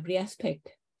in every aspect.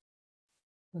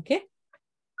 Okay.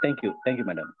 Thank you,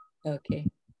 madam. Okay.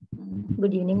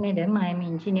 Good evening, madam. I am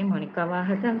Engineer Monica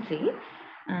Vahatamsri.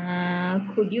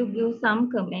 Could you give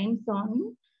some comments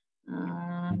on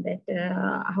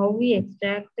how we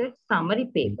extracted summary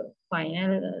paper,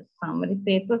 final summary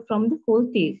paper from the full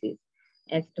thesis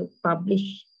as to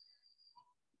publish?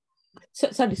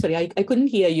 Sorry, I couldn't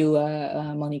hear you,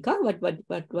 Monica.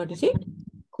 What is it?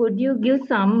 Could you give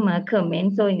some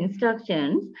comments or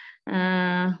instructions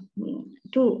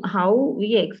to how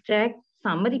we extract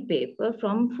summary paper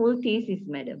from full thesis,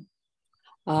 madam?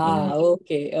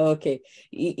 Okay.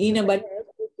 But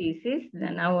thesis.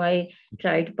 Now I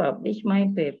try to publish my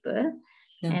paper,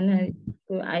 and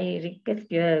I request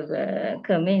your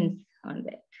comments on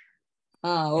that.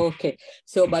 Okay.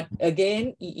 So, but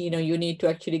again, you need to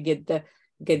actually get the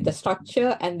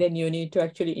structure, and then you need to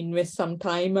actually invest some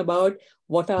time about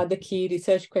what are the key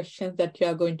research questions that you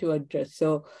are going to address.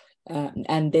 So,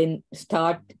 and then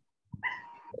start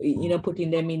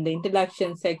putting them in the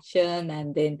introduction section,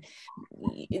 and then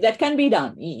that can be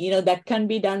done. That can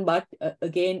be done, but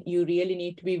again, you really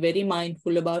need to be very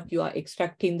mindful about you are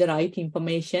extracting the right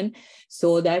information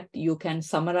so that you can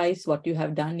summarize what you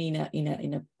have done in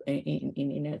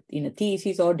a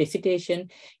thesis or dissertation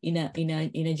in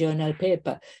a journal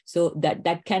paper. So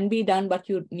that can be done, but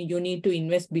you need to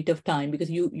invest a bit of time, because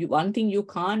one thing you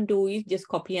can't do is just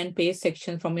copy and paste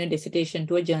sections from your dissertation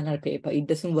to a journal paper. It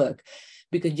doesn't work.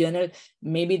 Because journal,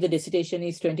 maybe the dissertation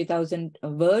is 20,000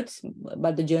 words,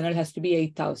 but the journal has to be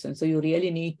 8,000. So you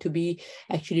really need to be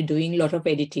actually doing a lot of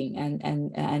editing, and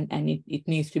it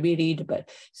needs to be readable.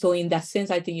 So in that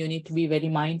sense, I think you need to be very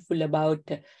mindful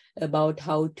about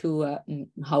how to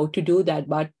do that.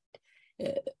 But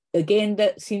again,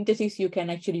 the synthesis you can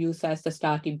actually use as the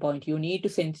starting point. You need to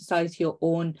synthesize your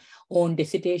own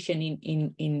dissertation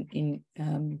in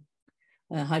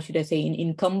how should I say,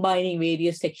 in combining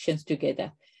various sections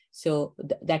together. So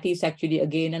that is actually,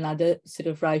 again, another sort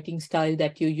of writing style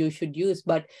that you should use.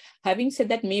 But having said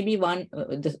that, maybe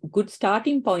the good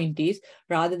starting point is,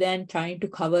 rather than trying to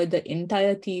cover the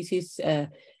entire thesis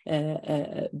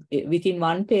within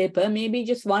one paper, maybe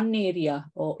just one area,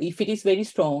 or if it is very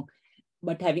strong.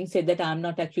 But having said that, I'm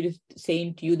not actually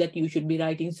saying to you that you should be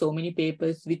writing so many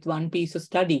papers with one piece of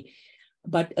study.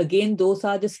 But again, those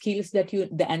are the skills that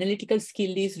the analytical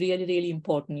skill is really, really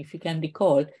important. If you can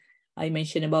recall, I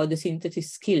mentioned about the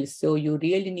synthesis skills. So you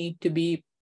really need to be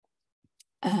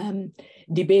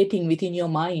debating within your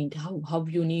mind how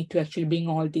you need to actually bring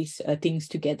all these things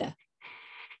together.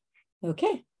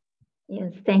 Okay.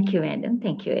 Yes, thank you, madam.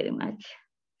 Thank you very much.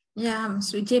 Yeah,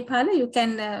 Ms. Vijaypala, you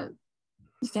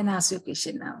can ask your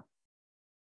question now.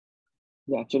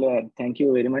 Yeah, actually, thank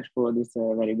you very much for this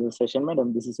very good session,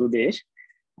 madam. This is Udesh.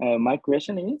 My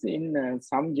question is, in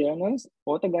some journals,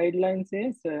 author guidelines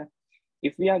says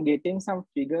if we are getting some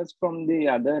figures from the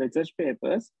other research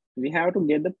papers, we have to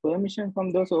get the permission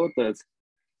from those authors.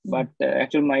 But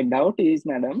actually, my doubt is,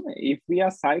 madam, if we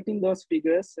are citing those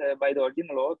figures by the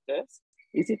original authors,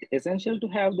 is it essential to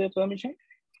have their permission?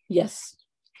 Yes.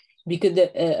 Because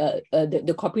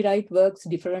the copyright works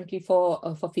differently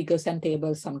for figures and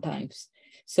tables sometimes.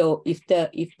 So if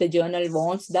the journal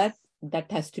wants that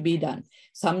has to be done.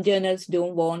 Some journals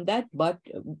don't want that, but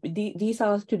these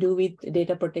are to do with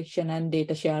data protection and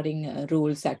data sharing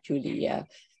rules actually. Yeah.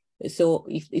 So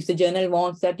if the journal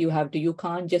wants that, you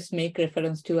can't just make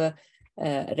reference to a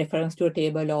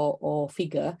table or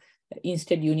figure.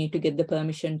 Instead, you need to get the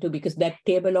permission because that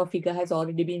table or figure has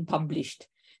already been published.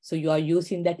 So you are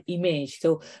using that image.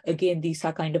 So again, these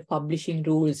are kind of publishing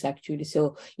rules actually.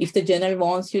 So if the journal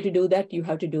wants you to do that, you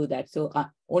have to do that. So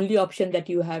only option that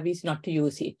you have is not to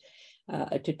use it,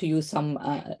 to use some,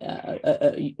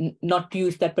 not to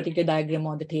use that particular diagram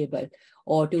on the table,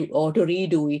 or to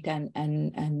redo it and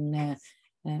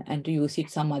to use it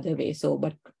some other way. So,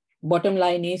 but bottom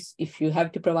line is, if you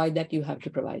have to provide that, you have to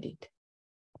provide it.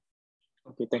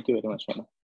 Okay, thank you very much, madam.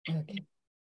 Okay.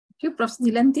 Thank you, Professor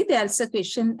Dilanthi. There's a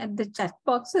question at the chat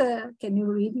box. Can you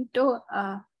read it? Or,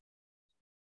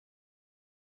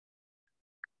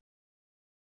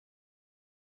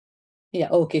 Yeah,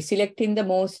 okay, selecting the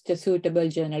most suitable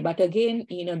journal. But again,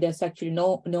 there's actually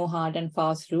no hard and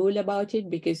fast rule about it,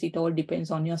 because it all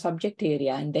depends on your subject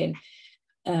area. And then,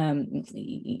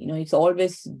 it's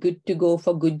always good to go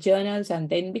for good journals. And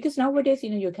then, because nowadays,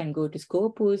 you can go to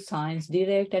Scopus, Science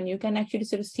Direct, and you can actually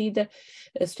sort of see the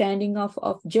standing of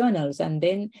journals. And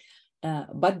then,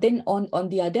 but then on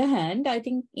the other hand, I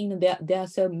think,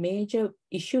 there's a major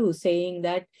issue saying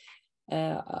that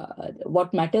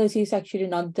what matters is actually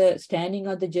not the standing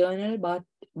of the journal, but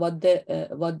what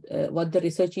the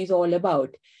research is all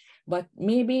about. But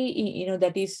maybe,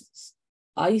 that is,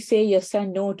 I say yes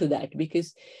and no to that,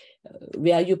 because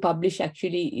where you publish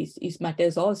actually is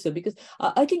matters also. Because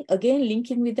I think, again,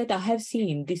 linking with that, I have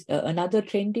seen this another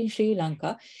trend in Sri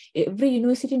Lanka. Every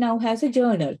university now has a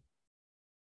journal.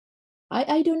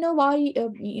 I don't know why,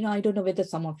 I don't know whether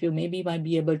some of you maybe might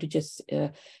be able to just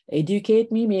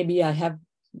educate me. Maybe I'm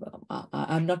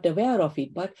not aware of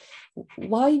it, but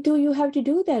why do you have to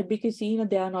do that? Because,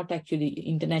 they are not actually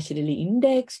internationally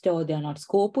indexed, or they are not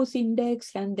Scopus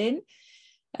indexed. And then,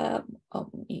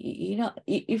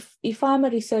 if I'm a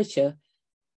researcher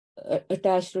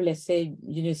attached to, let's say,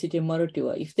 University of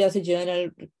Moratuwa, if there's a journal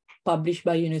published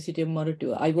by University of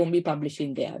Moratuwa, I won't be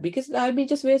publishing there, because I'll be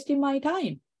just wasting my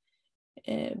time.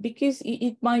 Because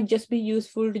it might just be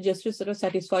useful to just to sort of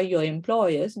satisfy your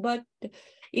employers, but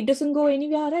it doesn't go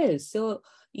anywhere else. So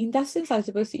in that sense, I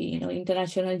suppose,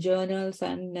 international journals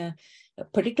and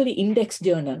particularly index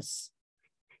journals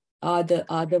are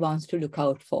the ones to look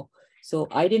out for. So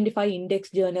identify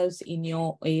index journals in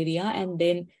your area, and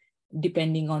then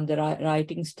depending on the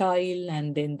writing style,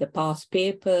 and then the past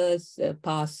papers,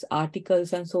 past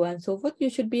articles, and so on and so forth, you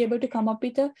should be able to come up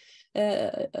with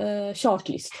a short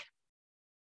list.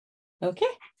 Okay.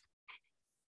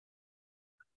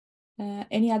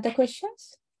 Any other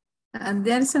questions?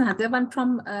 There is another one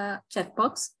from chat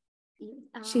box.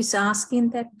 She's asking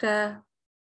that,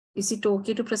 is it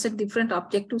okay to present different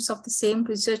objectives of the same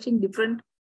research in different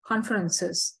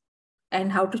conferences,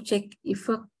 and how to check if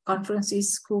a conference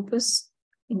is Scopus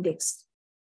indexed?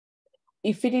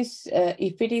 If it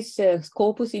is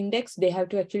Scopus index, they have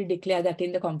to actually declare that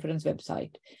in the conference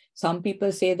website. Some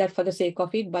people say that for the sake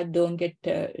of it, but don't get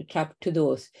trapped to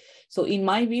those. So in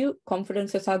my view,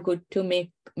 conferences are good to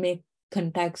make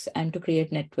contacts and to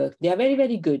create networks. They are very,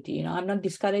 very good. I'm not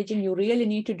discouraging. You really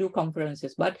need to do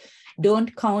conferences, but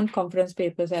don't count conference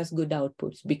papers as good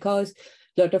outputs, because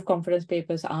a lot of conference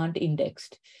papers aren't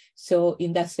indexed. So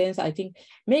in that sense, I think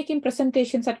making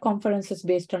presentations at conferences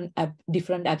based on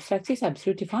different abstracts is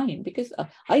absolutely fine, because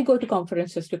I go to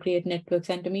conferences to create networks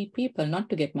and to meet people, not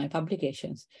to get my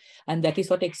publications. And that is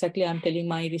what exactly I'm telling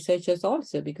my researchers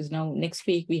also, because now next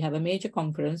week we have a major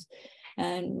conference,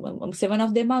 and 7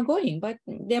 of them are going, but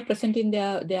they are presenting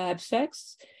their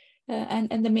abstracts.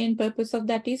 And the main purpose of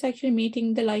that is actually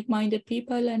meeting the like-minded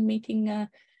people and meeting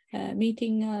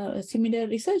similar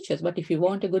researchers. But if you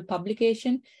want a good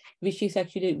publication, which is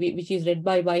read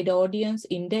by wider audience,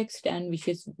 indexed, and which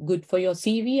is good for your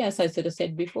CV, as I sort of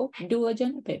said before, do a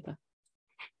journal paper.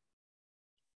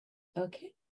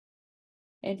 Okay.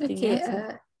 Anything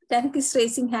else? Danica is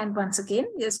raising hand once again.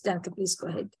 Yes, Danica, please go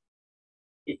ahead.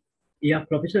 Yeah,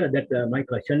 Professor, that my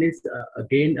question is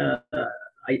again,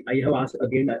 I have asked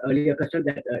again earlier question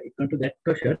that it comes to that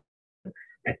question.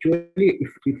 Actually,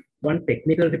 if one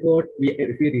technical report,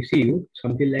 if we receive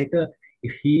something like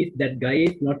if that guy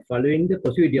is not following the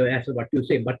procedure as what you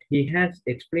say, but he has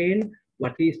explained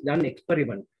what is done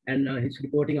experiment, and he's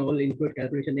reporting all input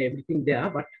calculation, everything there,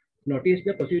 but notice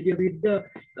the procedure with the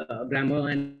grammar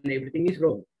and everything is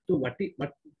wrong. So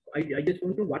I just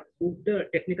want to what would the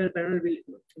technical panel will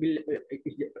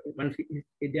once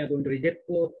they are going to reject,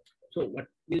 so what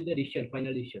will the decision,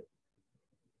 final decision?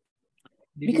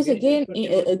 Because again,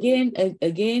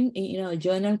 a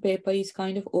journal paper is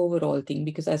kind of overall thing,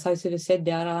 because as I sort of said,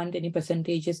 there aren't any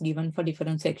percentages given for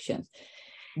different sections.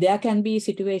 There can be a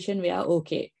situation where,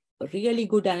 okay, really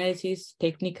good analysis,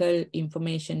 technical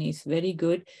information is very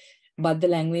good, but the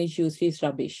language used is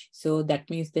rubbish. So that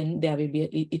means then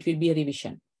it will be a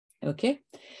revision. Okay.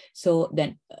 So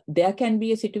then there can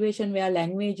be a situation where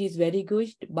language is very good,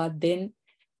 but then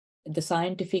the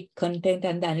scientific content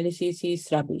and the analysis is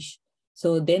rubbish.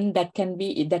 So then that can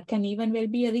even well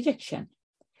be a rejection.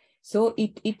 So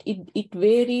it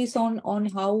varies on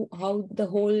how the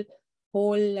whole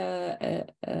whole,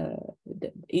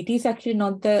 it is actually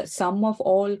not the sum of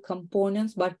all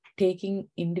components, but taking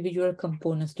individual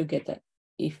components together,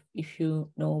 if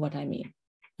you know what I mean.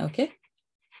 Okay.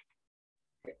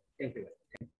 Thank you.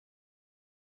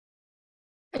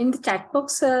 In the chat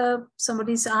box,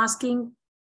 somebody is asking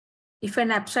if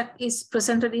an abstract is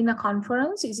presented in a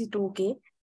conference, is it okay?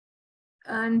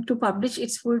 And to publish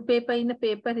its full paper in a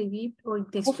paper review or in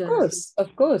text journals?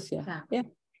 Of course, yeah.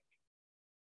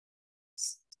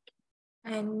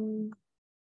 And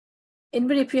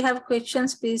anybody, if you have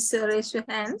questions, please raise your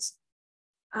hands.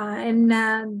 And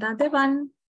another one,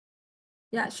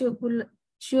 yeah,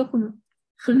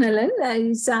 Hunalan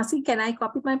is asking, can I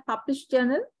copy my published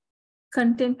journal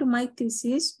content to my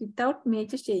thesis without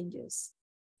major changes?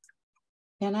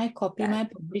 Can I copy my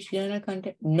published journal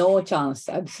content? No chance,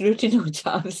 absolutely no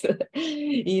chance.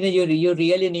 You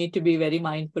really need to be very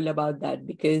mindful about that,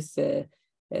 because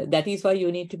that is why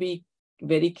you need to be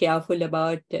very careful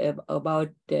about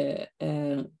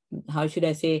how should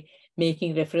I say,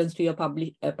 making reference to your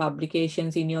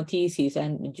publications in your thesis,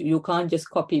 and you can't just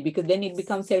copy, because then it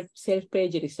becomes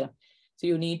self-plagiarism. So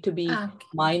you need to be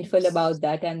mindful about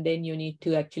that, and then you need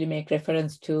to actually make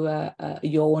reference to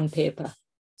your own paper.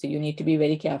 So you need to be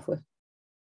very careful.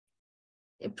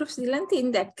 Professor Dilanthi,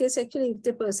 in that case, actually, if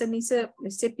the person is a,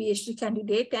 let's say, PhD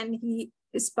candidate and he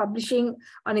is publishing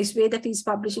on his way that he's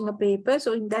publishing a paper,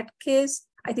 so in that case,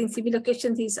 I think similar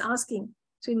questions he's asking.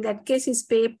 So in that case, his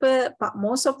paper,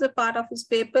 most of the part of his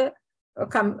paper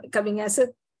coming as a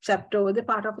chapter or the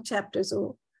part of a chapter.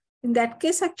 So in that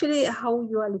case, actually, how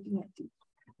you are looking at it?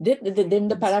 Then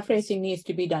the paraphrasing needs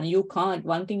to be done. You can't,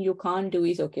 one thing you can't do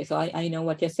is, okay, so I know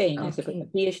what you're saying. Okay. As a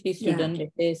PhD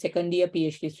student, a second year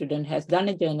PhD student has done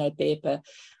a journal paper,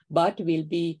 but will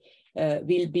be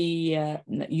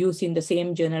using the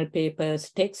same journal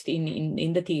paper's text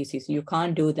in the thesis. You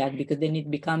can't do that, because then it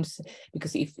becomes,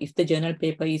 because if the journal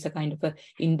paper is a kind of a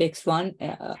index one,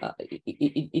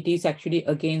 it is actually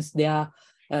against their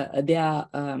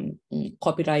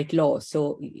copyright law.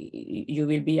 So you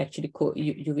will be actually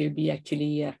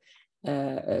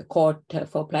caught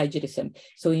for plagiarism.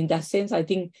 So in that sense, I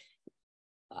think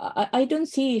I don't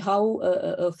see how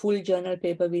a full journal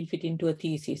paper will fit into a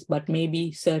thesis, but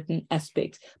maybe certain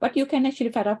aspects. But you can actually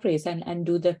paraphrase and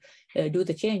do the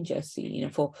changes,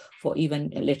 for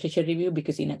even a literature review,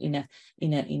 because in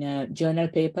a journal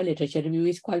paper, literature review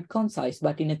is quite concise,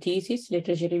 but in a thesis,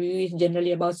 literature review is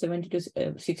generally about 60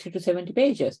 to 70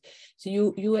 pages. So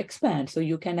you expand, so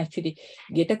you can actually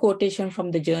get a quotation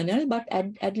from the journal, but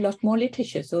add a lot more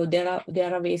literature. So there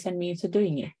are ways and means of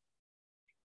doing it.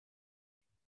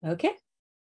 Okay.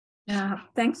 Yeah,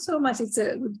 thanks so much. It's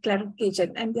a good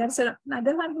clarification. And there's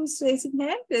another one who's raising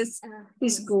hand.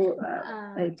 Please go.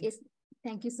 Yes,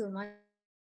 thank you so much.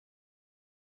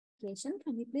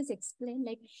 Can you please explain,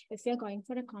 like, if you're going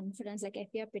for a conference, like if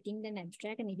you're putting an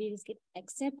abstract and if it is get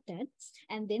accepted,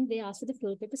 and then they ask for the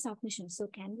full paper submission. So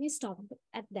can we stop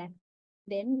at that?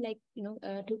 Then, like, to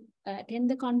attend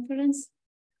the conference?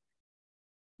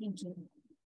 Thank you.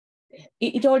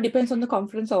 It all depends on the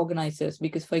conference organizers,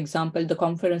 because, for example, the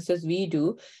conferences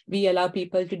we allow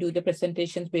people to do the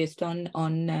presentations based on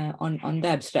the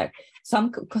abstract.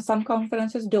 Some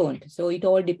conferences don't, so it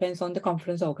all depends on the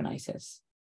conference organizers.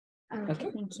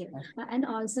 Okay, thank you. And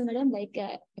also, madam, like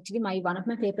actually, one of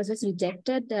my papers was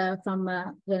rejected from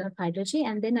the hydrology,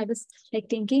 and then I was like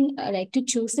thinking like to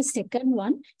choose the second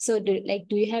one. So, do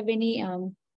you have any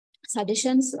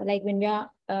suggestions, like when we are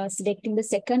selecting the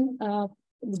second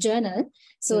journal?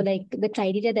 So like the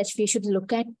criteria that we should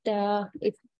look at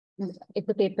if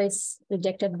the paper is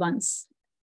rejected once?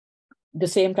 The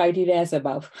same criteria as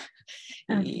above.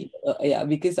 Okay.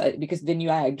 Because then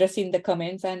you are addressing the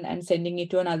comments and sending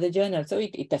it to another journal. So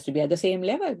it has to be at the same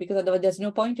level, because otherwise there's no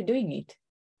point to doing it.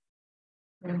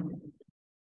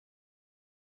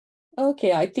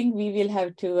 Okay, I think we will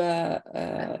have to...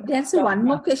 There's one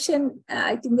more question.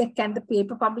 I think that can the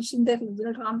paper published in the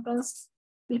regional conference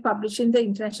be published in the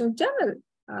international journal?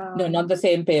 No, not the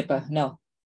same paper, no.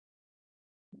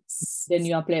 Then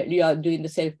you are doing the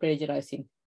self-plagiarizing.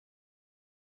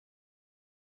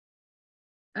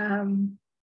 Then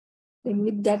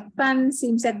with that one,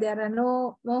 seems that there are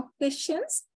no more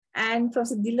questions. And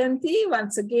Professor Dilanthi,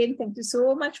 once again, thank you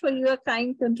so much for your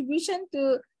kind contribution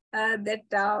to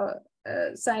that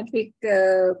scientific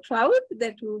crowd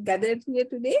that you gathered here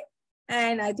today.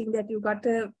 And I think that you got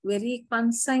a very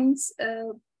concise,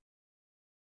 the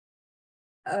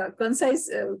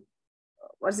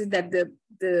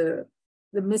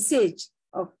message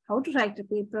of how to write a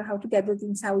paper, how to gather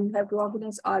things, how you have to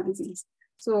organize all these things.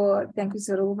 So thank you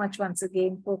so much once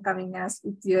again for coming us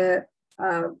with your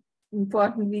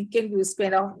important weekend you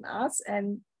spend on us.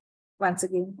 And once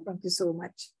again, thank you so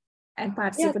much. And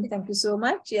participants, thank you so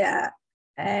much. Yeah.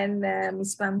 And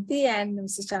Ms. Pamti and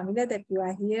Mr. Shamila, that you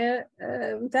are here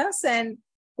with us and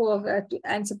for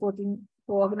supporting,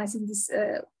 for organizing this.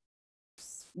 I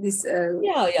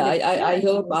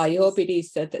hope it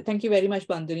is. Thank you very much,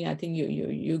 Banduni. I think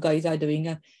you guys are doing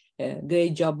a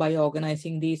great job by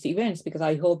organizing these events, because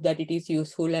I hope that it is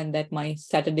useful and that my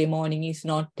Saturday morning is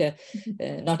not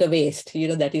not a waste. You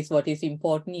know, that is what is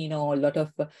important. You know, a lot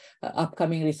of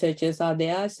upcoming researchers are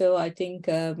there. So I think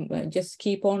just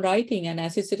keep on writing. And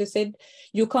as you sort of said,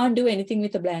 you can't do anything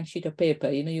with a blank sheet of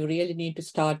paper. You know, you really need to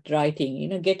start writing. You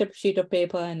know, get a sheet of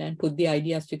paper and put the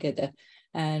ideas together.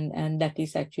 And that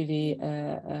is actually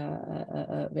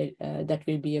that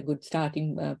will be a good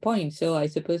starting point. So I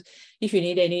suppose if you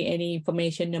need any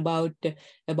information about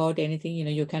anything, you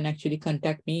know, you can actually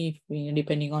contact me.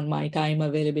 Depending on my time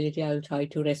availability, I'll try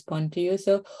to respond to you.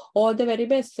 So all the very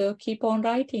best. So keep on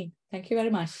writing. Thank you very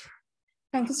much.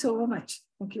 Thank you so much.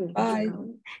 Thank you. Bye.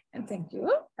 And thank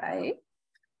you. Bye.